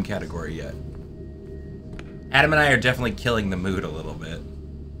bad game category yet. Adam and I are definitely killing the mood a little bit.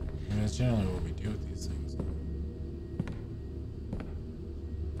 I mean, that's generally what we do with these things.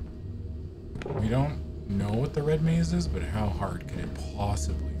 We don't know what the red maze is, but how hard could it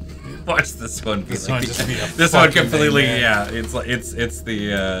possibly be? Watch this one. This one just be a this one fucking completely. thing, Yeah, it's like it's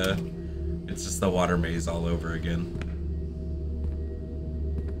the it's just the water maze all over again.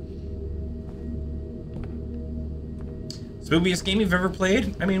 Spookiest game you've ever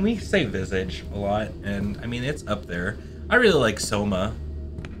played? I mean, we say Visage a lot, and I mean it's up there. I really like Soma.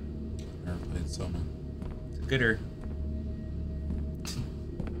 Never played Soma. It's a gooder.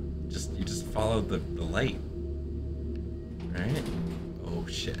 You just follow the light. Right? Oh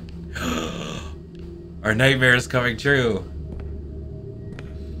shit. Our nightmare is coming true.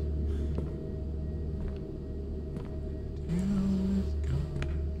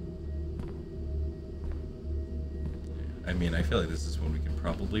 I mean, I feel like this is one we can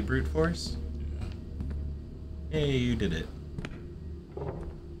probably brute force. Yeah. Hey, you did it.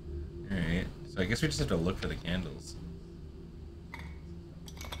 Alright, so I guess we just have to look for the candles.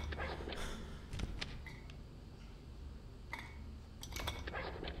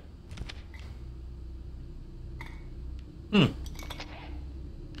 Hmm.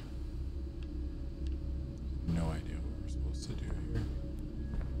 No idea what we're supposed to do here.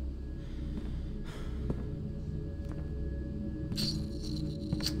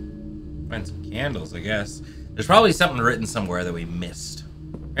 Find some candles, I guess. There's probably something written somewhere that we missed.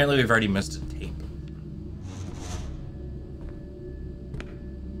 Apparently we've already missed a tape.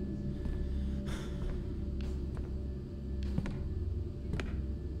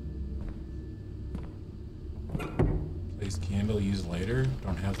 Place candle, use lighter.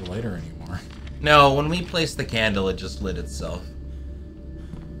 Don't have the lighter anymore. No, when we placed the candle, it just lit itself.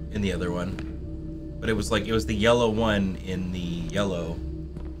 In the other one. But it was the yellow one in the yellow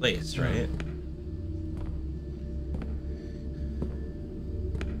place, right?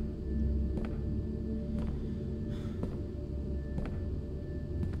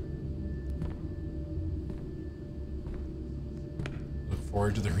 Look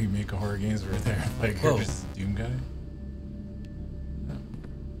forward to the remake of horror games where they're like Whoa. just Doom guy.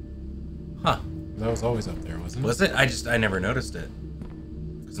 Huh. That was always up there, wasn't it? Was it? I never noticed it.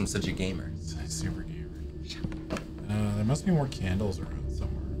 Because I'm such a gamer. Super gamer. There must be more candles around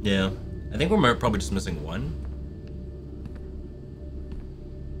somewhere. Yeah. I think we're probably just missing one.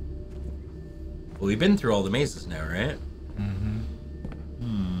 Well, we've been through all the mazes now, right? Mm-hmm.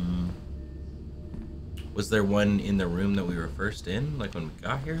 Was there one in the room that we were first in, like when we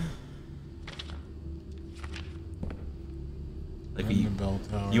got here? Like The bell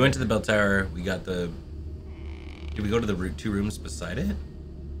tower. you went to the bell tower. We got the. Did we go to the two rooms beside it?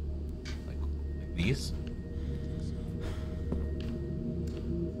 Like these?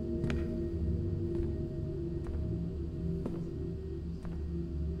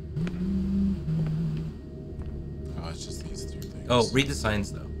 Oh, it's just these two things. Oh, read the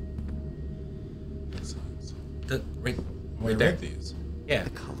signs though. The signs. Right Wait, there. read these. Yeah. The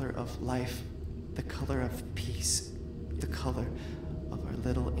color of life, the color of peace, the color of our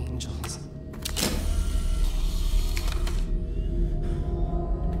little angels.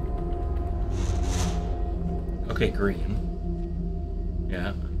 Okay, green.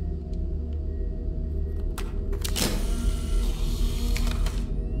 Yeah.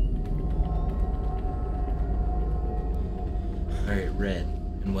 Alright, red.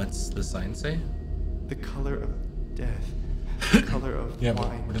 And what's the sign say? The color of death, the color of Yeah, but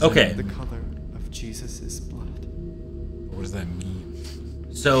wine, what does that Okay. the color of Jesus' blood. What does that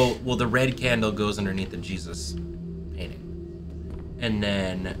mean? So, well, the red candle goes underneath the Jesus painting. And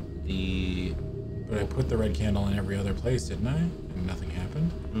then the... But I put the red candle in every other place, didn't I? And nothing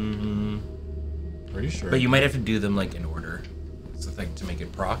happened? Mm-hmm. Pretty sure. But you might have to do them, like, in order. It's the thing to make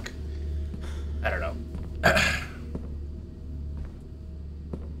it proc. I don't know.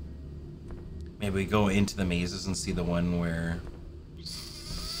 Maybe we go into the mazes and see the one where...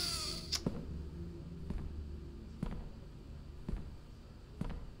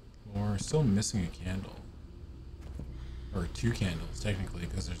 We're still missing a candle. Or two candles, technically,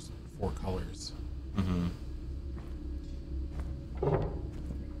 because there's 4 colors. Mm-hmm.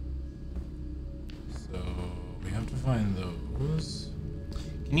 So, we have to find those.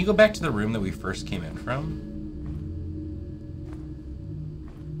 Can you go back to the room that we first came in from?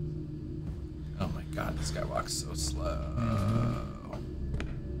 Oh my god, this guy walks so slow.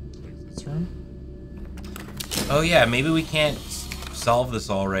 Like this room? Oh yeah, maybe we can't solve this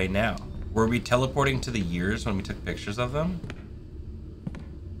all right now. Were we teleporting to the years when we took pictures of them?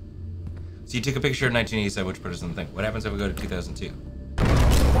 So you took a picture of 1987, which put us in the thing. What happens if we go to 2002?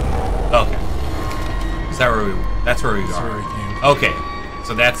 Okay. Is that where we? That's where we That's are. where we came. Okay,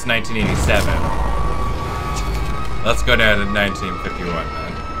 so that's 1987. Let's go down to 1951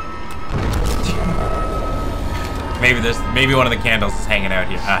 then. Maybe one of the candles is hanging out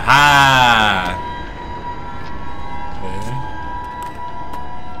here. Aha! Okay.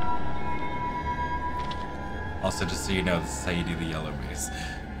 Also, just so you know, this is how you do the yellow maze.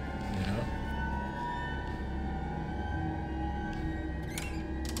 Yeah.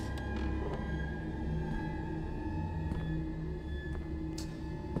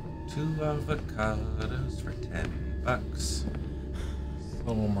 2 avocados for $10.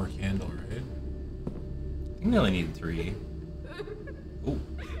 Still one more candle, right? I think we only need 3. Ooh.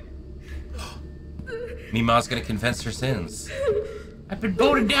 Mima's gonna confess her sins. I've been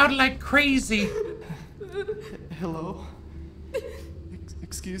voted down like crazy. Hello?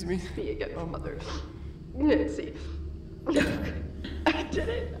 Excuse me? Me again, Mother. Nancy. I did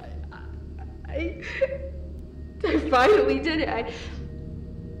it. I finally did it.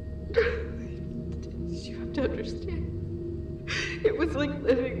 You have to understand. It was like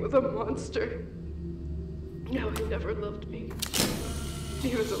living with a monster. No, he never loved me.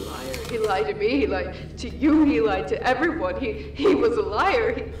 He was a liar. He lied to me. He lied to you. He lied to everyone. He was a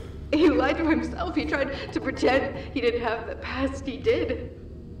liar. He lied to himself. He tried to pretend he didn't have the past he did.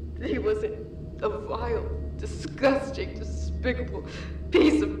 He wasn't a vile, disgusting, despicable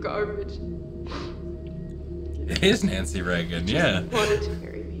piece of garbage. It is Nancy Reagan, yeah. He wanted to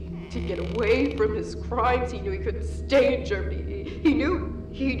marry me, to get away from his crimes. He knew he couldn't stay in Germany. He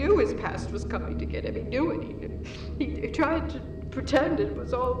knew his past was coming to get him. He knew it. He tried to pretend it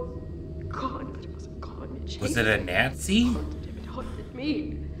was all gone, but it wasn't gone. Was it a Nazi? It haunted him. It haunted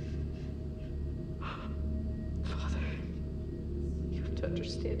me. Father, you have to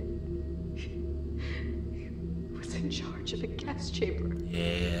understand. He was in charge of a gas chamber.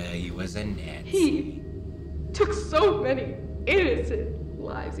 Yeah, he was a Nazi. He took so many innocent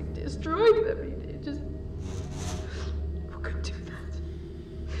lives. He destroyed them. He just... Who could do that?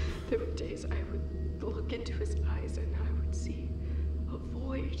 There were days I would look into his eyes and I would see a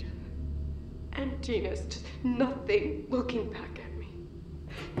void. Emptiness. Just nothing looking back at me.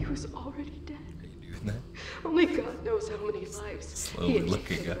 He was already dead. Are you doing that? Only God knows how many lives Slowly he had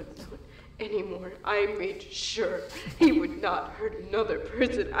looking taken, up. but not anymore. I made sure he would not hurt another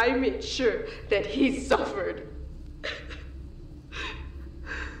person. I made sure that he suffered.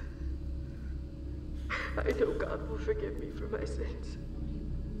 I know God will forgive me for my sins.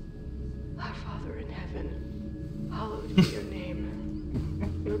 Our Father in heaven, hallowed be your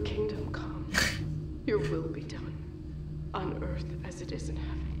name. Your kingdom come. Your will be done, on earth as it is in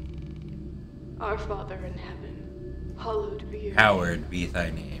heaven. Our Father in heaven, hallowed be your Howard be thy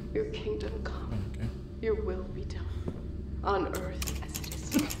name. Your kingdom come. Okay. Your will be done, on earth as it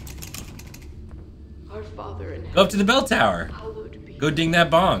is in heaven. Our Father in heaven, Go up to the bell tower. hallowed be Go ding that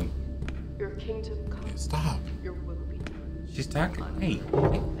bong. your kingdom come. Okay, stop. Your will be done. She's talking. On Hey,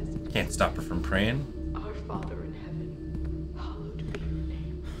 earth as it is. can't stop her from praying. Our Father in heaven, hallowed be your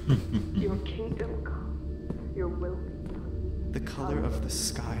name. Your kingdom come. Your will be done. The color of the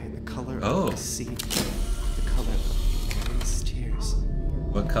sky, the color Oh. of the sea, the color of Mary's tears.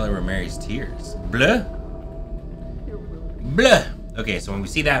 What color were Mary's tears? Bleu? Your will be Bleu! Okay, so when we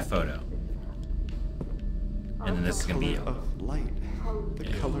see that photo, and then this is The gonna be... color of light, the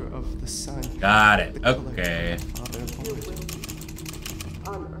color of the sun. Got it. The color Okay. of Father Lord.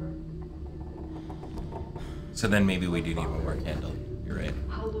 on So then maybe we do need one more candle. You're right.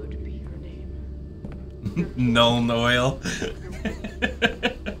 earth, hallowed be your name. Null oil.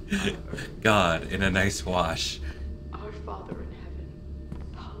 God, in a nice wash. Our Father in heaven,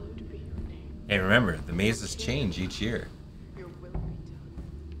 hallowed be your name. Hey, remember, the mazes change each year. Your will be done,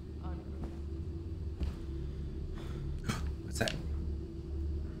 on earth. What's that?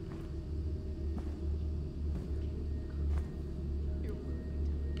 Your will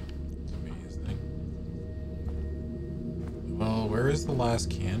be done. Amazing. Well, where is the last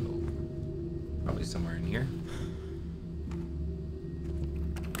candle? Probably somewhere in here.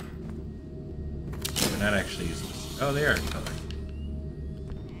 We're not actually using this. Oh, they are colored.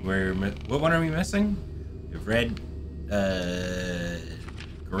 What one are we missing? We have red,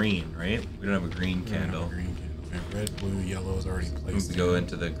 green, right? We don't have a green We don't have a candle. green candle. We have red, blue, yellow is already We placed. can go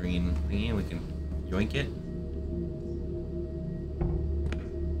into the green thingy and we can yoink it.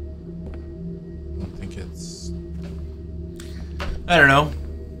 I don't think it's... I don't know.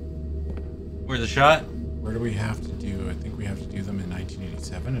 Where's the shot? Where do we have to do? I think we have to do them in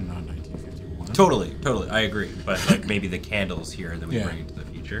 1987 and not 1951. Totally, totally. I agree. But like maybe the candles here, then we Yeah. bring it to the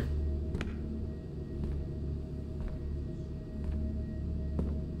future.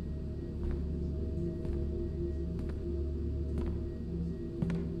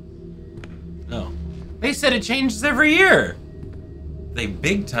 Oh. They said it changes every year. They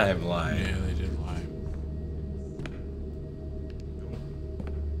big time lie. Yeah, they did lie.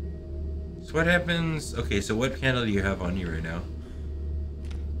 So what happens? Okay, so what candle do you have on you right now?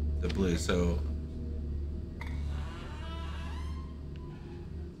 The blue. So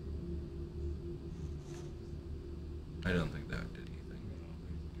I don't think that did anything.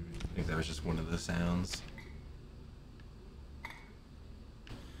 I think that was just one of the sounds.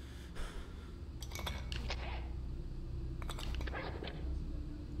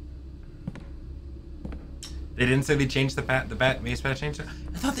 They didn't say they changed the mace patch changed it?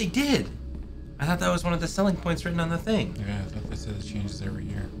 I thought they did. I thought that was one of the selling points written on the thing. Yeah, I thought they said it changes every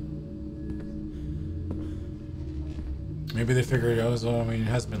year. Maybe they figured it out. Well, I mean, it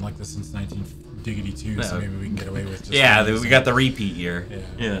has been like this since 1982, so maybe we can get away with just... Yeah, we got the repeat year.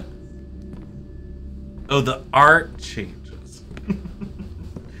 Yeah. Oh, the art changes.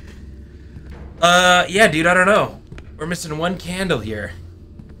 Yeah, dude, I don't know. We're missing one candle here.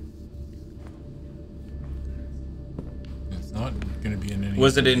 It's not going to be in any...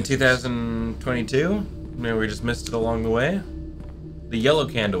 Was it in 2022? Maybe we just missed it along the way? The yellow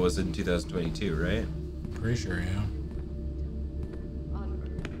candle was in 2022, right? Pretty sure, yeah.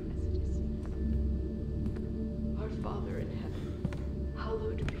 Our Father in heaven,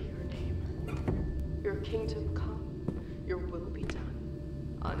 hallowed be your name. Your kingdom come, your will be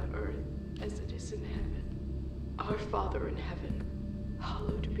done, on earth as it is in heaven. Our Father in heaven,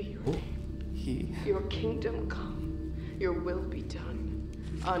 hallowed be your name. Your kingdom come, your will be done,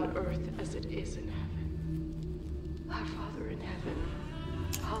 on earth as it is in heaven. Our Father in heaven,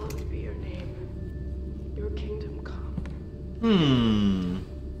 hallowed be your name. Your kingdom come.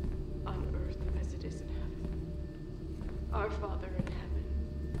 On earth as it is in heaven. Our Father in heaven,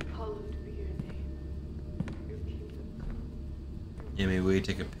 hallowed be your name. Your kingdom come. Yeah, maybe we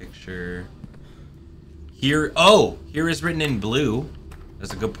take a picture. Here is written in blue.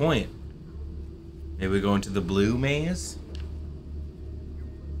 That's a good point. Maybe we go into the blue maze.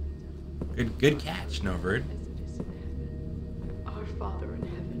 Good catch, Noverd. As it is in heaven. Our Father in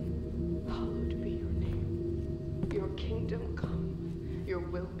heaven, hallowed be your name. Your kingdom come. Your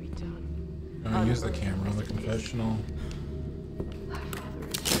will be done. I'm gonna use the camera on the confessional. Our Father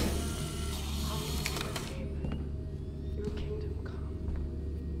in heaven, hallowed be your name. Your kingdom come.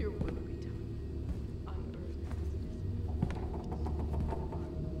 Your will be done. On earth as it is in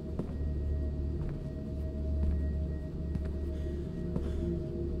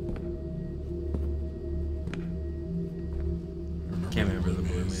Can't remember the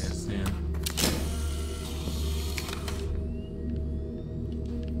blue maze. Yeah.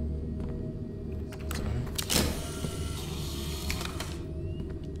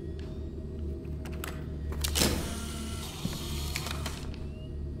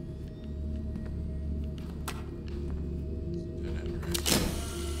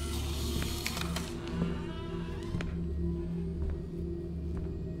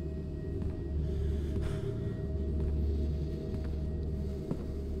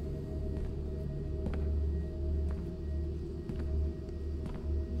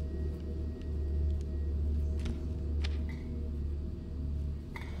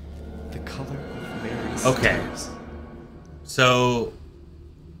 The color of Mary's Okay. stars. So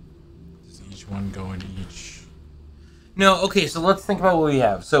Does each one go in each? no, okay, so let's think about what we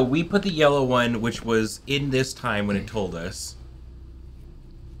have. So we put the yellow one, which was in this time when it told us.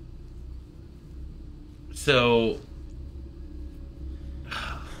 So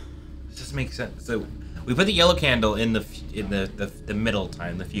does this make sense? So we put the yellow candle in the middle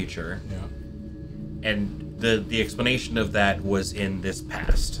time, the future. Yeah. And the explanation of that was in this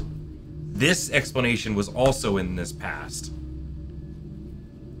past. This explanation was also in this past.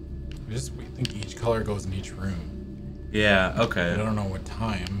 We think each color goes in each room. Yeah, I okay. don't know what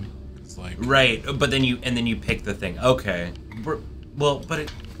time. It's like... Right, but then you pick the thing. Okay. Well, but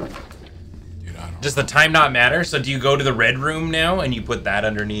it... Dude, I don't Does the time not matter? So do you go to the red room now and you put that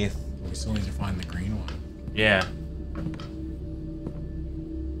underneath? We still need to find the green one. Yeah.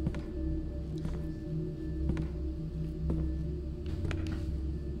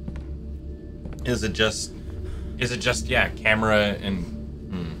 Is it just yeah, camera and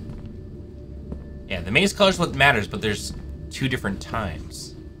yeah, the maze color's what matters, but there's two different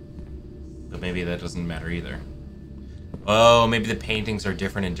times. But maybe that doesn't matter either. Oh, maybe the paintings are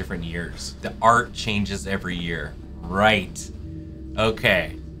different in different years. The art changes every year. Right.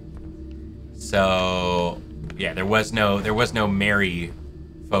 Okay. So yeah, there was no Mary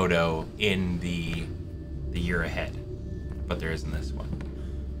photo in the year ahead, but there is in this one.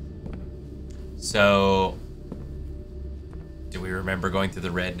 So do we remember going through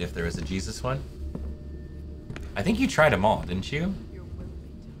the red if there was a Jesus one? I think you tried them all, didn't you? Your will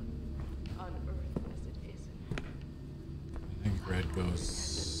be done, on earth as it is in heaven. I think red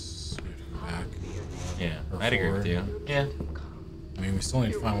goes... We have to go back. Yeah, Or I'd agree with forward. you. Yeah. I mean, we still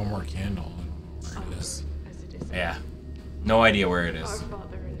need to find one more candle. I don't know where it is. As it is in Yeah. No idea where it Our is.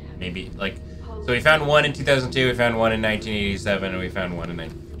 Father in heaven. Maybe, like, so we found one in 2002, we found one in 1987, and we found one in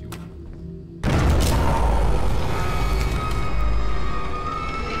 1951.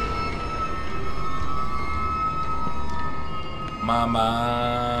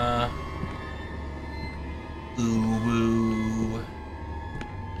 Mama. Ooh woo.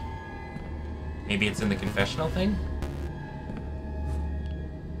 Maybe it's in the confessional thing?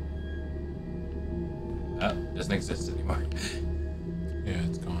 Oh, doesn't exist anymore. Yeah,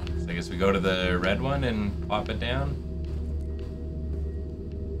 it's gone. So I guess we go to the red one and pop it down.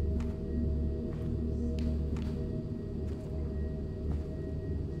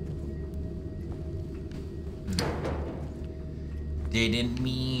 Didn't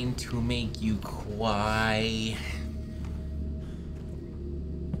mean to make you cry.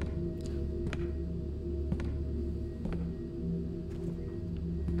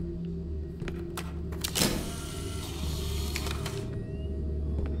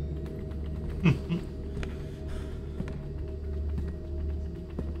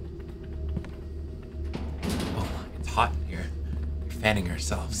 Oh, it's hot in here. We're fanning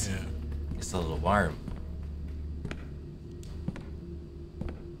ourselves. Yeah. It's a little warm.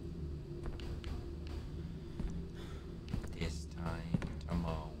 This time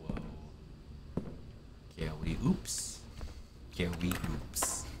tomorrow. Can we oops? Can we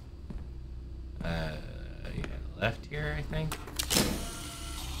oops? Yeah, left here, I think.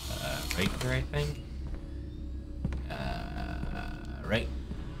 Right here, I think. Right.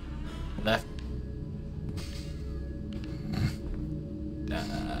 Left.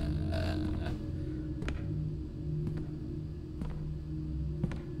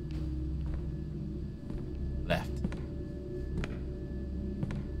 Left.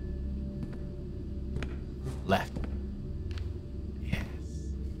 Left. Yes.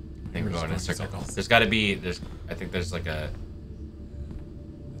 I think we're going in circles. There's got to be. I think there's like a.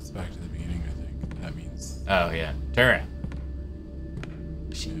 It's back to the beginning, I think. That means. Oh yeah. Turn around.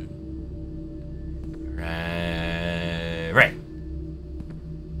 Right.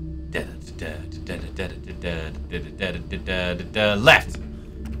 Left.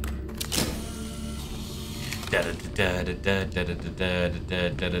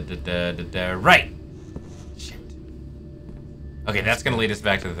 Right. Shit. Okay, that's gonna lead us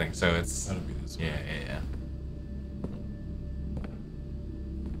back to the thing. So it's. That'll be this one. Yeah.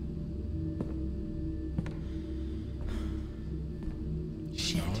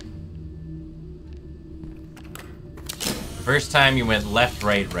 Shit. The first time you went left,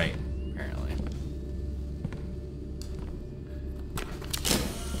 right, apparently.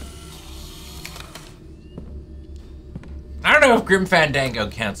 I don't know if Grim Fandango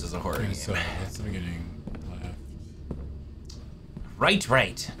counts as a horror game. So that's the beginning. Left. Right.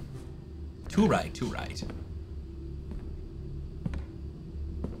 Too right.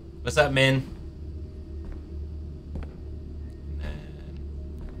 What's up, Min?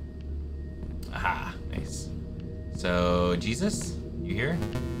 Aha, nice. So, Jesus, you here?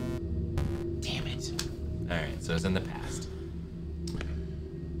 Damn it. Alright, so it's in the past.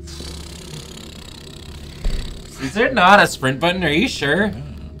 Is there not a sprint button? Are you sure? Yeah.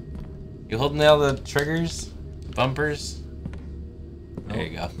 You holding all the triggers? Bumpers? There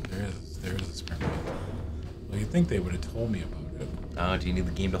you go. There is a sprint button. Well, you'd think they would have told me about it. Oh, do you need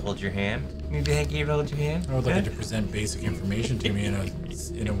the game to hold your hand? You need the game to hold your hand? I would like it to present basic information to me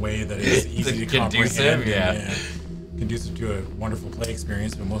in a way that is easy to Conducive, comprehend. yeah. Conducive to a wonderful play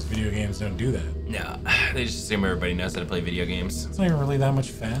experience, but most video games don't do that. No, they just assume everybody knows how to play video games. It's not even really that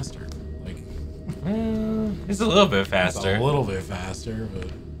much faster. Like, It's a little bit it's faster. a little bit faster, but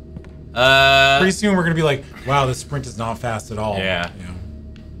pretty soon we're gonna be like, wow, this sprint is not fast at all. Yeah. You know?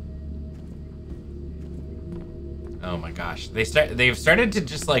 Oh my gosh, they've started to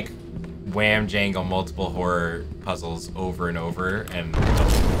just like wham jangle multiple horror puzzles over and over, and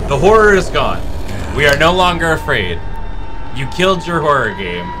the horror is gone. Yeah. We are no longer afraid. You killed your horror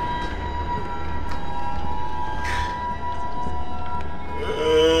game.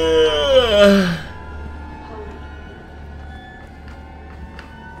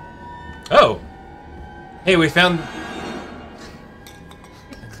 Oh, hey, we found.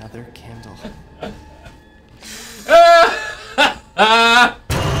 Another candle.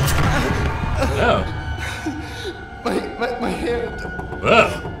 Oh. My hand. Whoa.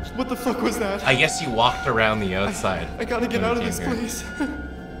 What the fuck was that? I guess you walked around the outside. I gotta get when out you of this came here. place.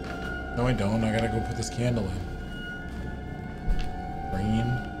 No, I don't. I gotta go put this candle in.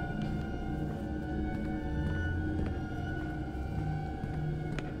 Green.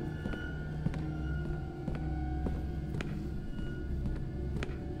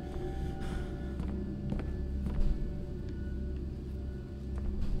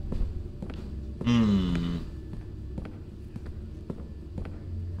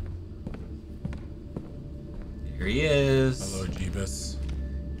 Here he is. Hello, Jeebus.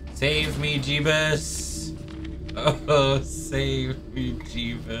 Save me, Jeebus. Oh, save me,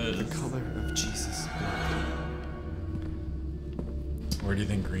 Jeebus. Color of Jesus' blood. Where do you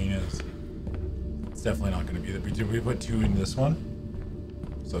think green is? It's definitely not going to be that. Did we put 2 in this one?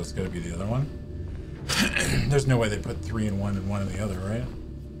 So it's going to be the other one. There's no way they put 3 in one and 1 in the other, right?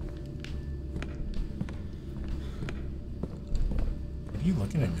 What are you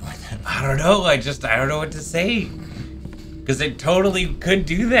looking at me like that? I don't know. I don't know what to say. Because it totally could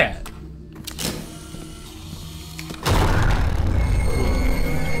do that.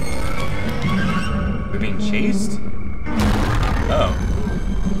 We're being chased? Oh.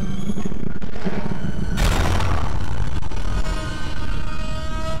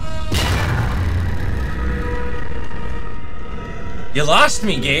 You lost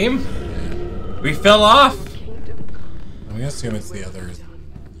me, game. We fell off. I'm gonna assume it's the other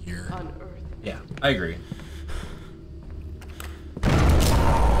here. Yeah, I agree.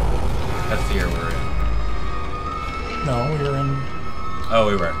 That's the year we're in. No, we were in. Oh,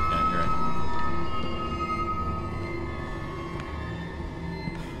 we were. Yeah, you're right.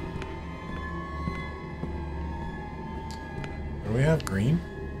 Do we have green?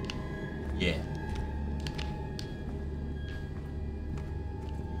 Yeah.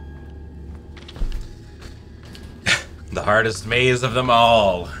 The hardest maze of them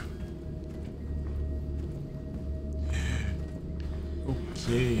all.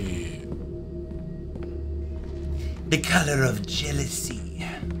 Okay. The color of jealousy.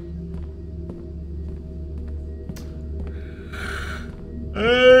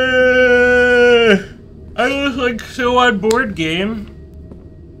 I was like so on board, game.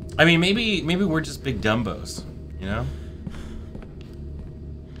 I mean, maybe we're just big dumbos, you know?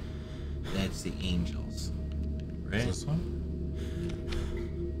 That's the angels, right? Is this one?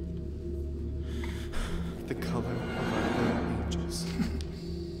 The color of our little angels.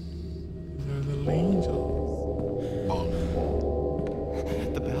 They're the little angels. Bong.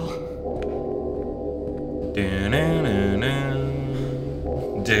 The bell.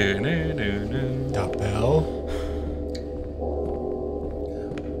 The bell?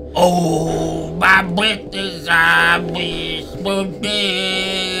 Oh, my breath is I wish for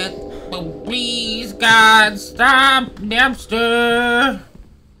death, but please God stop Napster.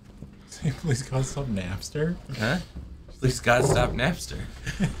 Say, please God, stop Napster? Huh? Please God stop Napster.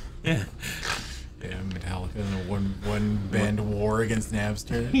 Yeah. Yeah, Metallica in a one band war against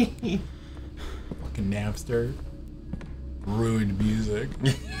Napster. Fucking Napster. Ruined music.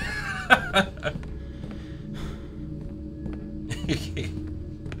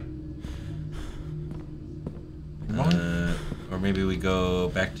 Or maybe we go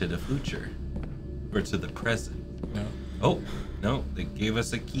back to the future. Or to the present. No. Oh, no, they gave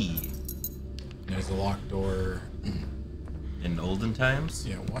us a key. There's a locked door. In olden times?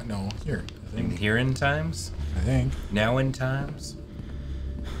 Yeah, what? No, here. I In think. here in times? I think. Now in times?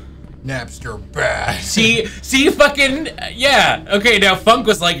 Napster bad. See, fucking, yeah. Okay, now Funk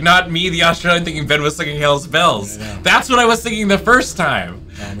was like, not me, the Australian, thinking Ben was singing Hell's Bells. Yeah, I know. That's what I was thinking the first time.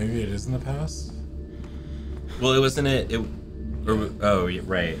 Oh, maybe it is in the past? Well, it wasn't it, oh, yeah,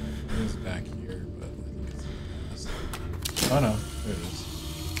 right. It is back here, but I think it's in the past. Oh no, there it is.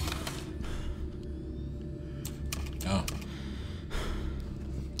 Oh.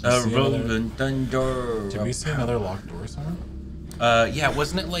 See another- Rolling thunder. Did we see another locked door somewhere? Yeah,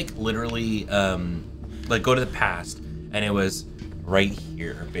 wasn't it like literally, like go to the past, and it was right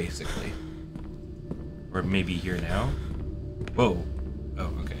here, basically. Or maybe here now? Whoa.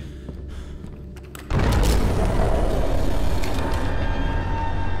 Oh, okay.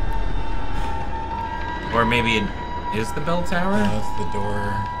 Or maybe it is the bell tower? That's the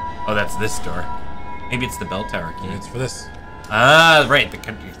door. Oh, that's this door. Maybe it's the bell tower key. Yeah, it's for this. Ah, right,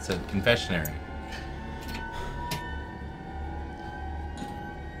 it's a confessionary.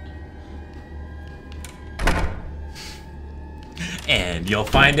 And you'll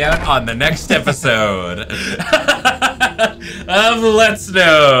find out on the next episode of Let's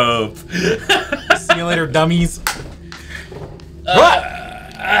Nope. See you later, dummies.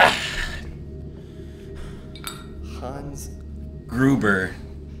 Hans. Gruber.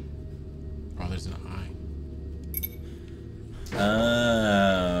 Oh, there's an eye.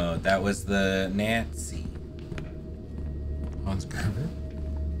 Oh, that was the Nazi. Hans Gruber?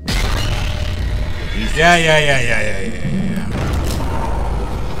 He's Yeah.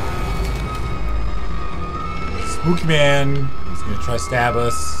 Spooky man. He's gonna try to stab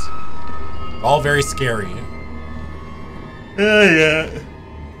us. All very scary. yeah.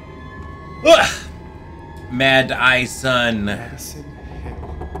 MADiSON. MADiSON Hill.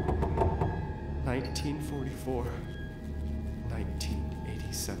 1944.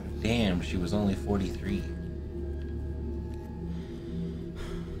 1987. Damn, she was only 43.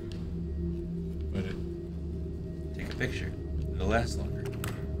 But it, Take a picture. It'll last longer.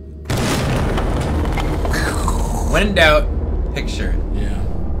 When in doubt, picture it.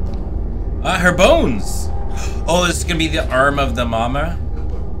 Yeah. Her bones. Oh, this is gonna be the arm of the mama.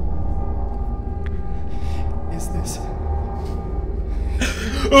 Is this?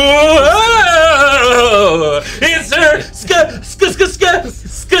 Oh, it's her skeleton.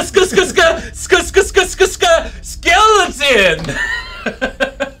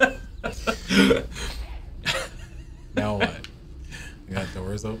 Now what? You got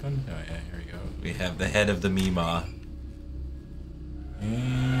doors open? Oh yeah, here we go. We have the head of the Mima.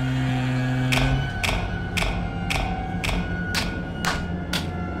 And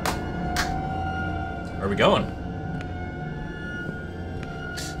Where are we going?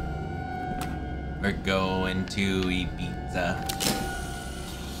 We're going to Ibiza.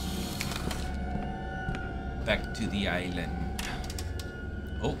 Back to the island.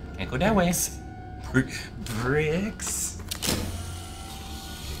 Oh, can't go that way. Bricks.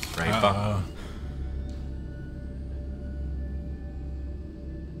 Right, uh-oh.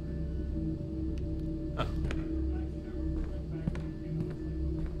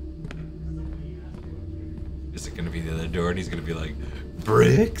 Is it gonna be the other door and he's gonna be like,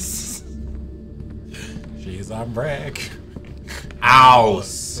 bricks? She's a brick.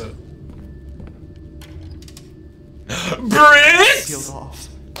 Ows. Bricks? Sealed off.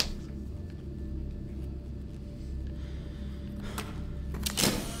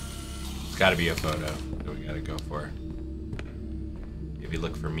 It's gotta be a photo that we gotta go for. Maybe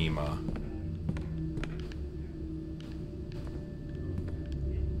look for Mima.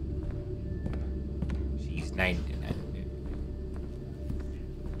 She's 99.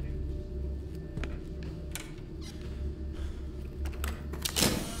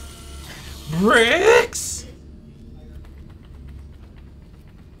 Bricks?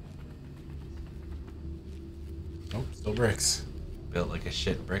 Nope, still bricks. Built like a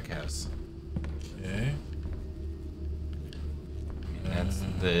shit brick house. Okay. That's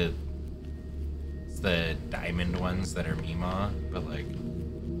it's the diamond ones that are Mima, but like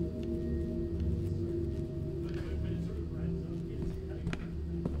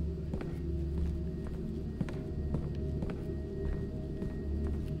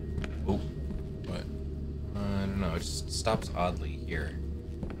oh, What? I don't know. It just stops oddly here.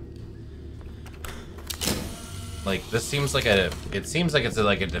 Like this seems like a. It seems like it's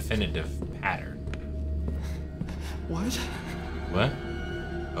like a definitive pattern. What? What?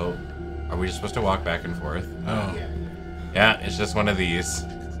 Oh, are we just supposed to walk back and forth? Oh. Yeah, it's just one of these.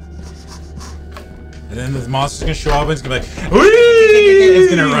 And then the monster's gonna show up and it's gonna be like, Whee! it's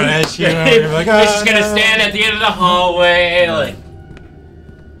gonna run at you. And you're like, It's just "Ah, gonna no." stand at the end of the hallway, like.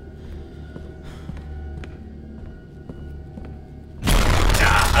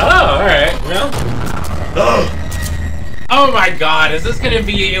 Oh, alright, well. Oh my god, is this gonna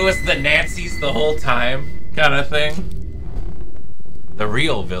be it was the Nazis the whole time kind of thing? The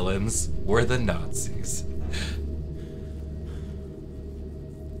real villains were the Nazis.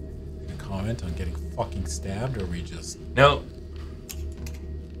 Gonna comment on getting fucking stabbed, or we just. No.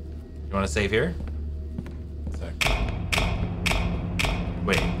 You wanna save here? Sec.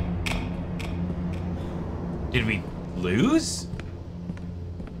 Wait. Did we lose?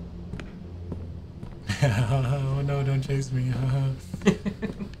 Oh no, don't chase me.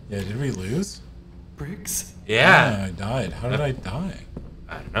 Yeah, did we lose? Bricks? Yeah. I died. How did I die?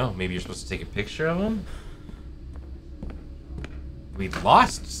 I don't know. Maybe you're supposed to take a picture of him? We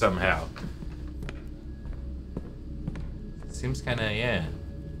lost somehow. Seems kind of, yeah.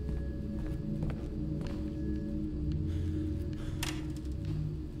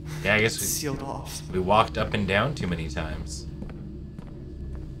 Yeah, I guess Sealed off. we walked up and down too many times.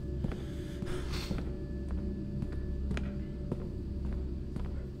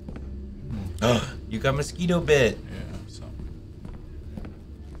 Oh, you got mosquito bit. Yeah, so.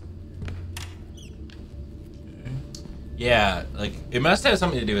 Okay. Yeah, like, it must have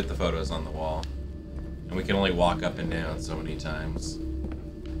something to do with the photos on the wall. And we can only walk up and down so many times.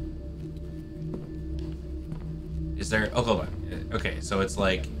 Is there... Oh, hold on. Okay, so it's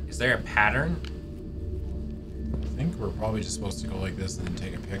like... Is there a pattern? I think we're probably just supposed to go like this and then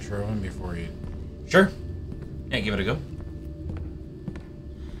take a picture of him before you. Sure. Yeah, give it a go.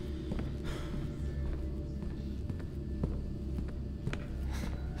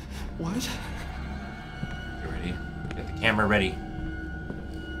 What? You ready? Get the camera ready.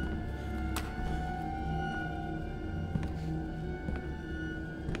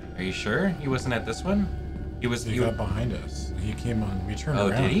 Are you sure he wasn't at this one? He was. He got behind us. He came on. We turned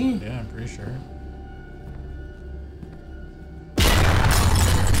around. Oh, did he? Yeah, I'm pretty sure.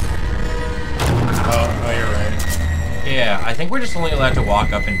 Oh, you're right. Yeah, I think we're just only allowed to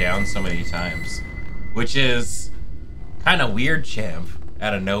walk up and down so many times, which is kind of weird champ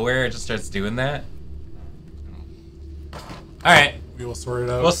out of nowhere. It just starts doing that. All right. We will sort it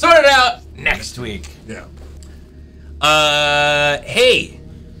out. We'll sort it out next week. Yeah. Hey.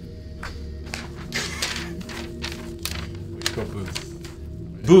 Let's go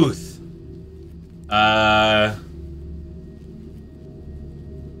booth. Booth.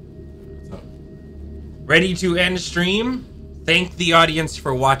 What's up? Ready to end stream? Thank the audience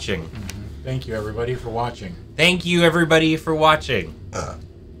for watching. Thank you, everybody, for watching. Thank you, everybody, for watching.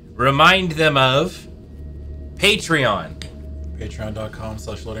 Remind them of Patreon.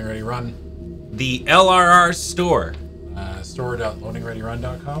 Patreon.com/loadingreadyrun. The LRR store.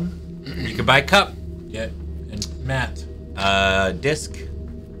 Store.loadingreadyrun.com. You can buy a cup, Get and mat, disc,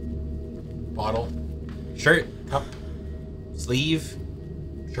 bottle, shirt, cup, sleeve.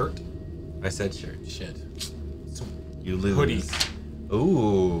 shirt, I said shirt. shit, You lose. hoodie,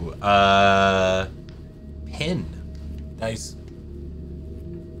 Ooh, pin. dice.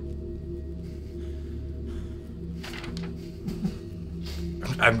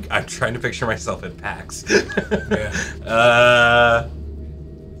 I'm trying to picture myself at PAX. Yeah.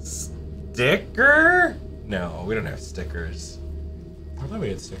 Sticker? No, we don't have stickers. I thought we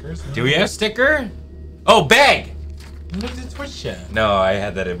had stickers. Do we have sticker? Oh, bag! Look at Twitch chat. No, I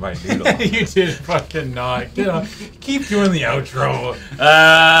had that in my noodle. You did fucking not. Get on. Keep doing the outro.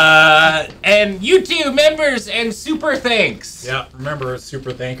 And YouTube members and super thanks. Yeah. Remember,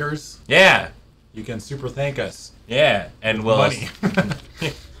 super thankers. Yeah. You can super thank us. Yeah. And we'll Money.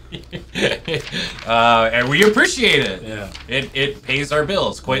 and we appreciate it. Yeah. It pays our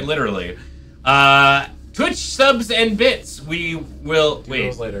bills, quite literally. Twitch subs and bits. We will Do wait.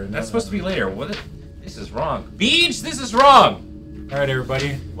 those later. No, That's no, supposed to be no. later. What? This is wrong. Beach, this is wrong. All right,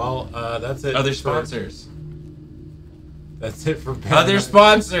 everybody. Well, that's it. Other for- sponsors. That's it for Ben. Other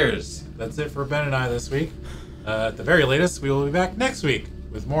sponsors. That's it for Ben and I this week. At the very latest, we will be back next week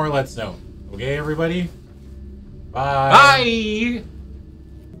with more Let's Know. Okay, everybody? Bye. Bye.